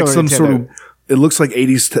 It looks like some Nintendo. sort of. It looks like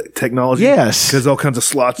 80s technology. Yes. Because all kinds of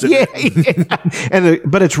slots in it.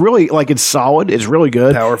 But it's really, it's solid. It's really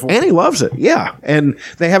good. Powerful. And he loves it. Yeah. And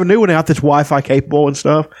they have a new one out that's Wi-Fi capable and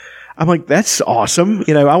stuff. I'm like, that's awesome.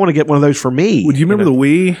 I want to get one of those for me. Would you remember the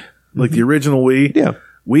Wii? Like the original Wii? Yeah.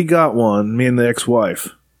 We got one, me and the ex-wife.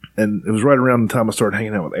 And it was right around the time I started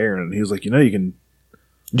hanging out with Aaron. And he was like, you can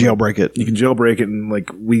jailbreak it. You can jailbreak it. And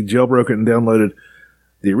we jailbroke it and downloaded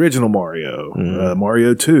the original Mario,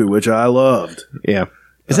 Mario 2, which I loved. Yeah.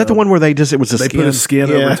 Is that the one where it was a they skin? Put a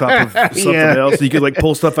skin over top of something else. So you could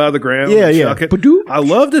pull stuff out of the ground and chuck it. Badoo. I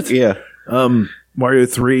loved it. Yeah. Mario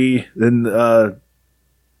 3. Then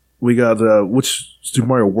we got, which Super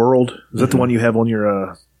Mario World? Is that the one you have on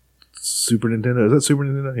your Super Nintendo? Is that Super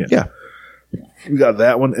Nintendo? Yeah. We got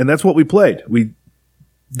that one. And that's what we played. We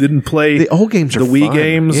didn't play the old games the Wii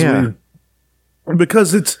games. Yeah.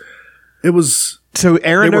 Because it was... So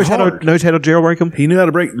Aaron knows how to jailbreak them? He knew how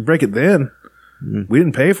to break it then. We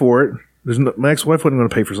didn't pay for it. My ex-wife wasn't going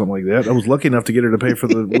to pay for something like that. I was lucky enough to get her to pay for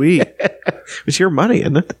the Wii. It's your money,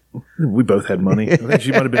 isn't it? We both had money. I think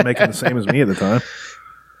she might have been making the same as me at the time.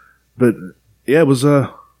 But Yeah, it was.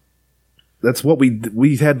 That's what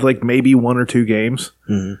we had, like maybe 1 or 2 games,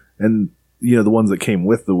 and the ones that came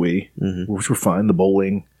with the Wii, which were fine. The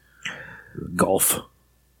bowling, golf.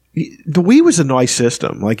 The Wii was a nice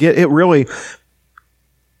system. Like it really,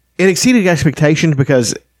 it exceeded expectations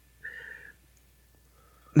because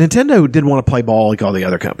Nintendo didn't want to play ball like all the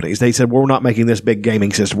other companies. They said, we're not making this big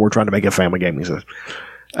gaming system. We're trying to make a family gaming system.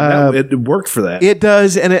 It worked for that. It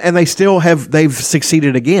does, and they still they've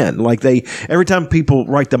succeeded again. Like every time people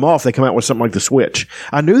write them off, they come out with something like the Switch.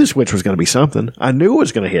 I knew the Switch was going to be something. I knew it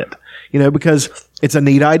was going to hit, because it's a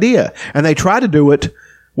neat idea. And they tried to do it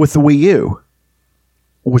with the Wii U,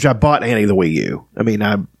 which I bought Annie the Wii U. I mean,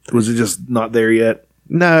 was it just not there yet?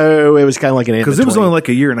 No, it was kind of like an because it was only like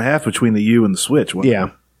a year and a half between the U and the Switch.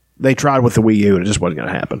 Yeah. They tried with the Wii U, and it just wasn't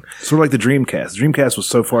going to happen. Sort of like the Dreamcast. The Dreamcast was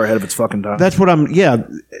so far ahead of its fucking time. That's what I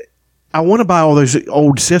want to buy all those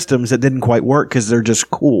old systems that didn't quite work because they're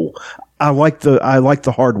just cool. I like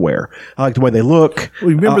the hardware. I like the way they look.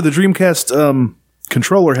 Well, you remember the Dreamcast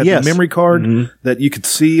controller had the memory card that you could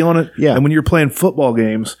see on it? Yeah. And when you were playing football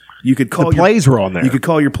games, you could call the plays were on there. You could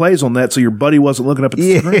call your plays on that so your buddy wasn't looking up at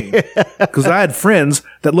the screen. Because I had friends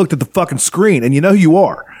that looked at the fucking screen, and you know who you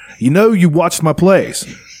are. You know you watched my plays.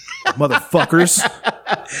 Motherfuckers.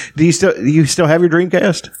 Do you still have your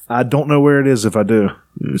Dreamcast? I don't know where it is if I do.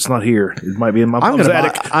 It's not here. It might be in my mom's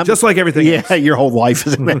attic. Just like everything else. Your whole life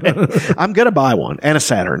is in there. I'm going to buy one. And a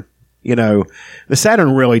Saturn. The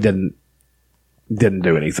Saturn really didn't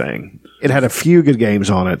do anything. It had a few good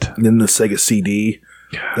games on it. And then the Sega CD.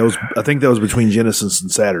 I think that was between Genesis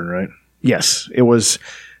and Saturn, right? Yes. It was.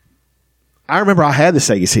 I remember I had the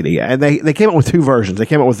Sega CD, and they came out with 2 versions. They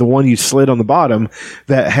came out with the one you slid on the bottom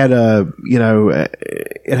that had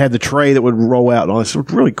it had the tray that would roll out and all this. It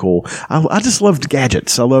was really cool. I just loved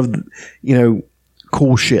gadgets. I loved,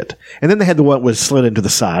 cool shit. And then they had the one that was slid into the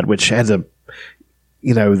side, which has the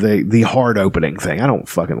hard opening thing. I don't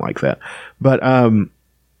fucking like that. But,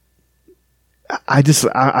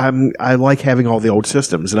 I like having all the old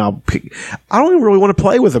systems, and I don't even really want to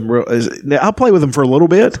play with them. I'll play with them for a little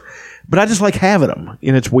bit, but I just like having them,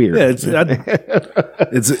 and it's weird. Yeah,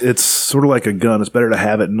 it's sort of like a gun. It's better to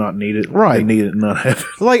have it and not need it. Right, than need it and not have it.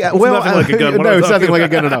 Like, well, nothing like a gun. No, it's nothing like a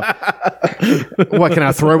gun enough. What, can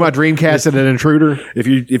I throw my Dreamcast at an intruder?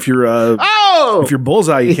 If you're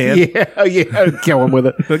Bullseye, you can. Yeah, kill him with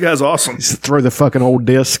it. That guy's awesome. Just throw the fucking old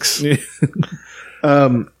discs.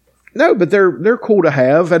 No, but they're cool to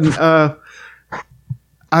have, and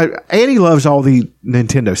Annie loves all the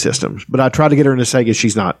Nintendo systems, but I tried to get her into Sega.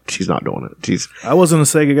 She's not doing it. I wasn't a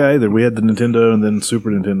Sega guy either. We had the Nintendo and then Super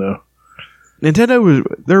Nintendo. Nintendo was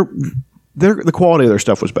the quality of their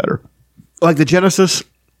stuff was better. Like the Genesis.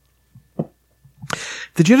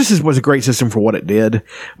 The Genesis was a great system for what it did,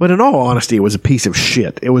 but in all honesty, it was a piece of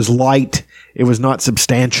shit. It was light. It was not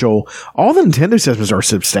substantial. All the Nintendo systems are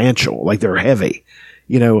substantial. Like, they're heavy.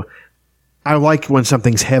 I like when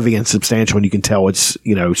something's heavy and substantial and you can tell it's,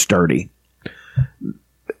 sturdy.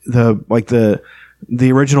 The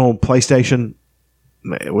original PlayStation,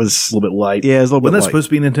 it was a little bit light. Yeah, it was a little bit light. Wasn't that supposed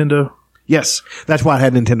to be Nintendo? Yes. That's why it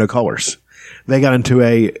had Nintendo Colors. They got into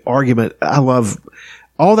a argument. I love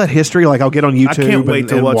all that history. Like, I'll get on YouTube. I can't wait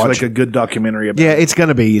to watch like a good documentary about it. Yeah, it's going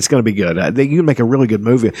to be good. You can make a really good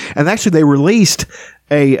movie. And actually, they released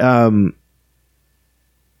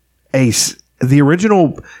the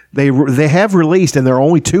original, they have released, and there are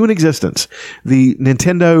only 2 in existence, the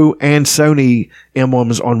Nintendo and Sony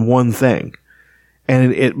emblems on one thing.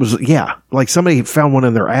 And it was, like somebody found one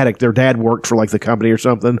in their attic. Their dad worked for like the company or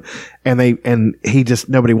something, and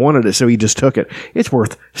nobody wanted it, so he just took it. It's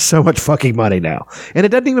worth so much fucking money now. And it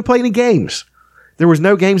doesn't even play any games. There was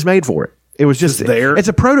no games made for it. It was just there. It's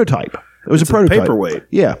a prototype. It was a prototype. Paperweight.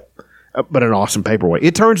 Yeah. But an awesome paperweight.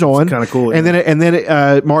 It turns on, kind of cool, and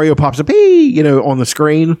then Mario pops up, on the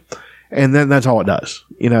screen, and then that's all it does.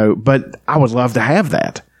 But I would love to have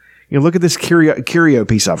that. Look at this curio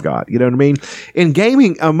piece I've got. You know what I mean? In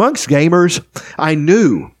gaming, amongst gamers, I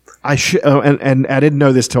knew I should, and I didn't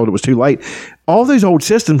know this till it was too late. All those old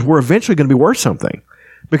systems were eventually going to be worth something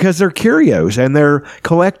because they're curios and they're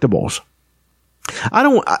collectibles.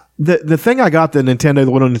 The thing I got, the little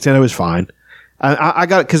Nintendo, is fine. I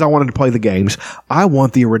got it because I wanted to play the games. I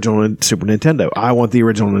want the original Super Nintendo. I want the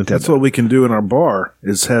original Nintendo. That's what we can do in our bar,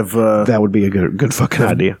 is have... that would be a good fucking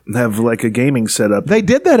idea. Have like a gaming setup. They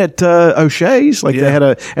did that at O'Shea's. Like, they had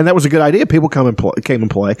and that was a good idea. People came and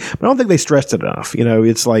play. But I don't think they stressed it enough.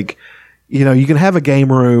 It's like... you can have a game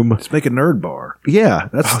room. Let's make a nerd bar. Yeah.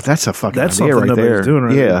 That's a fucking idea right there. Doing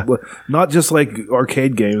right. Yeah. Not just like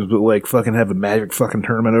arcade games, but like fucking have a Magic fucking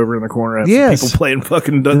tournament over in the corner. Have yes. some people playing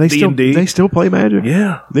fucking D&D. They still play Magic?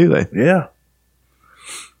 Yeah. Do they? Yeah.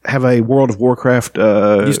 have a World of Warcraft.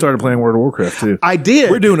 You started playing World of Warcraft too. I did.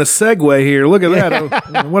 We're doing a segue here. Look at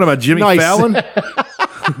that. What am I, Jimmy Nice. Fallon?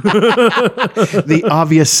 The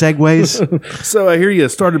obvious segues. So I hear you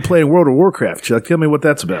started playing World of Warcraft, Chuck. Tell me what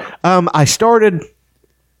that's about. I started.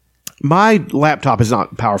 My laptop is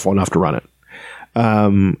not powerful enough to run it.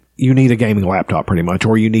 You need a gaming laptop pretty much,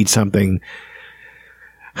 or you need something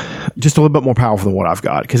just a little bit more powerful than what I've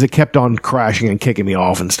got, because it kept on crashing and kicking me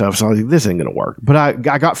off and stuff. So I was like, this ain't going to work. But I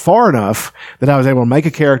got far enough that I was able to make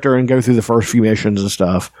a character and go through the first few missions and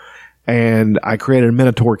stuff. And I created a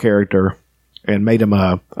Minotaur character and made him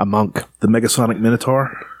a monk. The Megasonic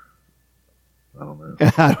Minotaur? I don't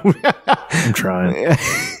know. I'm trying.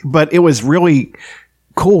 But it was really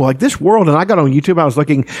cool. Like this world, and I got on YouTube, I was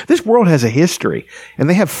looking, this world has a history, and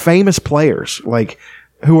they have famous players, like,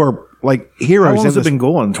 who are like heroes. How long has in it been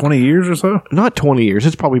going? 20 years or so? Not 20 years.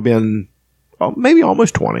 It's probably been maybe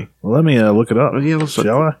almost 20. Well, let me look it up. Yeah, let's look.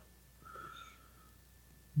 Shall I?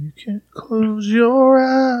 You can't close your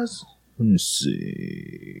eyes. Let me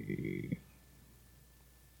see.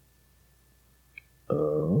 Let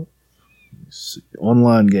me see.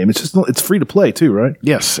 Online game. It's free to play too, right?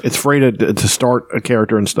 Yes, it's free to start a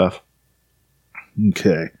character and stuff.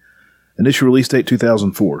 Okay. Initial release date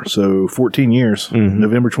 2004. So 14 years. Mm-hmm.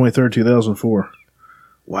 November 23rd, 2004.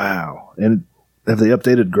 Wow. And have they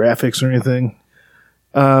updated graphics or anything?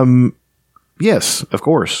 Yes, of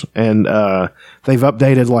course. And they've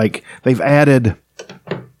updated, like, they've added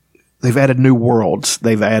new worlds.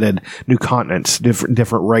 They've added new continents,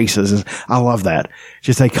 different races. I love that.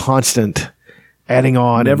 Just a constant adding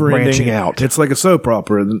on and branching out. It's like a soap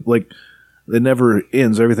opera. Like, it never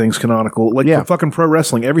ends. Everything's canonical. Like for fucking pro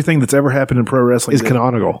wrestling, everything that's ever happened in pro wrestling is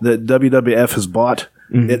canonical. That WWF has bought,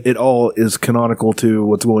 it all is canonical to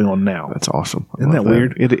what's going on now. That's awesome. Isn't that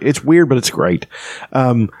weird? It's weird, but it's great.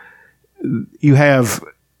 You have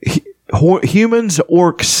humans,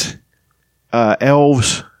 orcs,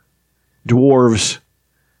 elves, dwarves,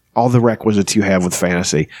 all the requisites you have with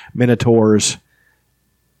fantasy. Minotaurs,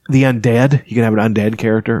 the undead. You can have an undead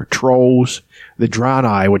character. Trolls, the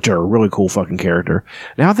Draenei, which are a really cool fucking character.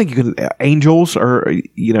 Now I think you can, angels are,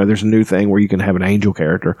 there's a new thing where you can have an angel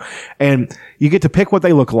character. And you get to pick what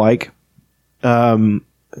they look like.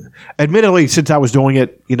 Admittedly, since I was doing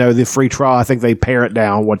it, the free trial, I think they pare it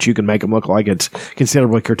down what you can make them look like. It's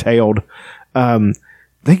considerably curtailed. You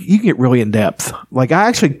can get really in depth. Like I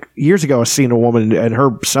actually, years ago, I seen a woman and her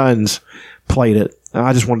sons played it. And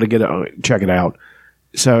I just wanted to check it out.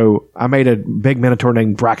 So I made a big Minotaur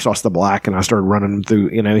named Braxos the Black, and I started running him through.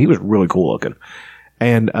 He was really cool looking,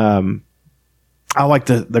 and I like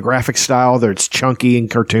the graphic style. That it's chunky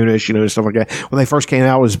and cartoonish, stuff like that. When they first came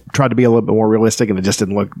out, tried to be a little bit more realistic, and it just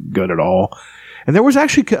didn't look good at all. And there was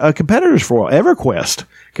actually competitors for a while. EverQuest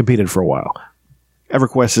competed for a while.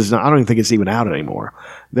 EverQuest is not, I don't even think it's even out anymore.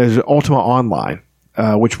 There's Ultima Online,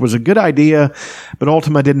 which was a good idea, but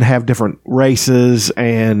Ultima didn't have different races.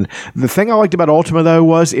 And the thing I liked about Ultima, though,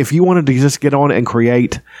 was if you wanted to just get on and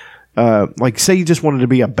create, like say you just wanted to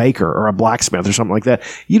be a baker or a blacksmith or something like that,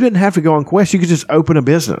 you didn't have to go on Quest. You could just open a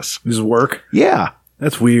business. Just work? Yeah.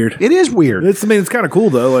 That's weird. It is weird. It's kind of cool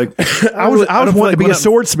though. Like I was wanting to be a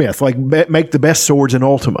swordsmith, like make the best swords in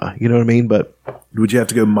Ultima. You know what I mean? But would you have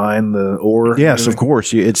to go mine the ore? Yes, of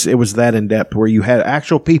course. It was that in depth where you had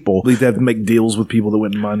actual people. You'd have to make deals with people that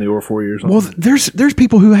went and mine the ore for you or something. Well, there's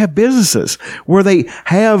people who have businesses where they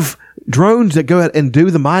have drones that go out and do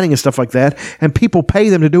the mining and stuff like that, and people pay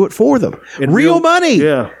them to do it for them. Real money.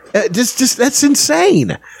 Yeah. Just that's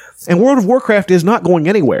insane. And World of Warcraft is not going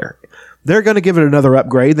anywhere. They're going to give it another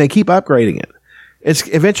upgrade. They keep upgrading it. It's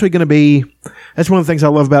eventually going to be. That's one of the things I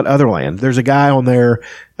love about Otherland. There's a guy on there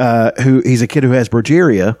he's a kid who has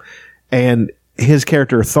Bergeria, and his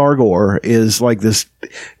character Thargor is like this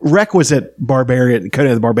requisite barbarian,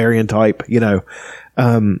 Conan the Barbarian type,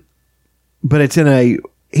 but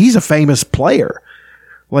he's a famous player.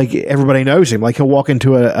 Like everybody knows him. Like he'll walk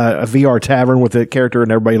into a VR tavern with a character,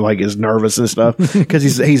 and everybody like is nervous and stuff because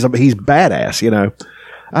he's badass.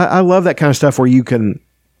 I love that kind of stuff where you can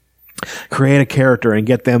create a character and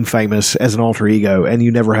get them famous as an alter ego, and you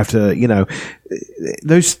never have to,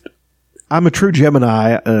 I'm a true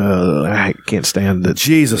Gemini. I can't stand it.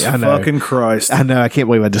 Jesus fucking Christ. I know. I can't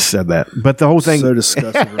believe I just said that. But the whole thing. So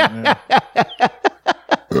disgusting right now.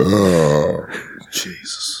 Oh,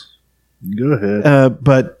 Jesus. Go ahead.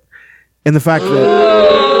 But in the fact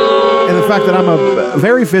that I'm a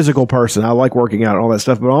very physical person, I like working out and all that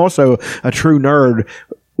stuff, but I'm also a true nerd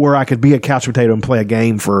where I could be a couch potato and play a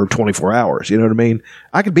game for 24 hours. You know what I mean?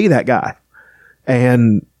 I could be that guy.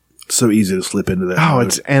 And so easy to slip into that. Oh,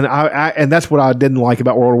 mode. And that's what I didn't like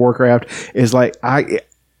about World of Warcraft is like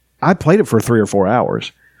I played it for 3 or 4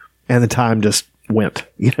 hours, and the time just went.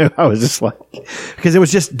 I was just like, because it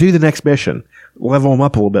was just do the next mission, level them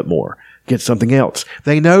up a little bit more, get something else.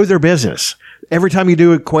 They know their business. Every time you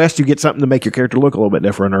do a quest, you get something to make your character look a little bit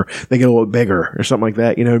different, or they get a little bit bigger, or something like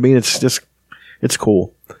that. You know what I mean? It's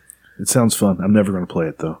cool. It sounds fun. I'm never going to play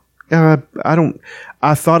it though.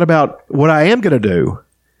 I thought about what I am going to do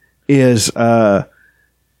is,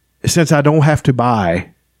 since I don't have to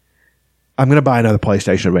buy, I'm going to buy another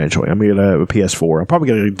PlayStation eventually. I'm going to get a PS4. I'm probably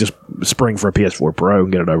going to just spring for a PS4 Pro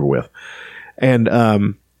and get it over with. And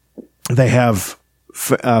they have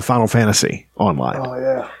Final Fantasy online. Oh,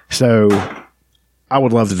 yeah. So I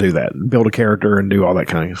would love to do that. Build a character and do all that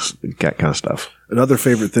kind of stuff. Another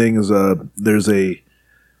favorite thing is there's a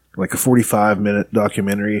 45-minute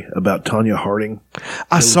documentary about Tonya Harding.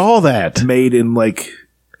 I saw that. Made in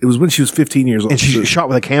it was when she was 15 years old. And she shot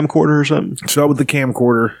with a camcorder or something? Shot with the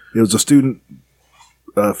camcorder. It was a student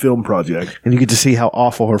film project. And you get to see how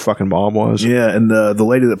awful her fucking mom was. Yeah, and the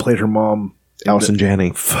lady that played her mom, Allison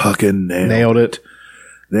Janney, fucking nailed it.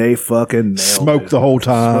 They fucking smoked the whole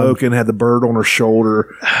time. Smoking, had the bird on her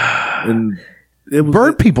shoulder. And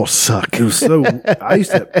bird people suck. It was so.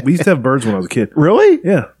 we used to have birds when I was a kid. Really?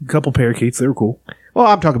 Yeah, a couple parakeets. They were cool. Well,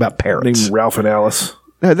 I'm talking about parrots. Named Ralph and Alice.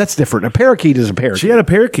 No, that's different. A parakeet is a parakeet. She had a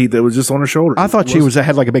parakeet that was just on her shoulder. I thought she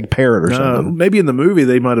had like a big parrot or something. Maybe in the movie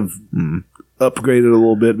they might have upgraded a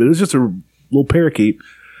little bit, but it was just a little parakeet,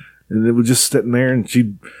 and it was just sitting there. And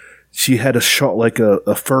she had a shawl, like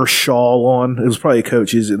a fur shawl on. It was probably a coat.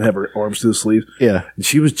 She just didn't have her arms to the sleeves. Yeah, and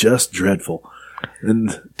she was just dreadful,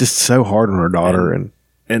 and just so hard on her daughter.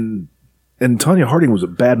 And Tonya Harding was a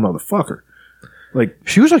bad motherfucker. Like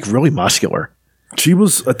she was like really muscular. She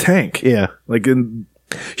was a tank. Yeah,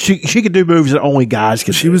 She could do moves that only guys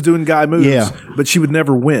could. She was doing guy moves, but she would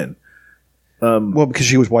never win. Well, because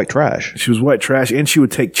she was white trash. She was white trash, and she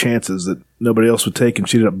would take chances that nobody else would take, and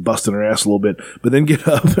she'd end up busting her ass a little bit, but then get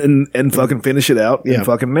up and fucking finish it out and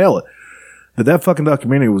fucking nail it. But that fucking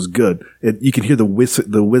documentary was good. You could hear the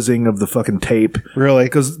whizzing of the fucking tape. Really?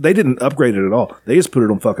 Because they didn't upgrade it at all. They just put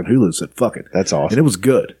it on fucking Hulu and said, fuck it. That's awesome. And it was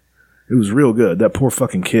good. It was real good. That poor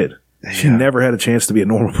fucking kid. She never had a chance to be a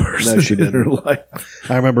normal person. No, she didn't. In her life.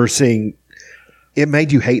 I remember seeing it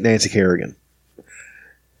made you hate Nancy Kerrigan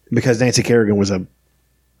because Nancy Kerrigan was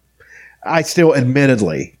I still,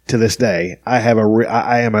 admittedly, to this day, I am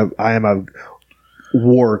a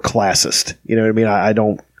war classist. You know what I mean? I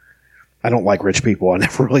don't like rich people. I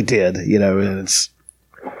never really did. You know, and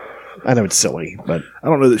I know it's silly, but I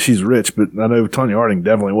don't know that she's rich, but I know Tonya Harding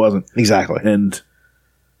definitely wasn't. Exactly. And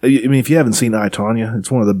I mean, if you haven't seen I, Tonya, it's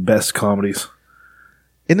one of the best comedies.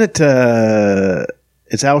 Isn't it?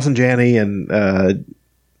 It's Allison Janney and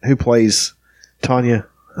who plays Tonya?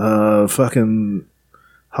 Fucking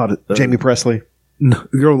hot. Jamie Presley. No,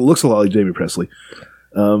 the girl that looks a lot like Jamie Presley.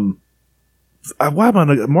 Why am I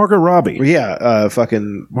Margot Robbie? Yeah,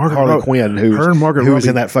 fucking Harley Quinn, who was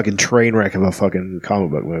in that fucking train wreck of a fucking comic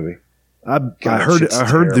book movie. I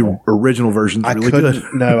heard the original version's really good.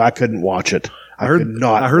 No, I couldn't watch it. I heard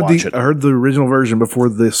the original version before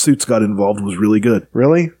the suits got involved was really good.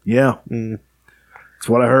 Really? Yeah. That's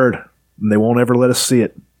what I heard. And they won't ever let us see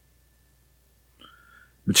it.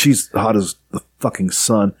 But she's hot as the fucking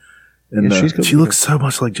sun. And she looks so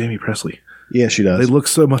much like Jamie Presley. Yeah, she does. They look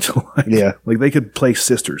so much alike. Yeah. Like they could play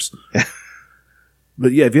sisters.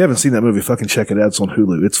 But yeah, if you haven't seen that movie, fucking check it out. It's on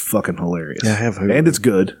Hulu. It's fucking hilarious. Yeah, I have Hulu. And it's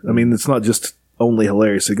good. I mean, it's not just only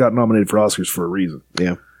hilarious. It got nominated for Oscars for a reason.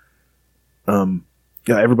 Yeah.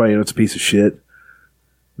 Yeah, everybody knows it's a piece of shit.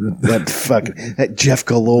 That Jeff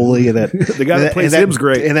Galoli and that the guy that plays him's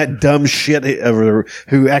great, and that dumb shit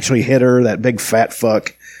who actually hit her, that big fat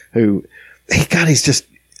fuck he's just.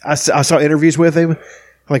 I saw interviews with him,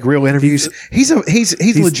 like real interviews. He's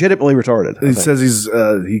legitimately retarded. He says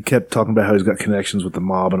he kept talking about how he's got connections with the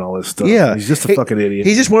mob and all this stuff. Yeah, he's just a fucking idiot.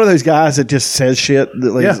 He's just one of those guys that just says shit.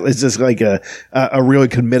 It's just like a really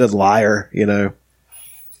committed liar, you know.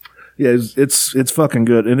 Yeah, it's fucking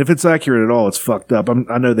good, and if it's accurate at all, it's fucked up.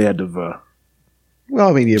 I know they had to. Well,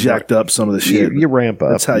 I mean, you jacked up some of the shit. You ramp up.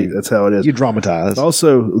 That's how it is. You dramatize.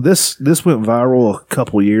 Also, this went viral a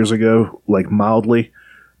couple years ago, like mildly,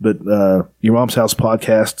 but Your Mom's House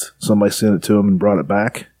podcast, somebody sent it to him and brought it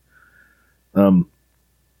back. I'll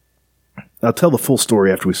tell the full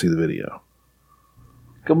story after we see the video.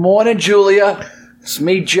 Good morning, Julia. It's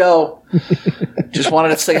me, Joe. Just wanted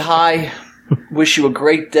to say hi. Wish you a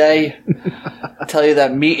great day. I tell you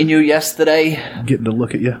that meeting you yesterday, getting to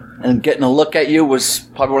look at you, and getting a look at you was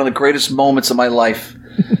probably one of the greatest moments of my life.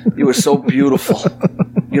 You were so beautiful.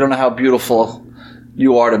 You don't know how beautiful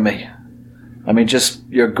you are to me. I mean,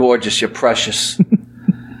 you're gorgeous. You're precious.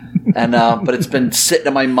 And but it's been sitting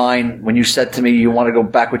in my mind when you said to me you want to go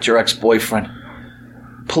back with your ex-boyfriend.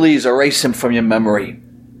 Please erase him from your memory.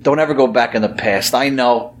 Don't ever go back in the past. I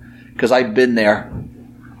know, because I've been there.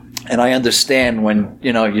 And I understand when,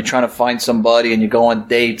 you're trying to find somebody and you go on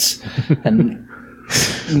dates and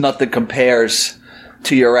nothing compares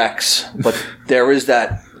to your ex. But there is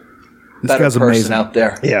that better person amazing. out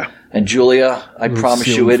there. Yeah. And Julia, I promise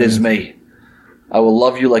you it is me. I will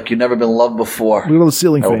love you like you've never been loved before. Look at the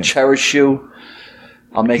ceiling I will fan. cherish you.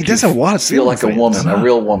 I'll make He does a lot of feel like a ceiling woman, fans. a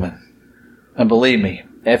real woman. And believe me,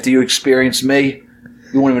 after you experience me,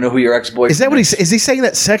 you won't even know who your ex-boyfriend Is that what is he saying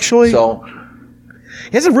that sexually? So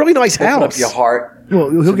he has a really nice open house. up your heart Well,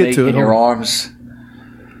 he'll get me to it. in your Hold on. arms.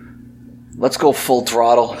 Let's go full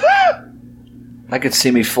throttle. I could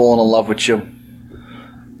see me falling in love with you.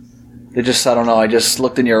 I don't know, I just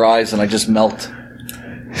looked in your eyes and I just melt.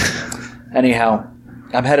 Anyhow,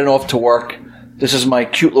 I'm heading off to work. This is my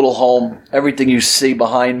cute little home. Everything you see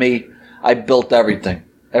behind me, I built everything.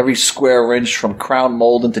 Every square inch, from crown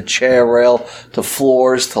molding to chair rail to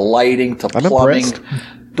floors to lighting to I'm plumbing,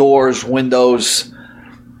 impressed. doors, windows.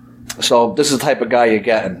 So this is the type of guy you're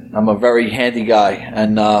getting. I'm a very handy guy,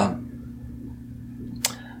 and I'd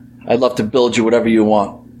love to build you whatever you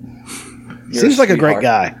want. You're Seems like a great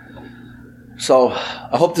sweetheart. guy. So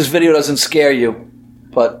I hope this video doesn't scare you,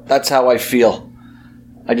 but that's how I feel.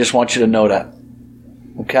 I just want you to know that.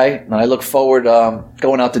 Okay? And I look forward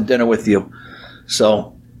going out to dinner with you.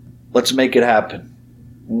 So let's make it happen.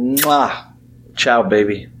 Mwah. Ciao,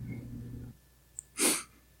 baby.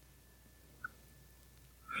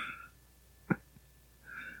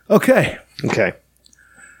 Okay. Okay.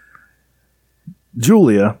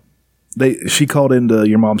 Julia, she called into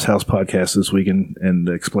Your Mom's House podcast this week and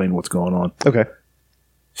explained what's going on. Okay.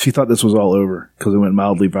 She thought this was all over because it went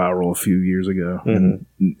mildly viral a few years ago, and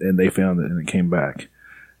they found it and it came back.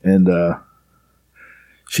 And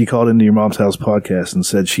she called into Your Mom's House podcast and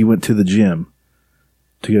said she went to the gym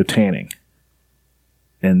to go tanning.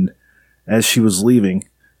 And as she was leaving,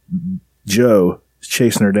 Joe was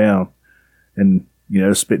chasing her down and,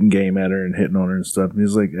 spitting game at her and hitting on her and stuff. And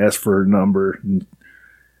he's like, asked for her number.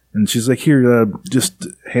 And she's like, here, just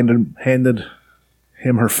handed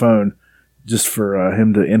him her phone just for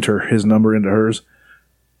him to enter his number into hers.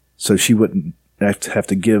 So she wouldn't have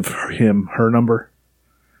to give him her number.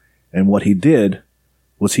 And what he did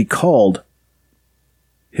was he called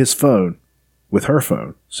his phone with her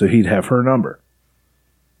phone so he'd have her number.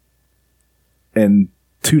 And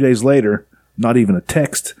 2 days later, not even a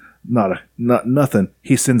text, not nothing.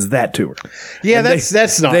 He sends that to her. Yeah, And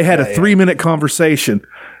that's not. They had a yeah. 3-minute conversation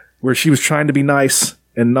where she was trying to be nice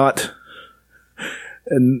and not,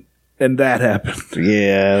 and that happened.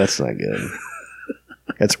 Yeah, that's not good.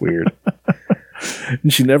 That's weird.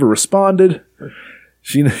 And she never responded.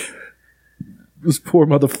 This poor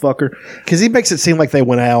motherfucker. Because he makes it seem like they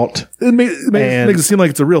went out. It makes it seem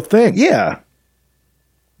like it's a real thing. Yeah.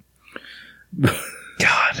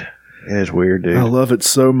 God, it is weird, dude. I love it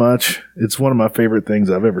so much. It's one of my favorite things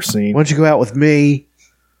I've ever seen. Why don't you go out with me?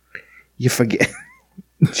 You forget.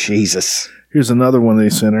 Jesus. Here's another one they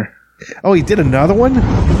sent her. Oh, he did another one?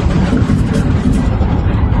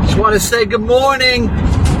 Just want to say good morning,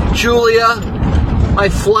 Julia, my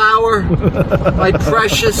flower, my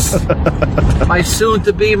precious, my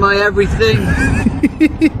soon-to-be, my everything.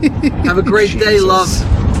 Have a great day, love.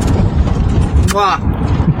 Mwah.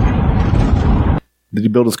 Did he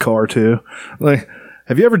build his car too? Like,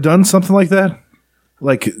 have you ever done something like that?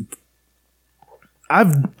 Like,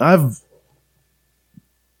 I've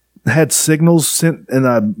had signals sent and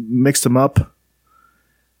I mixed them up,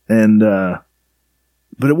 and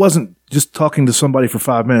but it wasn't just talking to somebody for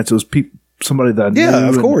 5 minutes. It was somebody that I knew. Yeah,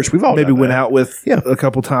 of and course. We've all maybe done went that. out with Yeah. a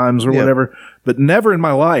couple times or Yeah. whatever. But never in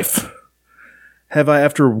my life have I,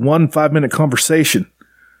 after one 5-minute conversation,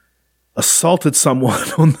 assaulted someone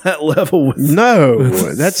on that level. With, No.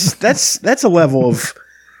 That's a level of...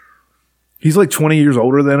 he's like 20 years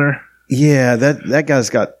older than her. Yeah, that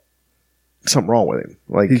guy's got something wrong with him.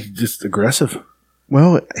 Like, He's just aggressive.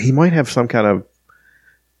 well, he might have some kind of...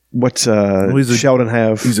 What's Sheldon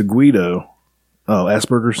have? He's a Guido. Oh,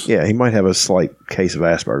 Asperger's? Yeah, he might have a slight case of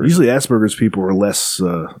Asperger's. Usually Asperger's people are less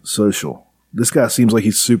social. This guy seems like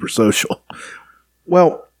he's super social.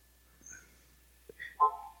 Well,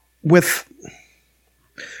 with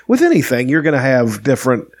anything, you're going to have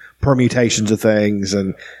different permutations of things,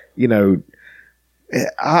 and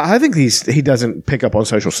I think he doesn't pick up on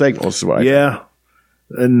social signals. Is what I think. Yeah.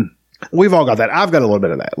 And We've all got that. I've got a little bit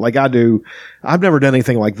of that. Like I do. I've never done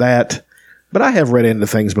anything like that, but I have read into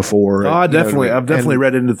things before. I've definitely and-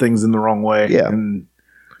 read into things in the wrong way. Yeah. And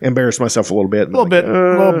embarrassed myself a little bit. A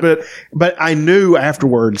little bit. But I knew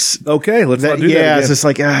afterwards. Okay, let's not do that again. It's just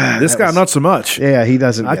like, this guy, not so much. Yeah, he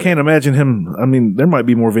doesn't. I can't imagine him. I mean, there might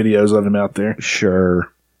be more videos of him out there.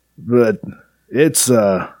 Sure. But it's,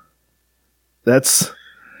 that's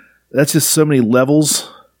just so many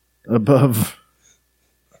levels above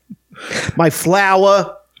my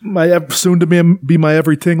flower. My soon to be my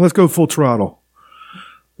everything. Let's go full throttle.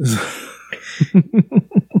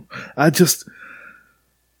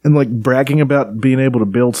 And like bragging about being able to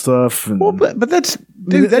build stuff. And well, but that's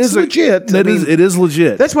legit. It is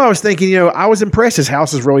legit. That's why I was thinking, I was impressed. His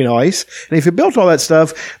house is really nice. And if he built all that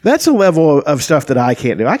stuff, that's a level of stuff that I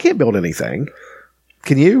can't do. I can't build anything.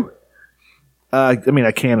 Can you? I mean,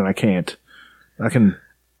 I can and I can't. I can.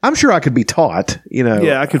 I'm sure I could be taught,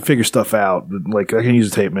 Yeah, I could figure stuff out. Like I can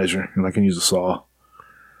use a tape measure and I can use a saw.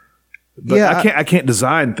 But yeah, I can't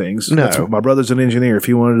design things. No. My brother's an engineer. If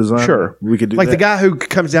he wanted to design, sure, we could do like that. the guy who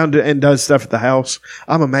comes down and does stuff at the house.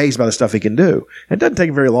 I'm amazed by the stuff he can do. It doesn't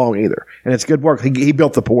take very long either, and it's good work. He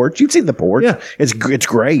built the porch. You've seen the porch. Yeah, it's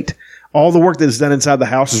great. All the work that's done inside the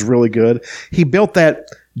house is really good. He built that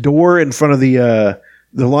door in front of the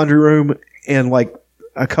laundry room in like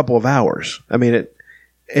a couple of hours. I mean,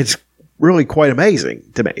 it's really quite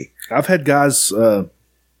amazing to me. I've had guys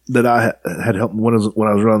that I had helped when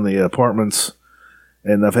I was running the apartments,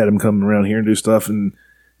 and I've had them come around here and do stuff. And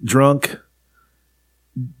drunk,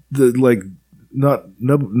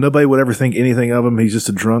 nobody would ever think anything of him. He's just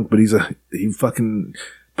a drunk, but he fucking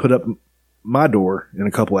put up my door in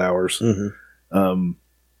a couple hours. Mm-hmm.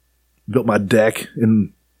 Built my deck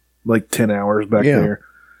in like 10 hours back there.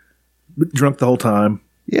 But drunk the whole time.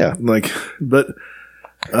 Yeah, but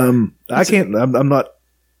I can't. I'm not.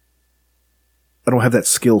 I don't have that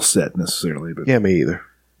skill set necessarily. But yeah, me either.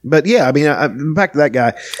 But yeah, I mean, back to that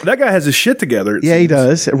guy. That guy has his shit together. Yeah, he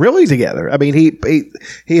does. Really together. I mean,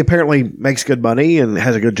 he apparently makes good money and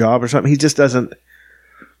has a good job or something. He just doesn't,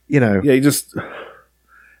 Yeah, he just.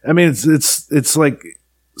 I mean, it's like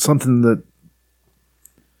something that,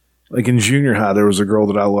 like in junior high, there was a girl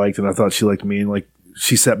that I liked, and I thought she liked me, and like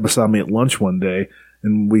she sat beside me at lunch one day,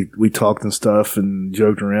 and we talked and stuff and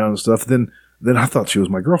joked around and stuff. Then I thought she was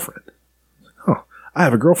my girlfriend. I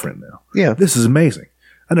have a girlfriend now. Yeah. This is amazing.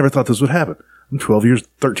 I never thought this would happen. I'm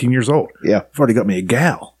 13 years old. Yeah. I've already got me a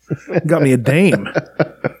gal. Got me a dame.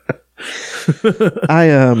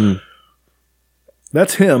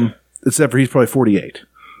 That's him, except for he's probably 48.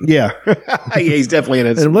 Yeah. He's definitely in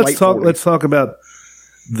his And let's talk 40s. let's talk about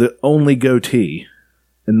the only goatee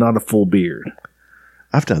and not a full beard.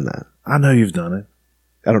 I've done that. I know you've done it.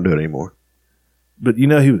 I don't do it anymore. But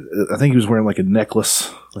I think he was wearing like a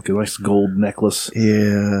necklace, like a nice gold necklace.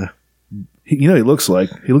 Yeah. He looks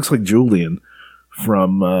like Julian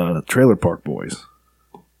from Trailer Park Boys.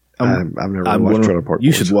 I've never watched Trailer Park Boys.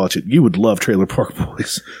 You should watch it. You would love Trailer Park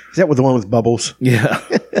Boys. Is that with the one with Bubbles? Yeah.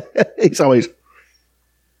 He's always.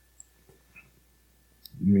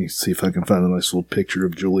 Let me see if I can find a nice little picture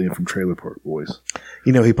of Julian from Trailer Park Boys.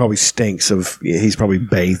 He probably stinks of. He's probably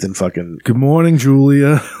bathed in fucking. Good morning,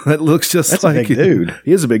 Julia. That looks just That's like a big dude.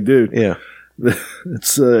 He is a big dude. Yeah.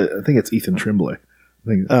 It's. I think it's Ethan Tremblay.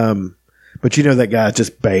 But that guy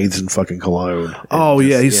just bathes in fucking cologne. Oh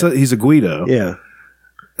yeah, he's a Guido. Yeah.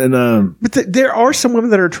 And but there are some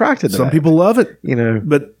women that are attracted to some that. people love it.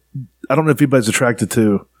 But I don't know if anybody's attracted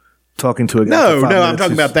to talking to a guy. No, for 5 minutes. I'm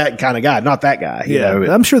talking about that kind of guy, not that guy. Yeah,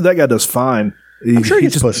 I'm sure that guy does fine. I'm sure he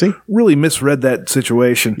gets just pussy. Really misread that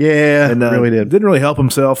situation. Yeah, and really did. Didn't really help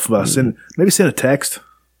himself. Send a text.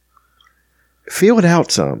 Feel it out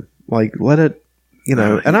some. Like let it. And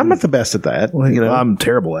I'm not the best at that. I'm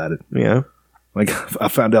terrible at it. Yeah. Like I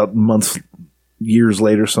found out years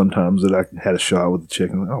later sometimes that I had a shot with a chick.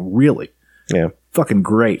 And, oh, really? Yeah. Fucking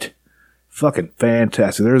great. Fucking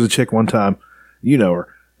fantastic. There was a chick one time, you know her.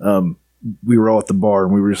 We were all at the bar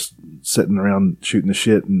and we were just sitting around shooting the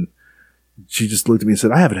shit, and she just looked at me and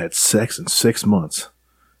said, I haven't had sex in 6 months.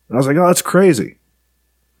 And I was like, oh, that's crazy.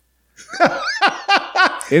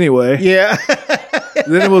 Anyway. Yeah.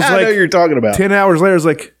 Then it was I like know what you're talking about. 10 hours later, I was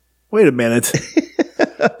like, wait a minute.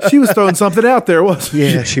 She was throwing something out there, wasn't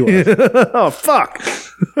she? Yeah, she was. Oh, fuck.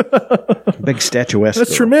 Big statuesque.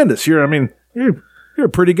 That's tremendous. You're a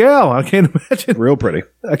pretty gal. I can't imagine. Real pretty.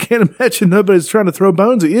 I can't imagine nobody's trying to throw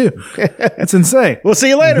bones at you. That's insane. We'll see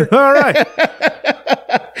you later. All right.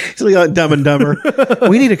 It's like Dumb and Dumber.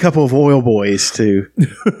 We need a couple of oil boys to.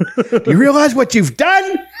 Do you realize what you've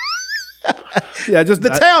done? Yeah, just The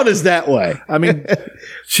town is that way. I mean,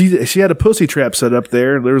 she had a pussy trap set up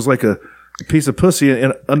there. There was like a piece of pussy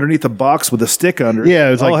underneath a box with a stick under it. Yeah,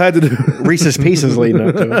 it was all like I had to do. Reese's Pieces leading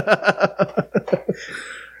up to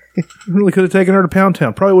Really could have taken her to Pound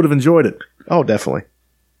Town. Probably would have enjoyed it. Oh, definitely.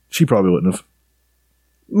 She probably wouldn't have.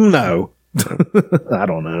 No. I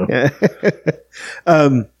don't know.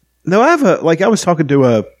 No, I have I was talking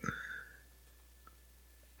to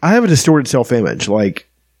I have a distorted self-image. Like,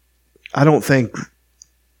 I don't think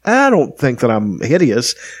that I'm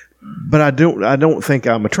hideous, but I don't think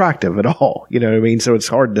I'm attractive at all. You know what I mean? So it's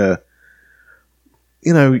hard to,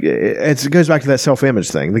 it goes back to that self-image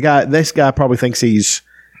thing. This guy probably thinks he's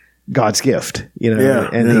God's gift,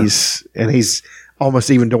 and he's almost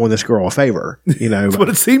even doing this girl a favor, That's what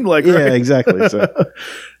it seemed like, yeah, right? exactly. So,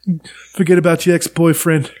 Forget about your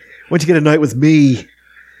ex-boyfriend. why don't you get a night with me?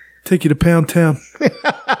 Take you to Pound Town.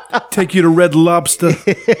 Take you to Red Lobster.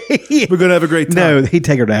 We're going to have a great time. No, he'd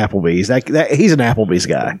take her to Applebee's. He's an Applebee's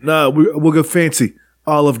guy. No, we'll go fancy.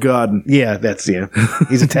 Olive Garden. Yeah,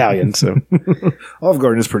 he's Italian, so. Olive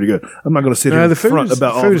Garden is pretty good. I'm not going to sit here No, in the food front is-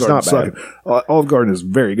 about the food Olive is Garden. not bad. sucking. Olive Garden is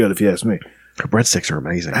very good, if you ask me. Her breadsticks are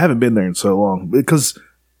amazing. I haven't been there in so long because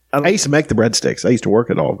I used to make the breadsticks. I used to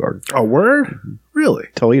work at Olive Garden. a word? Really?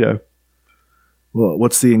 Toledo. Well,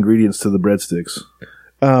 what's the ingredients to the breadsticks?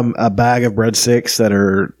 A bag of breadsticks that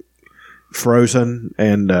are frozen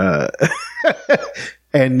and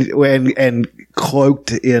and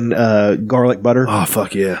cloaked in garlic butter. Oh,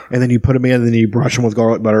 fuck yeah. And then you put them in, and then you brush them with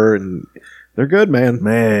garlic butter, and they're good, man.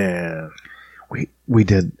 Man. We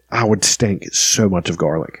did. I would stink so much of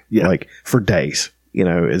garlic, like for days.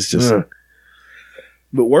 It's just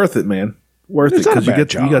But worth it, man. Worth It's it not a because you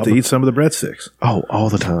bad got to job. eat some of the breadsticks all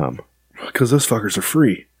the time. because those fuckers are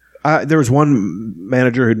free. There was one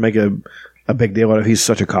manager who'd make a big deal out of it. He's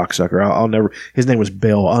such a cocksucker. I'll never. His name was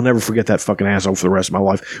Bill. I'll never forget that fucking asshole for the rest of my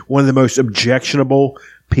life. One of the most objectionable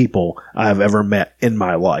people I've ever met in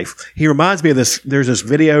my life. He reminds me of this. There's this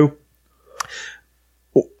video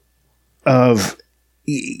of.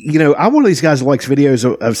 I'm one of these guys that likes videos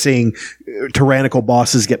of seeing tyrannical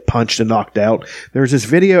bosses get punched and knocked out. There's this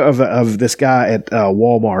video of this guy at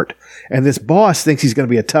Walmart, and this boss thinks he's going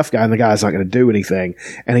to be a tough guy, and the guy's not going to do anything.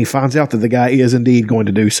 And he finds out that the guy is indeed going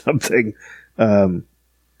to do something.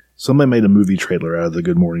 Somebody made a movie trailer out of the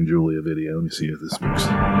Good Morning Julia video. Let me see if this works.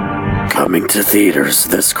 Coming to theaters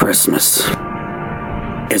this Christmas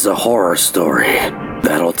is a horror story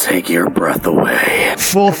that'll take your breath away.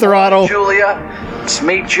 Full throttle. Julia, it's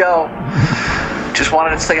me, Joe. Just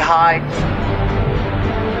wanted to say hi.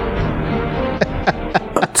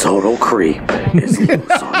 A total creep is loose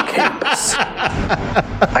on campus.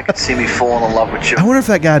 I could see me falling in love with you. I wonder if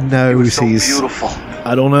that guy knows So he's beautiful.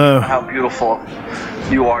 I don't know. How beautiful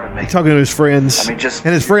you are to me. talking to his friends. I mean, just-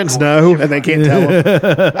 and his friends know, and they can't tell him.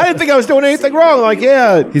 I didn't think I was doing anything wrong. Like,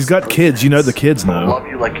 yeah, He's got kids. You know the kids I know. love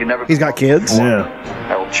you like you never. he's got kids. Yeah.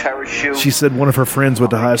 I will cherish you. She said one of her friends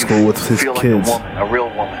went to high school with his feel kids. like a woman, a real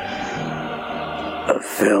woman. A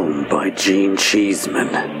film by Gene Cheeseman.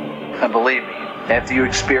 And believe me, after you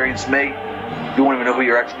experience me, you won't even know who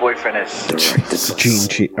your ex-boyfriend is. Directed by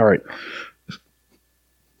Gene. All right.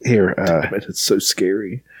 Here, It's so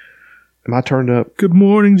scary. am I turned up? Good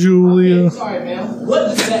morning, Julia. Sorry, man. What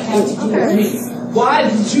does that have to do with me? Why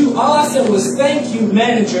did you? All I said was thank you,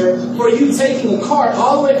 manager, for you taking a cart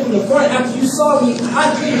all the way from the front after you saw me.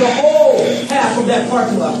 I cleaned the whole half of that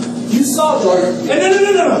parking lot. You saw that.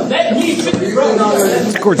 No. That me, bro.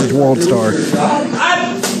 Of course, it's World Star. You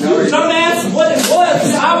dumbass. What it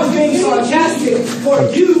was, I was being sarcastic for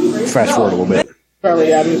you. Fast forward a little bit.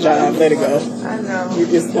 Probably out of the job. Let it go. I know.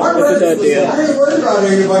 It's a done deal.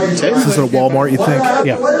 Is this at a Walmart, you think?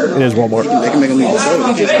 Yeah, it is Walmart. They can make them eat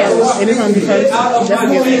the He just curse. Anytime you curse, you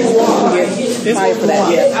definitely get fired for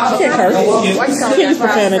that. Yeah. You can't curse. You can't use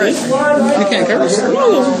profanity. You can't curse.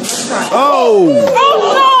 Oh!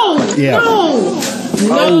 Oh, no! Yeah.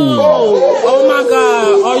 No! Oh, my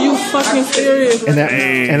God. Are you fucking serious? And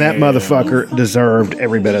that motherfucker deserved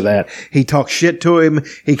every bit of that. He talked shit to him.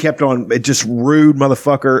 He kept on just rude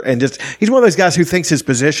motherfucker, and he's one of those guys who thinks his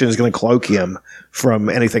position is going to cloak him from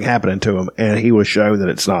anything happening to him, and he will show that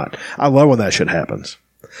it's not. I love when that shit happens.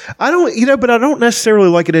 I don't, but I don't necessarily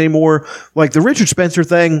like it anymore. Like the Richard Spencer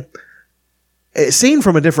thing, seen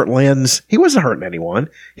from a different lens, he wasn't hurting anyone.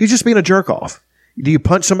 He was just being a jerk off. Do you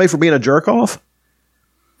punch somebody for being a jerk off?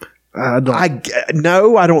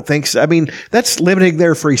 No, I don't think so. I mean, that's limiting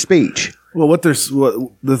their free speech. Well,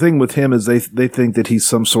 the thing with him is they think that he's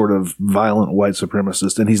some sort of violent white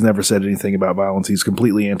supremacist, and he's never said anything about violence. He's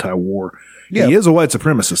completely anti-war. Yeah. He is a white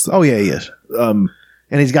supremacist, though. Oh yeah, he is.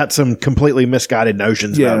 And he's got some completely misguided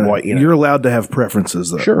notions about what You're allowed to have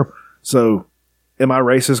preferences, though. Sure. So, am I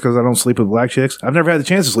racist because I don't sleep with black chicks? I've never had the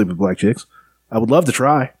chance to sleep with black chicks. I would love to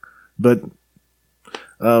try, but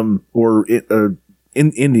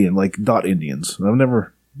Indian, like dot Indians. I've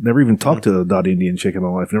never Never even talked to a Dot Indian chick in my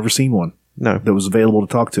life. Never seen one. No. That was available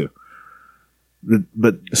to talk to.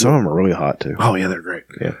 But some of them are really hot too. Oh yeah, they're great.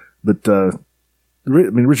 Yeah. But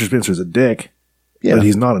Richard Spencer's a dick. Yeah. But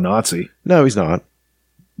he's not a Nazi. No, he's not.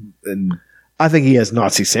 And I think he has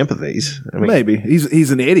Nazi sympathies. I mean, maybe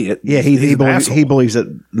he's an idiot. Yeah, He's he an believes asshole.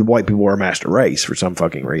 that the white people are a master race for some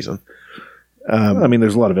fucking reason. I mean,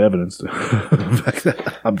 there's a lot of evidence to.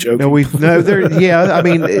 I'm joking. Yeah. I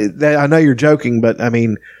mean, I know you're joking, but I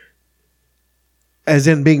mean, as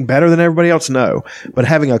in being better than everybody else, no. But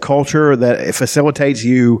having a culture that facilitates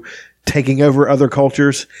you taking over other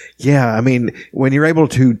cultures, yeah. I mean, when you're able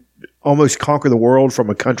to almost conquer the world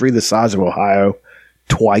from a country the size of Ohio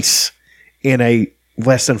twice in a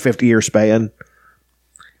less than 50-year span,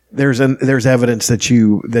 there's evidence that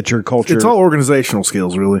your culture. It's all organizational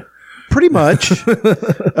skills, really. Pretty much.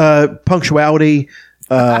 Punctuality.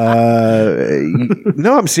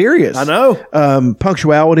 No, I'm serious. I know.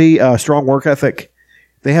 Punctuality, strong work ethic.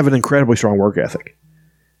 They have an incredibly strong work ethic.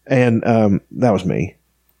 And that was me,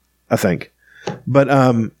 I think. But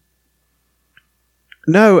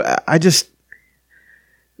no,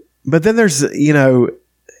 but then there's,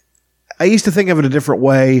 I used to think of it a different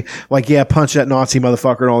way. Like, yeah, punch that Nazi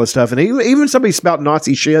motherfucker and all this stuff. And even somebody spout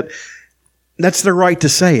Nazi shit, that's their right to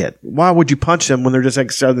say it. Why would you punch them when they're just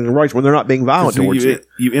exercising their rights, when they're not being violent towards you?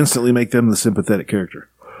 You instantly make them the sympathetic character.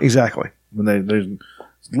 Exactly. When they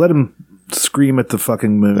let them scream at the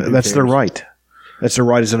fucking moon. That's their right. That's their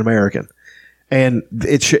right as an American. And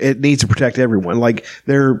it needs to protect everyone. Like,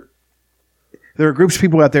 there are groups of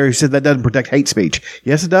people out there who said that doesn't protect hate speech.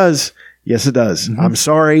 Yes, it does. Yes, it does. Mm-hmm. I'm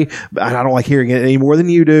sorry, but I don't like hearing it any more than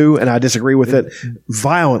you do, and I disagree with it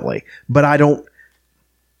violently. But I'm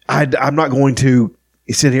not going to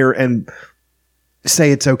sit here and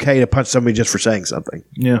say it's okay to punch somebody just for saying something.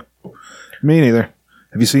 Yeah. Me neither.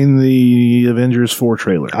 Have you seen the Avengers 4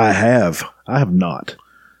 trailer? I have. I have not.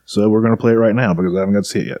 So we're going to play it right now because I haven't got to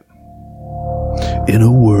see it yet. In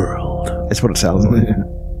a world. That's what it sounds like.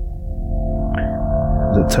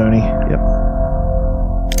 Is it Tony? Yep.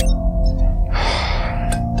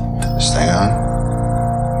 Stay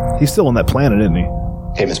on. He's still on that planet, isn't he?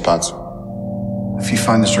 Hey, Miss Potts. If you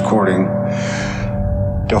find this recording,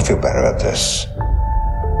 don't feel bad about this.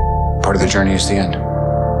 Part of the journey is the end.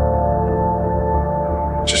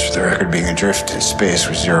 Just for the record, being adrift in space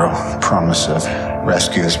with zero promise of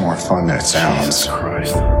rescue is more fun than it sounds. Jesus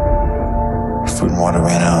Christ. Food and water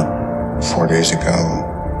ran out 4 days ago.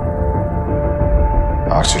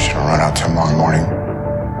 Oxygen will run out tomorrow morning.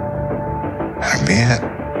 That'll be it.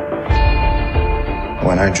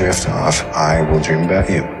 When I drift off, I will dream about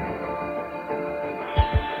you.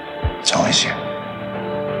 It's always you.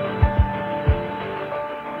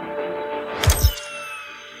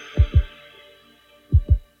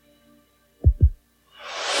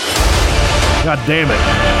 God damn it.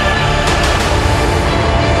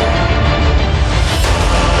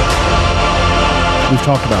 We've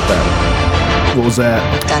talked about that. What was that?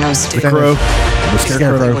 Thanos did Crow. The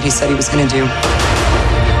Scarecrow. what he said he was going to do.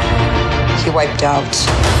 He wiped out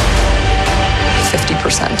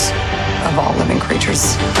 50% of all living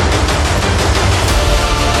creatures.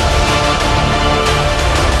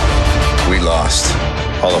 We lost.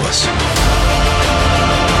 All of us.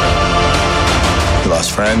 We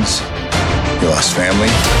lost friends. We lost family.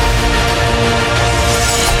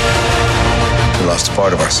 We lost a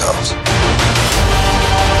part of ourselves.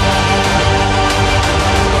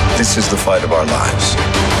 This is the fight of our lives.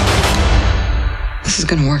 This is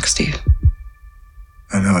going to work, Steve.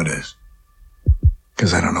 I know it is.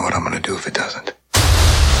 Because I don't know what I'm going to do if it doesn't.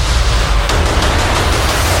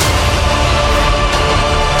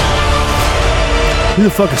 Who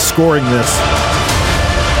the fuck is scoring this?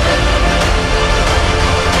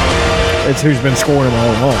 It's who's been scoring them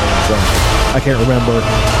all along. So I can't remember.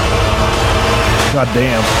 God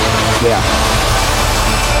damn. Yeah.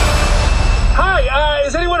 Hi,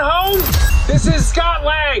 is anyone home? This is Scott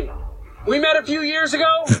Lang. We met a few years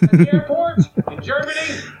ago at the airport in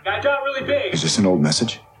Germany. Got really big. Is this an old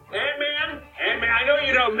message? Ant-Man, I know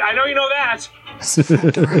you know. I know you know that.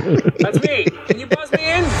 That's me. Can you buzz me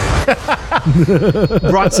in?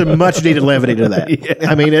 Brought some much needed levity to that. Yeah.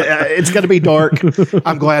 I mean, it's going to be dark.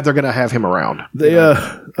 I'm glad they're going to have him around. They,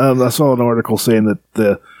 I saw an article saying that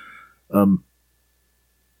the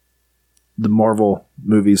Marvel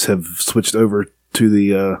movies have switched over to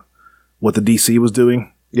the what the DC was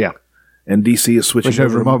doing. Yeah. And DC is switching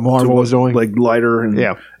over to what Marvel was doing. Like lighter and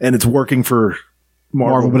and it's working for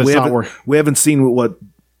Marvel, but it's not working. We haven't seen what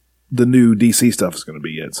the new DC stuff is going to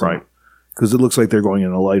be yet. So. Right. Because it looks like they're going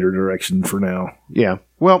in a lighter direction for now. Yeah.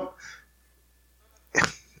 Well,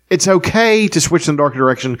 it's okay to switch in the dark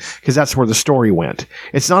direction because that's where the story went.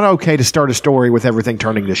 It's not okay to start a story with everything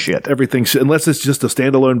turning to shit. Unless it's just a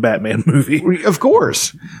standalone Batman movie. Of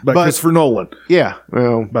course. By Christopher Nolan. Yeah.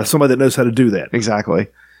 Well, by somebody that knows how to do that. Exactly.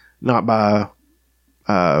 Not by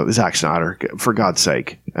Zack Snyder, for God's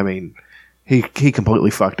sake. I mean, he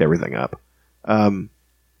completely fucked everything up. I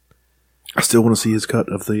still want to see his cut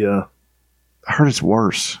of the... I heard it's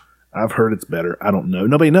worse. I've heard it's better. I don't know.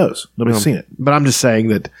 Nobody knows. Nobody's seen it. But I'm just saying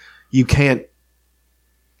that you can't...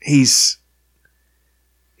 He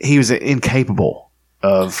was incapable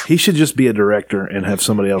of... He should just be a director and have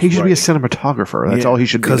somebody else He should write. be a cinematographer. That's all he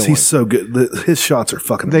should be doing. Because he's so good. His shots are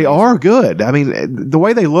fucking They are good. I mean, the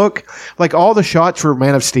way they look, like all the shots for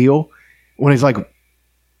Man of Steel, when he's like...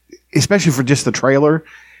 Especially for just the trailer,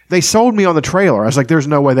 they sold me on the trailer. I was like, there's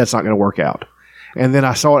no way that's not going to work out. And then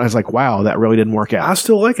I saw it and I was like, wow, that really didn't work out. I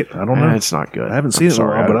still like it. I don't know. It's not good. I haven't seen it in a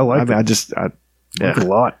while, but I like it. I like it a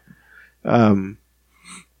lot.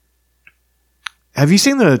 Have you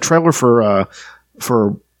seen the trailer for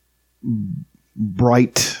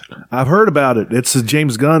Bright? I've heard about it. It's a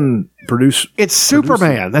James Gunn produced. It's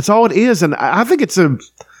Superman. That's all it is. And I think it's a...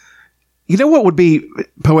 You know what would be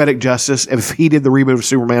poetic justice if he did the reboot of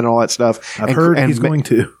Superman and all that stuff? I've heard he's going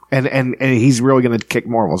to. And he's really going to kick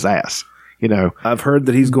Marvel's ass. You know, I've heard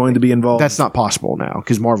that he's going to be involved. That's not possible now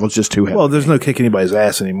because Marvel's just too heavy. Well, there's no kick anybody's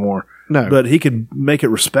ass anymore. No. But he could make it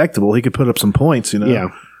respectable. He could put up some points, you know. Yeah.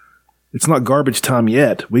 It's not garbage time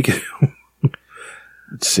yet. We could...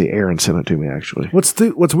 Let's see. Aaron sent it to me, actually. What's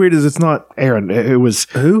weird is it's not... Aaron. It was...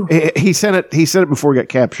 Who? He sent it before he got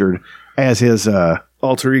captured as his...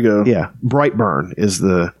 alter ego. Yeah. Brightburn is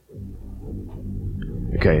the...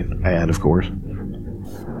 Okay. Ad, of course.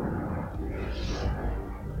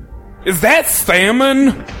 Is that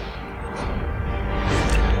salmon?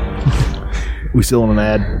 We still on an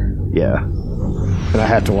ad? Yeah. And I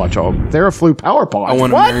had to watch all Theraflu Power Pods. I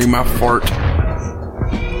want to marry my fart.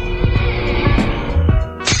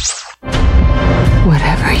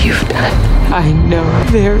 Whatever you've done, I know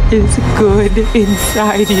there is good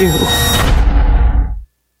inside you.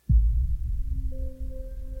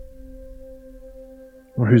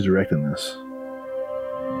 Or who's directing this?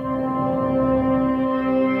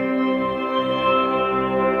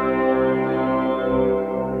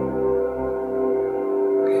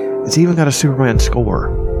 It's even got a Superman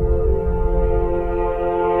score.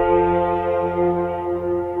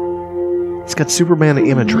 It's got Superman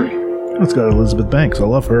imagery. It's got Elizabeth Banks. I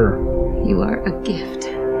love her. You are a gift.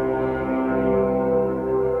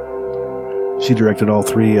 She directed all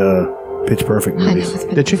 3 Pitch Perfect movies. I know it's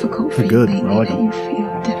been Did she? difficult for They're good. you lately I like that them. you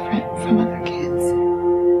feel different from other kids.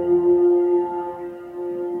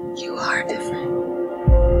 You are different.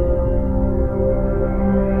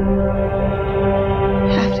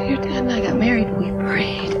 After your dad and I got married, we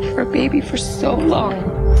prayed for a baby for so long.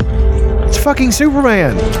 It's fucking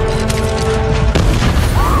Superman.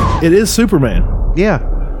 It is Superman. Yeah.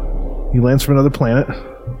 He lands from another planet.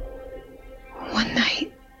 One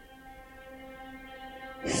night,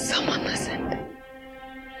 someone listened.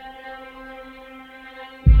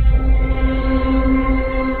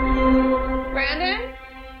 Brandon?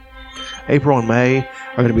 April and May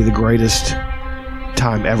are going to be the greatest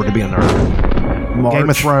time ever to be on Earth. March. Game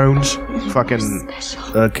of Thrones. Fucking...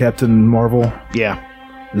 Captain Marvel. Yeah.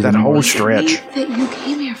 That whole stretch. That you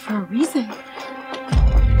came here for a reason.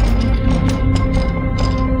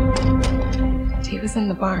 He was in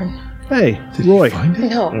the barn. Hey, Roy.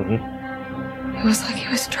 No. Mm-hmm. It was like he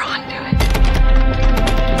was drawn to it.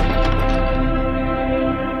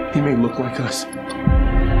 He may look like us.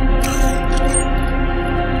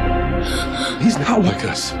 He's not like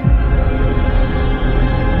us.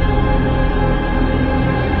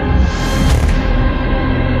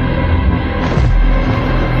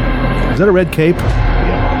 Is that a red cape?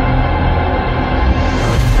 Yeah.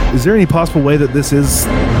 Is there any possible way that this is...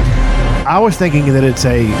 I was thinking that it's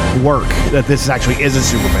a work, that this actually is a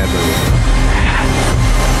Superman movie.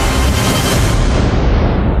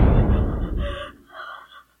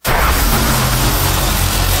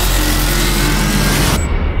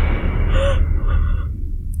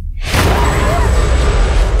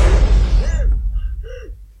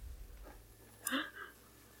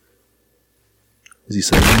 Is he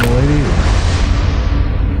saving the lady?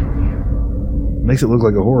 Makes it look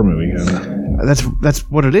like a horror movie. That's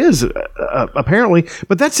what it is, apparently.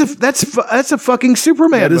 But that's a fucking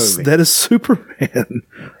Superman movie. That is Superman.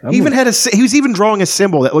 He was even drawing a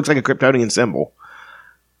symbol that looks like a Kryptonian symbol.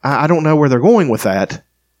 I don't know where they're going with that.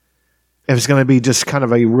 If it's going to be just kind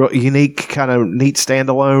of a real unique, kind of neat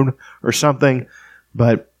standalone or something,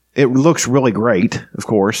 but it looks really great, of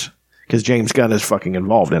course. because James Gunn is fucking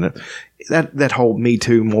involved in it. That whole Me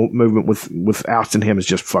Too movement with ousting him is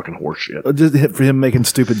just fucking horseshit. Just for him making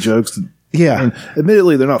stupid jokes. Yeah. And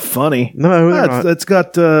admittedly, they're not funny. No, they're not. It's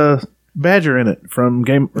got Badger in it from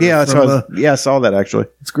Game. Yeah, I saw that actually.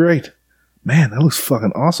 It's great. Man, that looks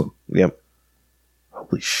fucking awesome. Yep.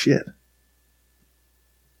 Holy shit.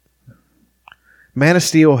 Man of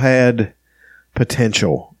Steel had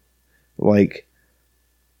potential. Like,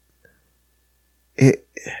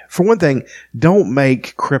 for one thing, don't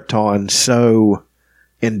make Krypton so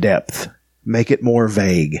in depth. Make it more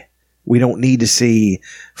vague. We don't need to see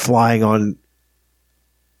flying on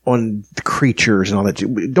the creatures and all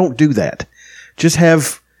that. Don't do that. Just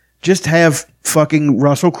have fucking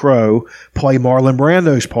Russell Crowe play Marlon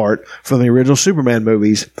Brando's part from the original Superman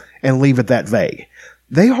movies and leave it that vague.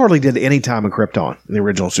 They hardly did any time in Krypton in the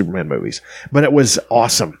original Superman movies, but it was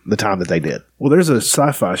awesome the time that they did. Well, there's a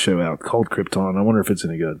sci-fi show out called Krypton. I wonder if it's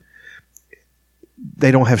any good.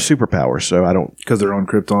 They don't have superpowers, so I don't. Because they're on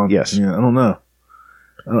Krypton? Yes. Yeah, I don't know.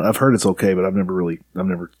 I've heard it's okay, but I've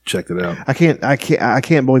never checked it out. I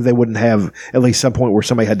can't believe they wouldn't have at least some point where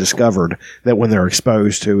somebody had discovered that when they're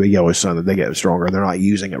exposed to a yellow sun that they get stronger and they're not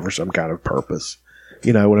using it for some kind of purpose.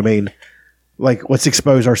 You know what I mean? Like, let's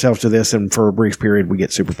expose ourselves to this, and for a brief period, we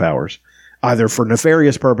get superpowers, either for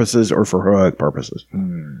nefarious purposes or for heroic purposes.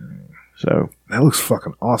 So that looks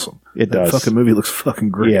fucking awesome. That does. Fucking movie looks fucking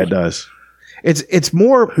great. Yeah, it does. It's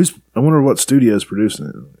more. I wonder what studio is producing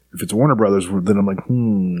it. If it's Warner Brothers, then I'm like,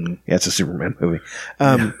 Yeah, it's a Superman movie.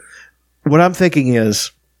 What I'm thinking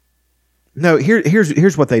is, no.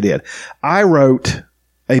 Here's what they did. I wrote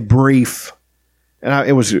a brief, and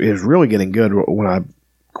it was really getting good when I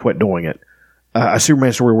quit doing it. A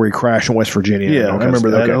Superman story where he crashed in West Virginia. Yeah, I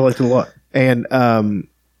remember that. Okay. I liked it a lot. And I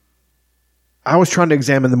was trying to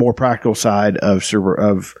examine the more practical side of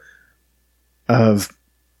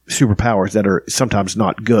superpowers that are sometimes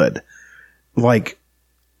not good. Like,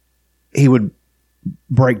 he would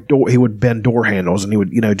he would bend door handles, and he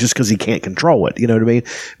would, just because he can't control it. You know what I mean?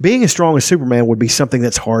 Being as strong as Superman would be something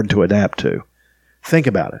that's hard to adapt to. Think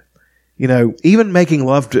about it. Even making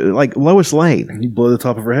love to, like, Lois Lane. You blow the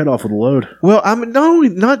top of her head off with a load. Well, I mean,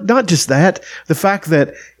 not just that. The fact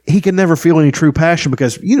that he can never feel any true passion,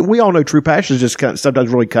 because we all know true passion is just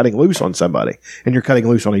sometimes really cutting loose on somebody, and you're cutting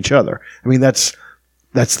loose on each other. I mean, that's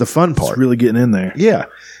the fun part. It's really getting in there. Yeah.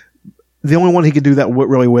 The only one he could do that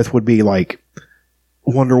really with would be like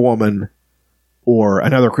Wonder Woman or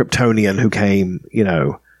another Kryptonian who came.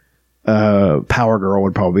 Power Girl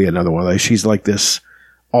would probably be another one of those. She's like this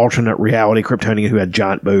alternate reality Kryptonian who had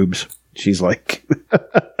giant boobs. She's like,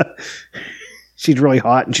 she's really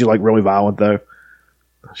hot and she's like really violent though.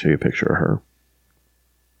 I'll show you a picture of her.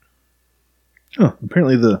 Oh,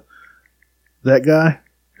 apparently that guy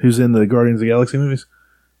who's in the Guardians of the Galaxy movies,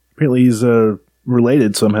 apparently he's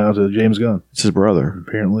related somehow to James Gunn. It's his brother.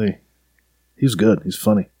 Apparently. He's good. He's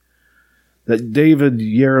funny. That David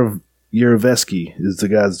Yarovesky is the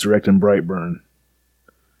guy that's directing Brightburn.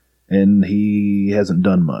 And he hasn't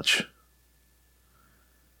done much.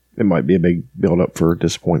 It might be a big build-up for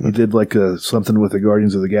disappointment. He did like something with the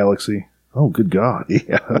Guardians of the Galaxy. Oh, good God.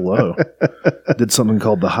 Yeah. Hello. Did something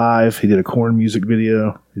called The Hive. He did a Korn music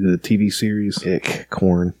video. He did a TV series. Ick,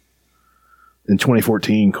 Korn. In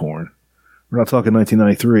 2014, Korn. We're not talking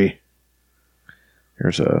 1993.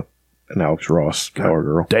 There's an Alex Ross Power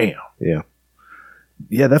Girl. Damn. Yeah.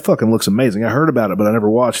 Yeah, that fucking looks amazing. I heard about it, but I never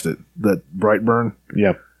watched it. That Brightburn.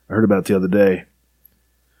 Yeah. I heard about it the other day.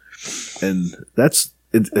 And it's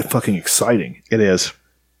fucking exciting. It is.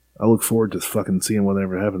 I look forward to fucking seeing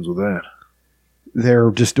whatever happens with that.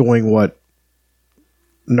 They're just doing what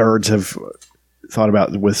nerds have thought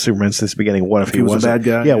about with Superman since the beginning. What if he was a bad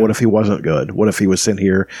guy? Yeah, what if he wasn't good? What if he was sent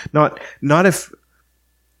here? Not if...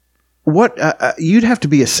 What you'd have to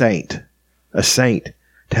be a saint to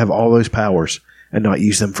have all those powers and not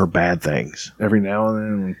use them for bad things. Every now and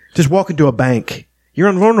then. Just walk into a bank. You're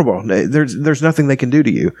invulnerable. There's nothing they can do to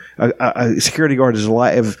you. A security guard is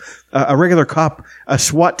alive. A regular cop, a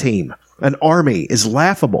SWAT team, an army is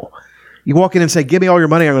laughable. You walk in and say, "Give me all your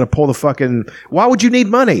money. I'm going to pull the fucking." Why would you need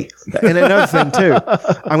money? And another thing too,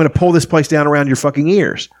 I'm going to pull this place down around your fucking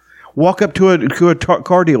ears. Walk up to a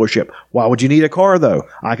car dealership. Why would you need a car though?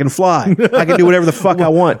 I can fly. I can do whatever the fuck I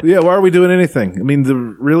want. Yeah. Why are we doing anything? I mean,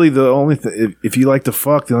 the only thing, if you like to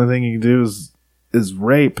fuck, the only thing you can do is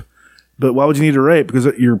rape. But why would you need to rape? Because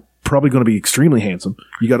you're probably going to be extremely handsome.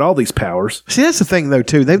 You got all these powers. See, that's the thing though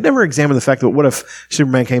too. They've never examined the fact that what if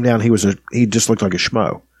Superman came down, he just looked like a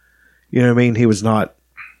schmo. You know what I mean? He was not.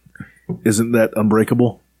 Isn't that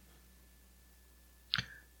Unbreakable?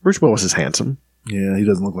 Bruce Willis is handsome. Yeah, he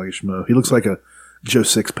doesn't look like a schmo. He looks like a Joe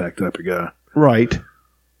Six-Pack type of guy. Right.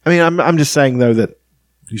 I mean, I'm just saying, though, that...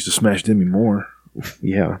 Used to smash Demi Moore.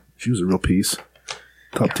 Yeah. She was a real piece.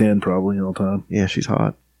 Top 10 probably all time. Yeah, she's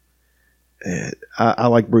hot. I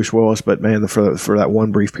like Bruce Willis, but man, for that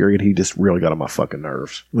one brief period, he just really got on my fucking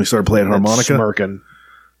nerves. When he started playing harmonica? Smirking.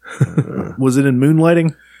 Was it in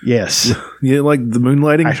Moonlighting? Yes. You didn't like the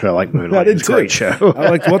Moonlighting? Actually, I like Moonlighting. I did It's a great show.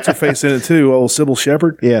 I liked What's-Her-Face in it too, old Sybil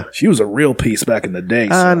Shepherd. Yeah. She was a real piece back in the day.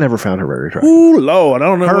 So. I never found her very attractive. Ooh, Lord, I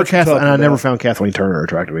don't know Her, what you're talking and I never about. found Kathleen Turner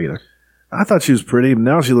attractive either. I thought she was pretty, but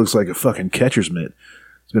now she looks like a fucking catcher's mitt.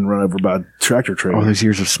 It's been run over by a tractor trailer. All those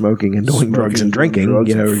years of smoking and doing drugs and drinking, drugs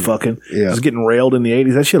you know, and fucking. Yeah. Just getting railed in the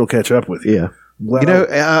 80s. That shit will catch up with you. Yeah. You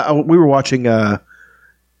know, we were watching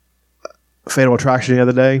Fatal Attraction the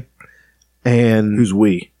other day, and who's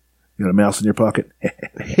we? You got a mouse in your pocket?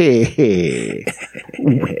 Hey,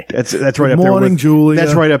 that's right up Morning, there with Julia.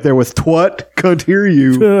 That's right up there with twat. Can't hear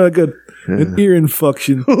you. Good. An ear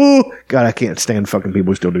infection. God, I can't stand fucking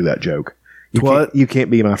people who still do that joke. You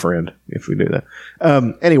can't be my friend if we do that.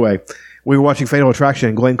 Anyway, we were watching Fatal Attraction,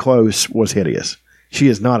 and Glenn Close was hideous. She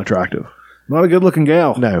is not attractive. Not a good looking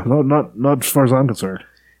gal. No. Not as far as I'm concerned.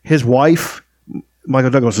 His wife, Michael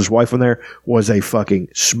Douglas's wife, on there was a fucking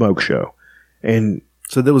smoke show. And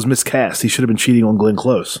so that was miscast. He should have been cheating on Glenn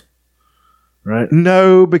Close. Right?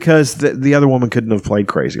 No, because the other woman couldn't have played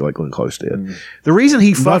crazy like Glenn Close did. The reason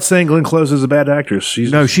he I'm not saying Glenn Close is a bad actress.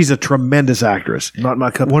 She's Not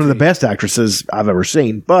my cup of One of the tea. best actresses I've ever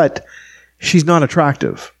seen, but she's not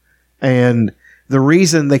attractive. And the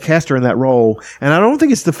reason they cast her in that role, and I don't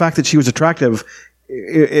think it's the fact that she was attractive,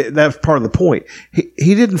 that's part of the point.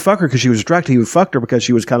 He didn't fuck her because she was attractive. He fucked her because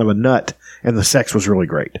she was kind of a nut, and the sex was really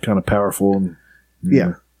great. Kind of powerful. And,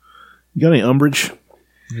 yeah. You got any umbrage?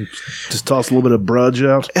 Just toss a little bit of brudge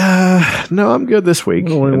out. No, I'm good this week.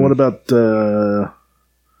 Oh, and what about? I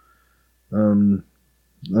don't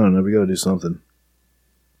know. We got to do something.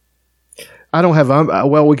 I don't have.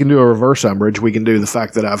 Well, we can do a reverse umbrage. We can do the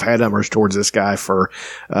fact that I've had umbrage towards this guy for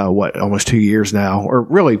almost 2 years now, or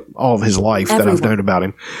really all of his life that I've known about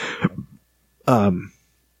him. I'm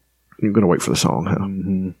going to wait for the song. Huh?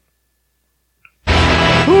 Mm-hmm.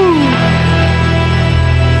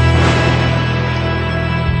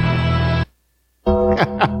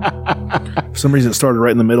 For some reason, it started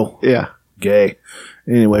right in the middle. Yeah. Gay.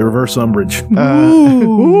 Anyway, reverse umbrage. The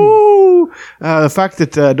fact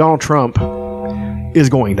that Donald Trump is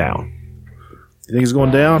going down. You think he's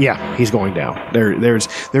going down? Yeah, he's going down.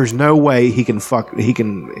 There's no way he can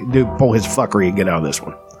pull his fuckery and get out of this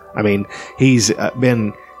one. I mean, he's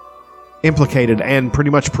been implicated and pretty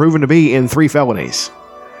much proven to be in 3 felonies.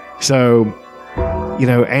 So, you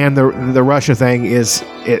know, and the Russia thing is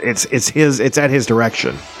it's at his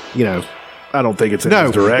direction. You know, I don't think it's at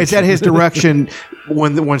his direction. It's at his direction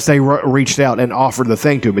once they reached out and offered the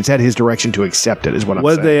thing to him. It's at his direction to accept it, is what I'm saying.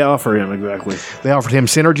 What did they offer him exactly? They offered him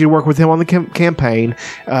synergy to work with him on the campaign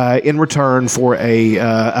in return for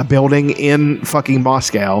a building in fucking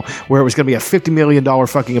Moscow where it was going to be a $50 million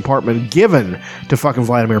fucking apartment given to fucking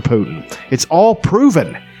Vladimir Putin. It's all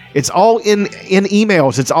proven. It's all in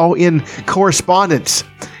emails. It's all in correspondence.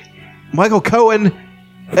 Michael Cohen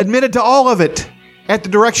admitted to all of it at the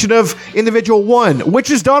direction of individual one,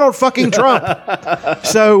 which is Donald fucking Trump.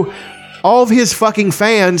 So all of his fucking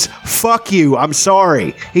fans, fuck you. I'm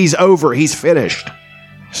sorry. He's over. He's finished.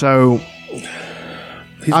 So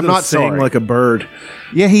I'm not saying sorry. like a bird.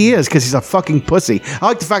 Yeah, he is, because he's a fucking pussy. I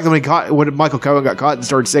like the fact that when Michael Cohen got caught and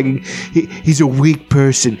started singing, he's a weak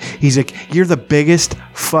person. He's like, you're the biggest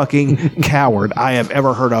fucking coward I have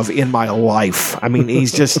ever heard of in my life. I mean,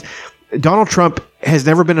 he's just... Donald Trump has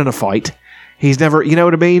never been in a fight. He's never... You know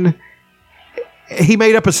what I mean? He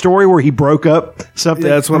made up a story where he broke up something.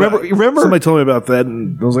 Yeah, that's what remember? Somebody told me about that,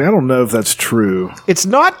 and I was like, I don't know if that's true. It's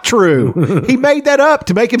not true. He made that up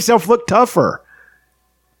to make himself look tougher.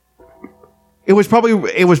 It was probably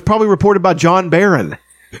reported by John Barron,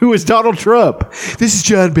 who is Donald Trump. This is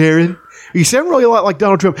John Barron. You sound really a lot like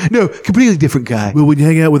Donald Trump. No, completely different guy. Well, when you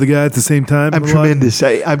hang out with a guy at the same time, I'm tremendous.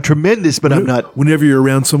 I'm tremendous, but I'm not. Whenever you're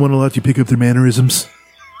around someone a lot, you pick up their mannerisms.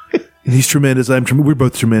 And he's tremendous. We're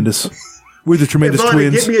both tremendous. We're the tremendous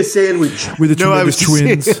twins. Get me a sandwich. We're the tremendous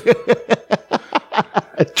twins.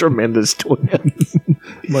 Tremendous twins.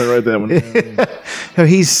 Might write that one down. No,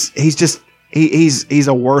 he's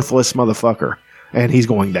a worthless motherfucker, and he's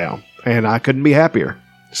going down. And I couldn't be happier.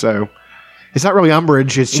 So it's not really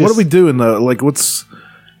umbrage. It's just, what are we doing though? Like, is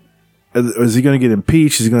he going to get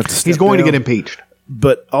impeached? Is he going to have to step he's going down? to get impeached.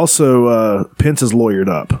 But also, Pence is lawyered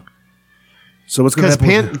up. So what's going to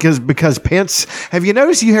happen? Because Pence. Have you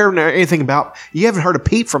noticed? You haven't heard anything about? You haven't heard a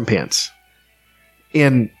peep from Pence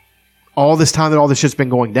in All this time that all this shit's been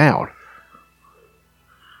going down.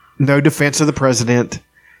 No defense of the president.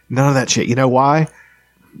 None of that shit. You know why?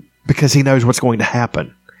 Because he knows what's going to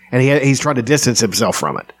happen. And he's trying to distance himself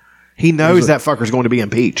from it. He knows that fucker's going to be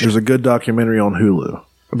impeached. There's a good documentary on Hulu.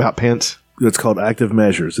 About Pence? It's called Active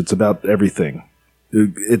Measures. It's about everything.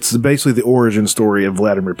 It's basically the origin story of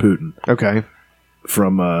Vladimir Putin. Okay.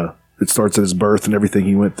 From, it starts at his birth and everything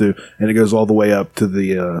he went through, and it goes all the way up to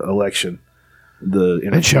the election.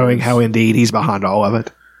 And showing how indeed he's behind all of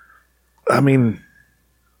it. I mean,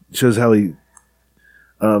 it shows how he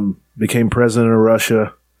became president of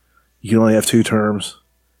Russia. You can only have 2 terms.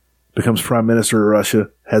 Becomes prime minister of Russia.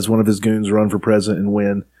 Has one of his goons run for president and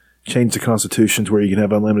win. Changed the constitution to where you can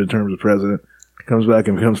have unlimited terms as president. Comes back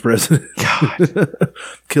and becomes president. God.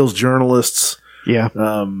 Kills journalists. Yeah.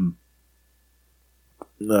 Kills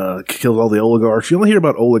all the oligarchs. You only hear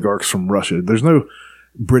about oligarchs from Russia. There's no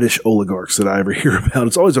British oligarchs that I ever hear about.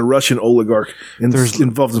 It's always a Russian oligarch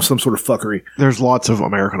involved in some sort of fuckery. There's lots of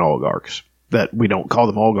American oligarchs that we don't call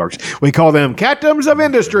them oligarchs. We call them captains of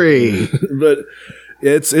industry. But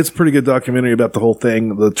it's a pretty good documentary about the whole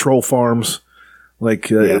thing. The troll farms.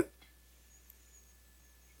 They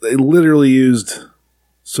literally used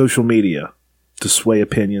social media to sway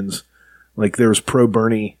opinions. Like there was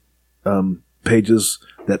pro-Bernie pages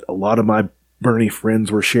that a lot of my Bernie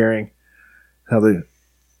friends were sharing. How the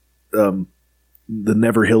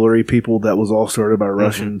Never Hillary people, that was all started by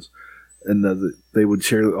Russians. And they would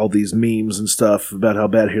share all these memes and stuff about how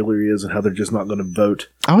bad Hillary is and how they're just not going to vote.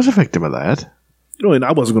 I was a victim of that. And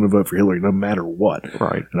I wasn't going to vote for Hillary no matter what.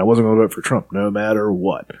 Right. And I wasn't going to vote for Trump no matter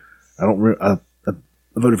what. I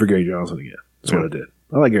voted for Gary Johnson again. That's what I did.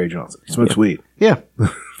 I like Gary Johnson. He smokes weed. Yeah.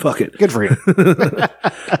 Fuck it. Good for you.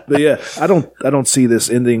 But yeah, I don't see this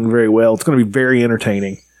ending very well. It's going to be very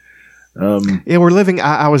entertaining. Yeah, we're living.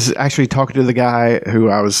 I was actually talking to the guy who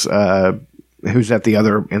I was, who's in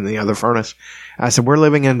the other furnace. I said we're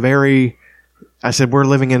living in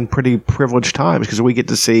pretty privileged times because we get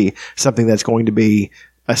to see something that's going to be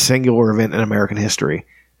a singular event in American history.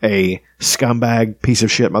 A scumbag piece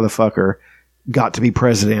of shit motherfucker got to be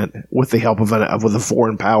president with the help of a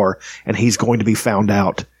foreign power, and he's going to be found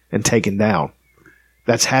out and taken down.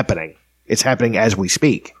 That's happening. It's happening as we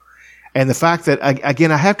speak. And the fact that,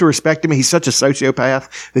 again, I have to respect him. He's such a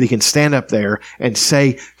sociopath that he can stand up there and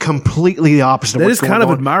say completely the opposite of what's going on. That is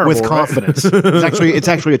kind of admirable, with confidence. Right? It's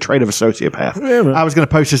actually a trait of a sociopath. Yeah, I was going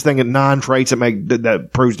to post this thing at 9 traits that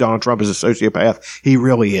proves Donald Trump is a sociopath. He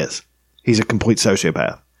really is. He's a complete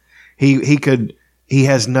sociopath. He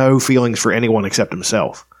has no feelings for anyone except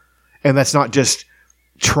himself. And that's not just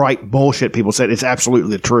trite bullshit people said. It's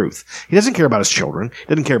absolutely the truth. He doesn't care about his children. He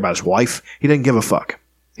doesn't care about his wife. He doesn't give a fuck.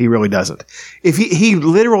 He really doesn't. If he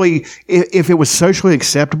literally, if it was socially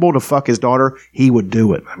acceptable to fuck his daughter, he would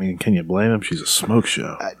do it. I mean, can you blame him? She's a smoke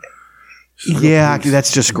show. Yeah,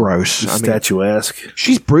 that's just gross. Statuesque.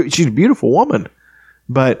 She's a beautiful woman,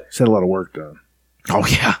 but she's had a lot of work done. Oh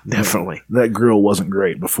yeah, definitely. That grill wasn't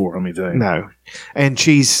great before. Let me tell you. No, and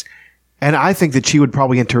I think that she would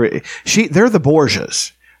probably enter. They're the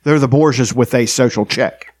Borgias. They're the Borgias with a social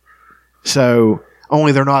check. So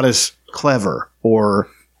only they're not as clever or.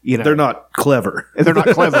 They're not clever. They're not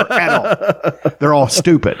clever at all. They're all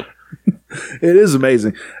stupid. It is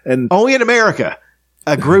amazing. And only in America,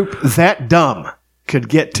 a group that dumb could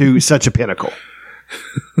get to such a pinnacle.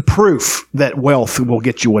 Proof that wealth will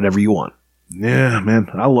get you whatever you want. Yeah, man.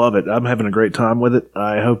 I love it. I'm having a great time with it.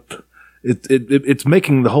 I hope it's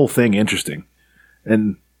making the whole thing interesting.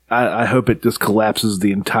 And I hope it just collapses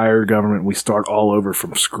the entire government. We start all over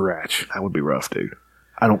from scratch. That would be rough, dude.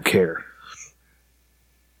 I don't care.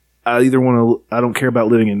 I don't care about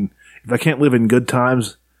living if I can't live in good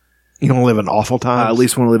times. You don't live in awful times? I at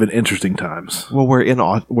least want to live in interesting times. Well, we're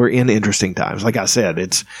in interesting times. Like I said,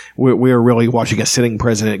 we're really watching a sitting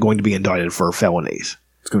president going to be indicted for felonies.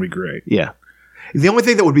 It's going to be great. Yeah. The only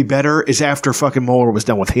thing that would be better is after fucking Mueller was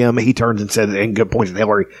done with him, he turned and said, and good points at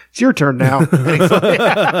Hillary, it's your turn now.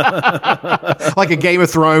 Like a Game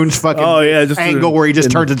of Thrones fucking angle where he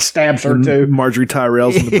just turns and stabs her too. Marjorie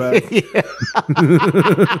Tyrell's in the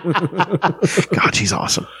back. God, she's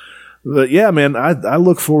awesome. But yeah, man, I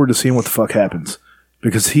look forward to seeing what the fuck happens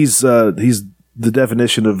because he's the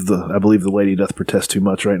definition of I believe the lady doth protest too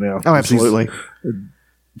much right now. Oh, absolutely.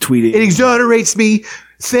 Tweeting. It exonerates me.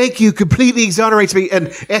 Thank you. Completely exonerates me. And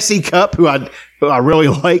S.E. Cupp, who I really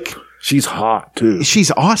like. She's hot, too.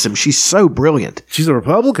 She's awesome. She's so brilliant. She's a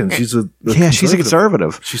Republican. She's a she's a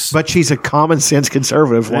conservative. But she's a common sense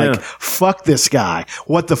conservative. Yeah. Like, fuck this guy.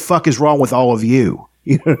 What the fuck is wrong with all of you?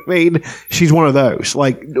 You know what I mean? She's one of those.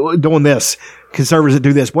 Like, doing this. Conservatives that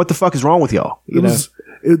do this. What the fuck is wrong with y'all?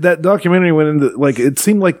 That documentary went into like it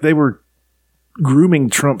seemed like they were grooming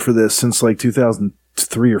Trump for this since like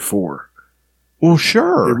 2003 or 4. Well,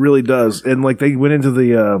 sure, it really does, and like they went into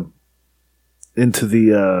the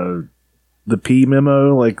P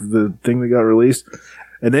memo, like the thing that got released,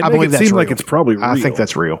 and they make it seem like it's probably real. I think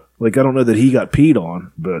that's real. Like I don't know that he got peed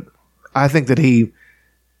on, but I think that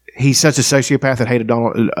he's such a sociopath that hated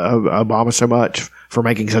Donald Obama so much for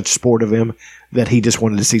making such sport of him that he just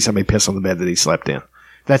wanted to see somebody piss on the bed that he slept in.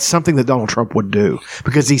 That's something that Donald Trump would do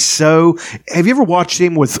because he's so. Have you ever watched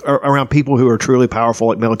him around people who are truly powerful,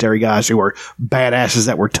 like military guys who are badasses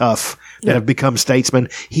that were tough that have become statesmen?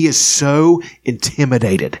 He is so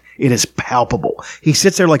intimidated. It is palpable. He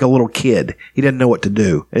sits there like a little kid. He doesn't know what to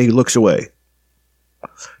do, and he looks away.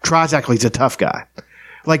 He's a tough guy.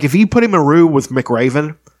 Like if you put him in a room with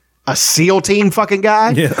McRaven, a SEAL team fucking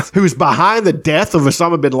guy who's behind the death of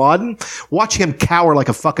Osama bin Laden, watch him cower like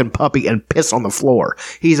a fucking puppy and piss on the floor.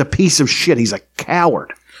 He's a piece of shit. He's a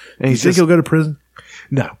coward. And you think he'll go to prison?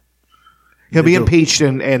 No. He'll be impeached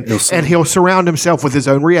and he'll surround himself with his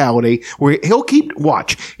own reality where he'll keep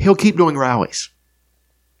doing rallies.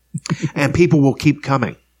 And people will keep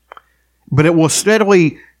coming. But it will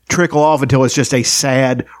steadily trickle off until it's just a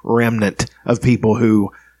sad remnant of people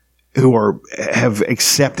who have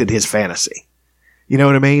accepted his fantasy. You know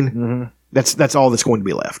what I mean? Mm-hmm. That's all that's going to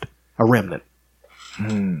be left. A remnant.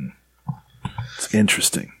 It's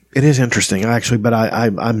interesting. It is interesting, actually, but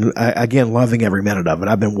I'm again loving every minute of it.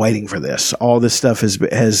 I've been waiting for this. All this stuff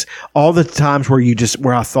has all the times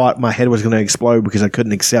where I thought my head was going to explode because I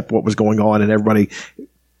couldn't accept what was going on and everybody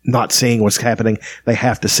not seeing what's happening. They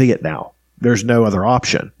have to see it now. There's no other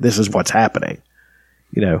option. This is what's happening.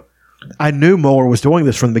 You know, I knew Mueller was doing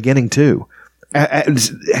this from the beginning too.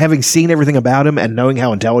 Having seen everything about him and knowing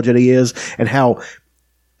how intelligent he is and how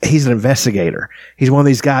he's an investigator. He's one of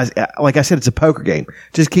these guys. Like I said, it's a poker game.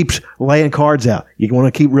 Just keeps laying cards out. You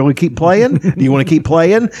want to really keep playing? Do you want to keep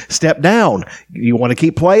playing? Step down. You want to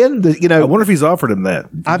keep playing? I wonder if he's offered him that.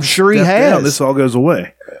 I'm sure he has. Down, this all goes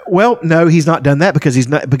away. Well, no, he's not done that because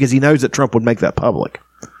he knows that Trump would make that public.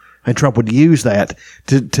 And Trump would use that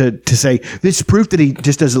to say, this is proof that he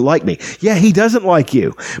just doesn't like me. Yeah, he doesn't like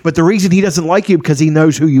you. But the reason he doesn't like you because he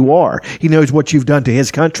knows who you are. He knows what you've done to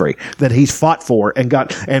his country that he's fought for and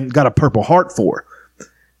got a Purple Heart for.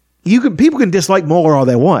 People can dislike Mueller all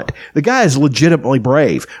they want. The guy is legitimately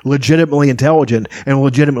brave, legitimately intelligent, and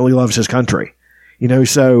legitimately loves his country. You know,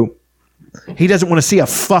 so he doesn't want to see a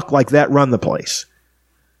fuck like that run the place.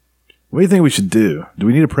 What do you think we should do? Do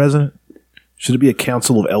we need a president? Should it be a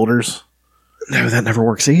council of elders? No, that never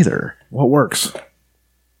works either. What works?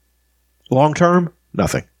 Long term?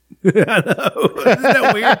 Nothing. I know. Isn't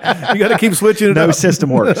that weird? You got to keep switching it up. No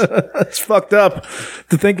system works. It's fucked up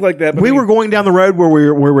to think like that. We were going down the road where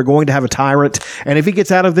we're going to have a tyrant, and if he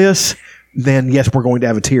gets out of this, then yes, we're going to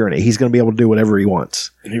have a tyranny. He's going to be able to do whatever he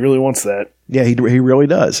wants. He really wants that. Yeah, he really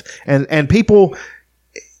does. And people,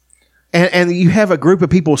 and you have a group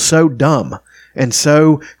of people so dumb and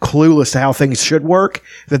so clueless to how things should work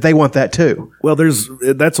that they want that too. Well,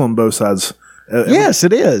 that's on both sides. Yes,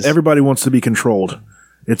 it is. Everybody wants to be controlled.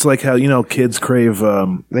 It's like how, kids crave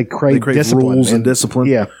they crave rules and discipline.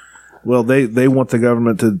 Yeah. Well, they want the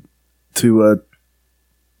government to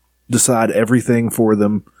decide everything for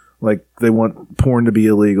them. Like they want porn to be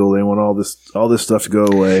illegal. They want all this stuff to go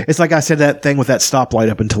away. It's like I said that thing with that stoplight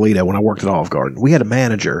up in Toledo when I worked at Olive Garden. We had a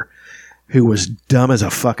manager who was dumb as a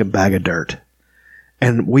fucking bag of dirt.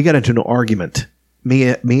 And we got into an argument. Me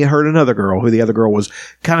and her and another girl, who the other girl was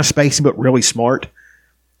kind of spacey but really smart.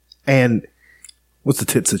 And what's the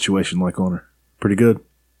tit situation like on her? Pretty good.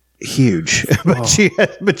 Huge.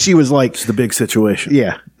 But she was like, it's the big situation.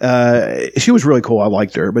 Yeah. She was really cool. I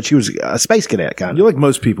liked her, but she was a space cadet kind of. You like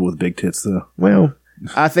most people with big tits though. Well,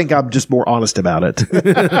 I think I'm just more honest about it.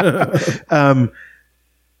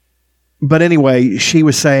 But anyway, she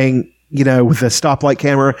was saying, with the stoplight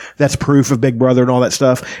camera, that's proof of Big Brother and all that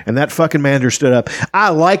stuff. And that fucking manager stood up. I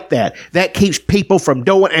like that. That keeps people from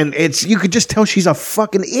doing, and you could just tell she's a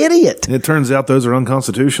fucking idiot. It turns out those are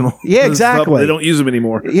unconstitutional. Yeah, exactly. They don't use them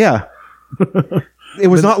anymore. Yeah. It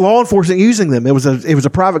was not law enforcement using them. It was a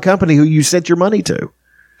private company who you sent your money to.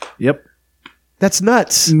 Yep. That's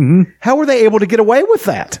nuts. Mm-hmm. How were they able to get away with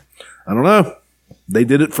that? I don't know. They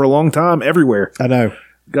did it for a long time everywhere. I know.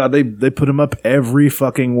 God, they put them up every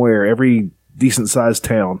fucking where, every decent sized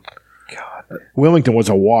town. God, Wilmington was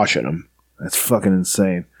awash in them. That's fucking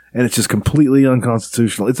insane, and it's just completely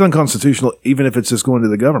unconstitutional. It's unconstitutional even if it's just going to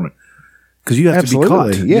the government because you have to be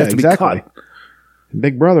caught. Yeah, exactly.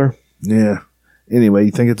 Big Brother. Yeah, Anyway,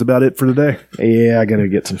 you think it's about it for today? Yeah, I gotta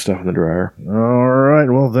get some stuff in the dryer. All right.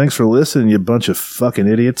 Well, thanks for listening, you bunch of fucking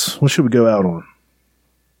idiots. What should we go out on?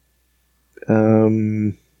 I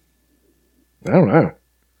don't know.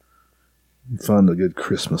 Find a good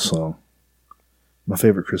Christmas song. My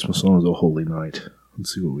favorite Christmas song is "O Holy Night."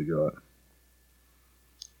 Let's see what we got.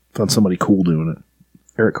 Find somebody cool doing it.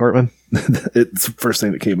 Eric Cartman? It's the first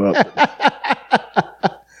thing that came up.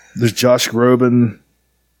 There's Josh Groban.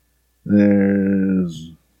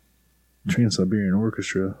 There's Trans-Siberian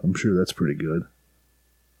Orchestra. I'm sure that's pretty good.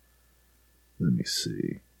 Let me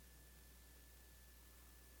see.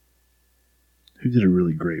 Who did a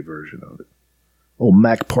really great version of it? Oh,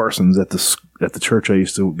 Mac Parsons at the church I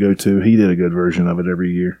used to go to. He did a good version of it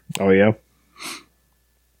every year. Oh, yeah?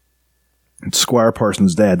 It's Squire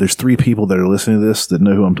Parsons' dad. There's 3 people that are listening to this that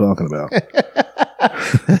know who I'm talking about.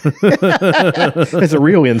 It's a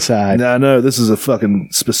real inside. No, no, this is a fucking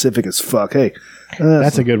specific as fuck. Hey.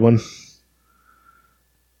 That's a good one.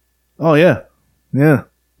 Oh, yeah. Yeah.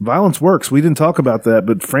 Violence works. We didn't talk about that,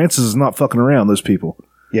 but Francis is not fucking around, those people.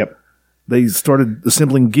 Yep. They started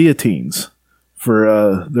assembling guillotines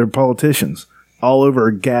for their politicians all over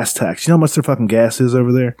a gas tax. You know how much their fucking gas is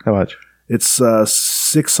over there? How much? It's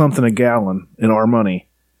 6 something a gallon in our money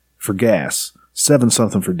for gas, 7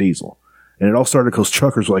 something for diesel. And it all started because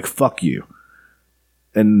truckers were like, fuck you.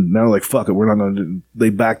 And now they're like, fuck it, we're not going to do. They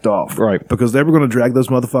backed off. Right. Because they were going to drag those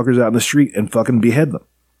motherfuckers out in the street and fucking behead them.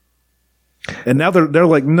 And now they're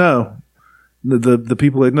like, no. The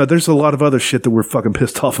people like, no, there's a lot of other shit that we're fucking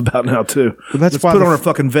pissed off about now too. Well, let's put on our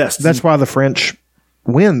fucking vests. That's why the French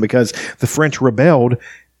win, because the French rebelled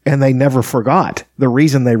and they never forgot the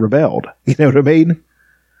reason they rebelled. You know what I mean?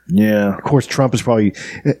 Yeah. Of course, Trump is probably,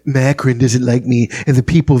 Macron doesn't like me and the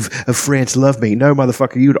people of France love me. No,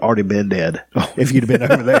 motherfucker, you'd already been dead if you'd have been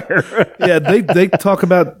over there. Yeah, they talk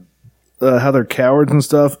about how they're cowards and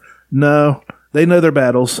stuff. No, they know their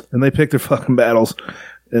battles and they pick their fucking battles.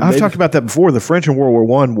 And I've talked about that before. The French in World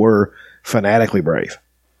War I were fanatically brave.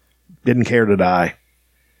 Didn't care to die.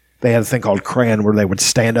 They had a thing called Cran where they would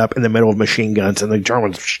stand up in the middle of machine guns and the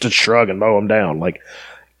Germans just shrug and mow them down. Like,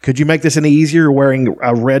 could you make this any easier wearing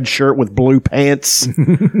a red shirt with blue pants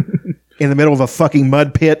in the middle of a fucking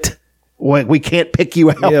mud pit? We can't pick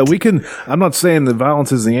you out. Yeah, we can. I'm not saying that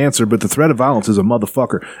violence is the answer, but the threat of violence is a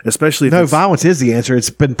motherfucker, especially if violence is the answer.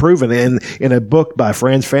 It's been proven in a book by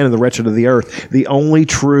Franz Fanon, The Wretched of the Earth. The only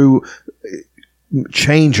true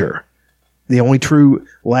changer, the only true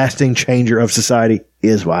lasting changer of society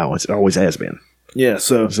is violence. It always has been. Yeah,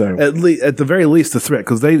 so at the very least, the threat,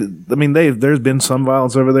 because there's been some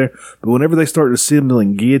violence over there, but whenever they start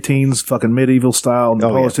assembling guillotines, fucking medieval style, and the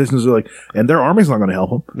politicians are like, and their army's not going to help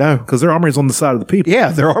them. No. Because their army's on the side of the people. Yeah,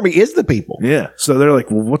 their army is the people. Yeah, so they're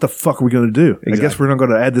like, well, what the fuck are we going to do? Exactly. I guess we're not going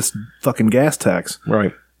to add this fucking gas tax.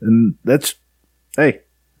 Right. And that's, hey,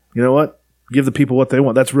 you know what? Give the people what they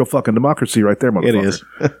want. That's real fucking democracy right there, motherfucker. It is.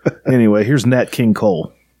 Anyway, here's Nat King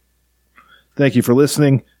Cole. Thank you for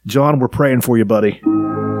listening. John, we're praying for you, buddy.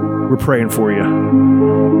 We're praying for you.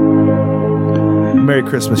 Merry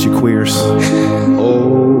Christmas, you queers. Oh,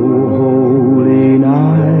 holy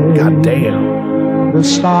night. God damn. The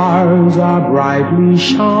stars are brightly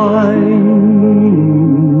shining.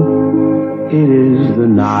 It is the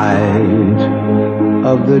night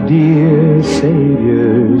of the dear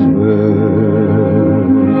Savior's birth.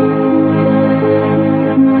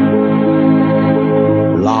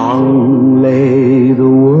 Long lay the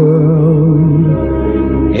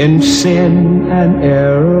world in sin and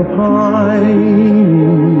error pining,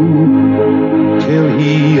 till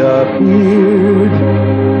he appeared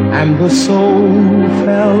and the soul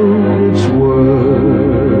felt its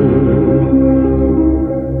worth.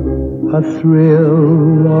 A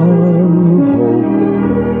thrill of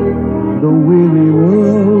hope, the weary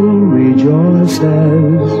world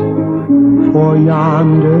rejoices, for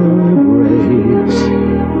yonder breaks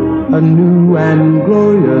a new and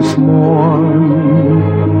glorious morn.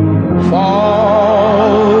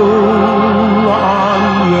 Fall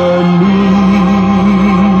on your knees.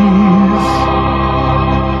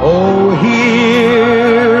 Oh,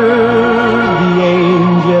 hear the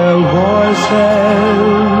angel voices.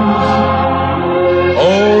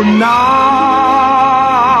 Oh, night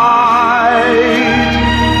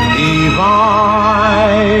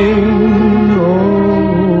divine.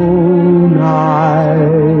 Oh,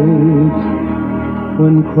 night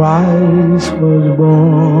when Christ was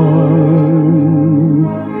born.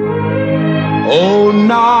 Oh,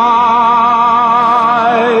 night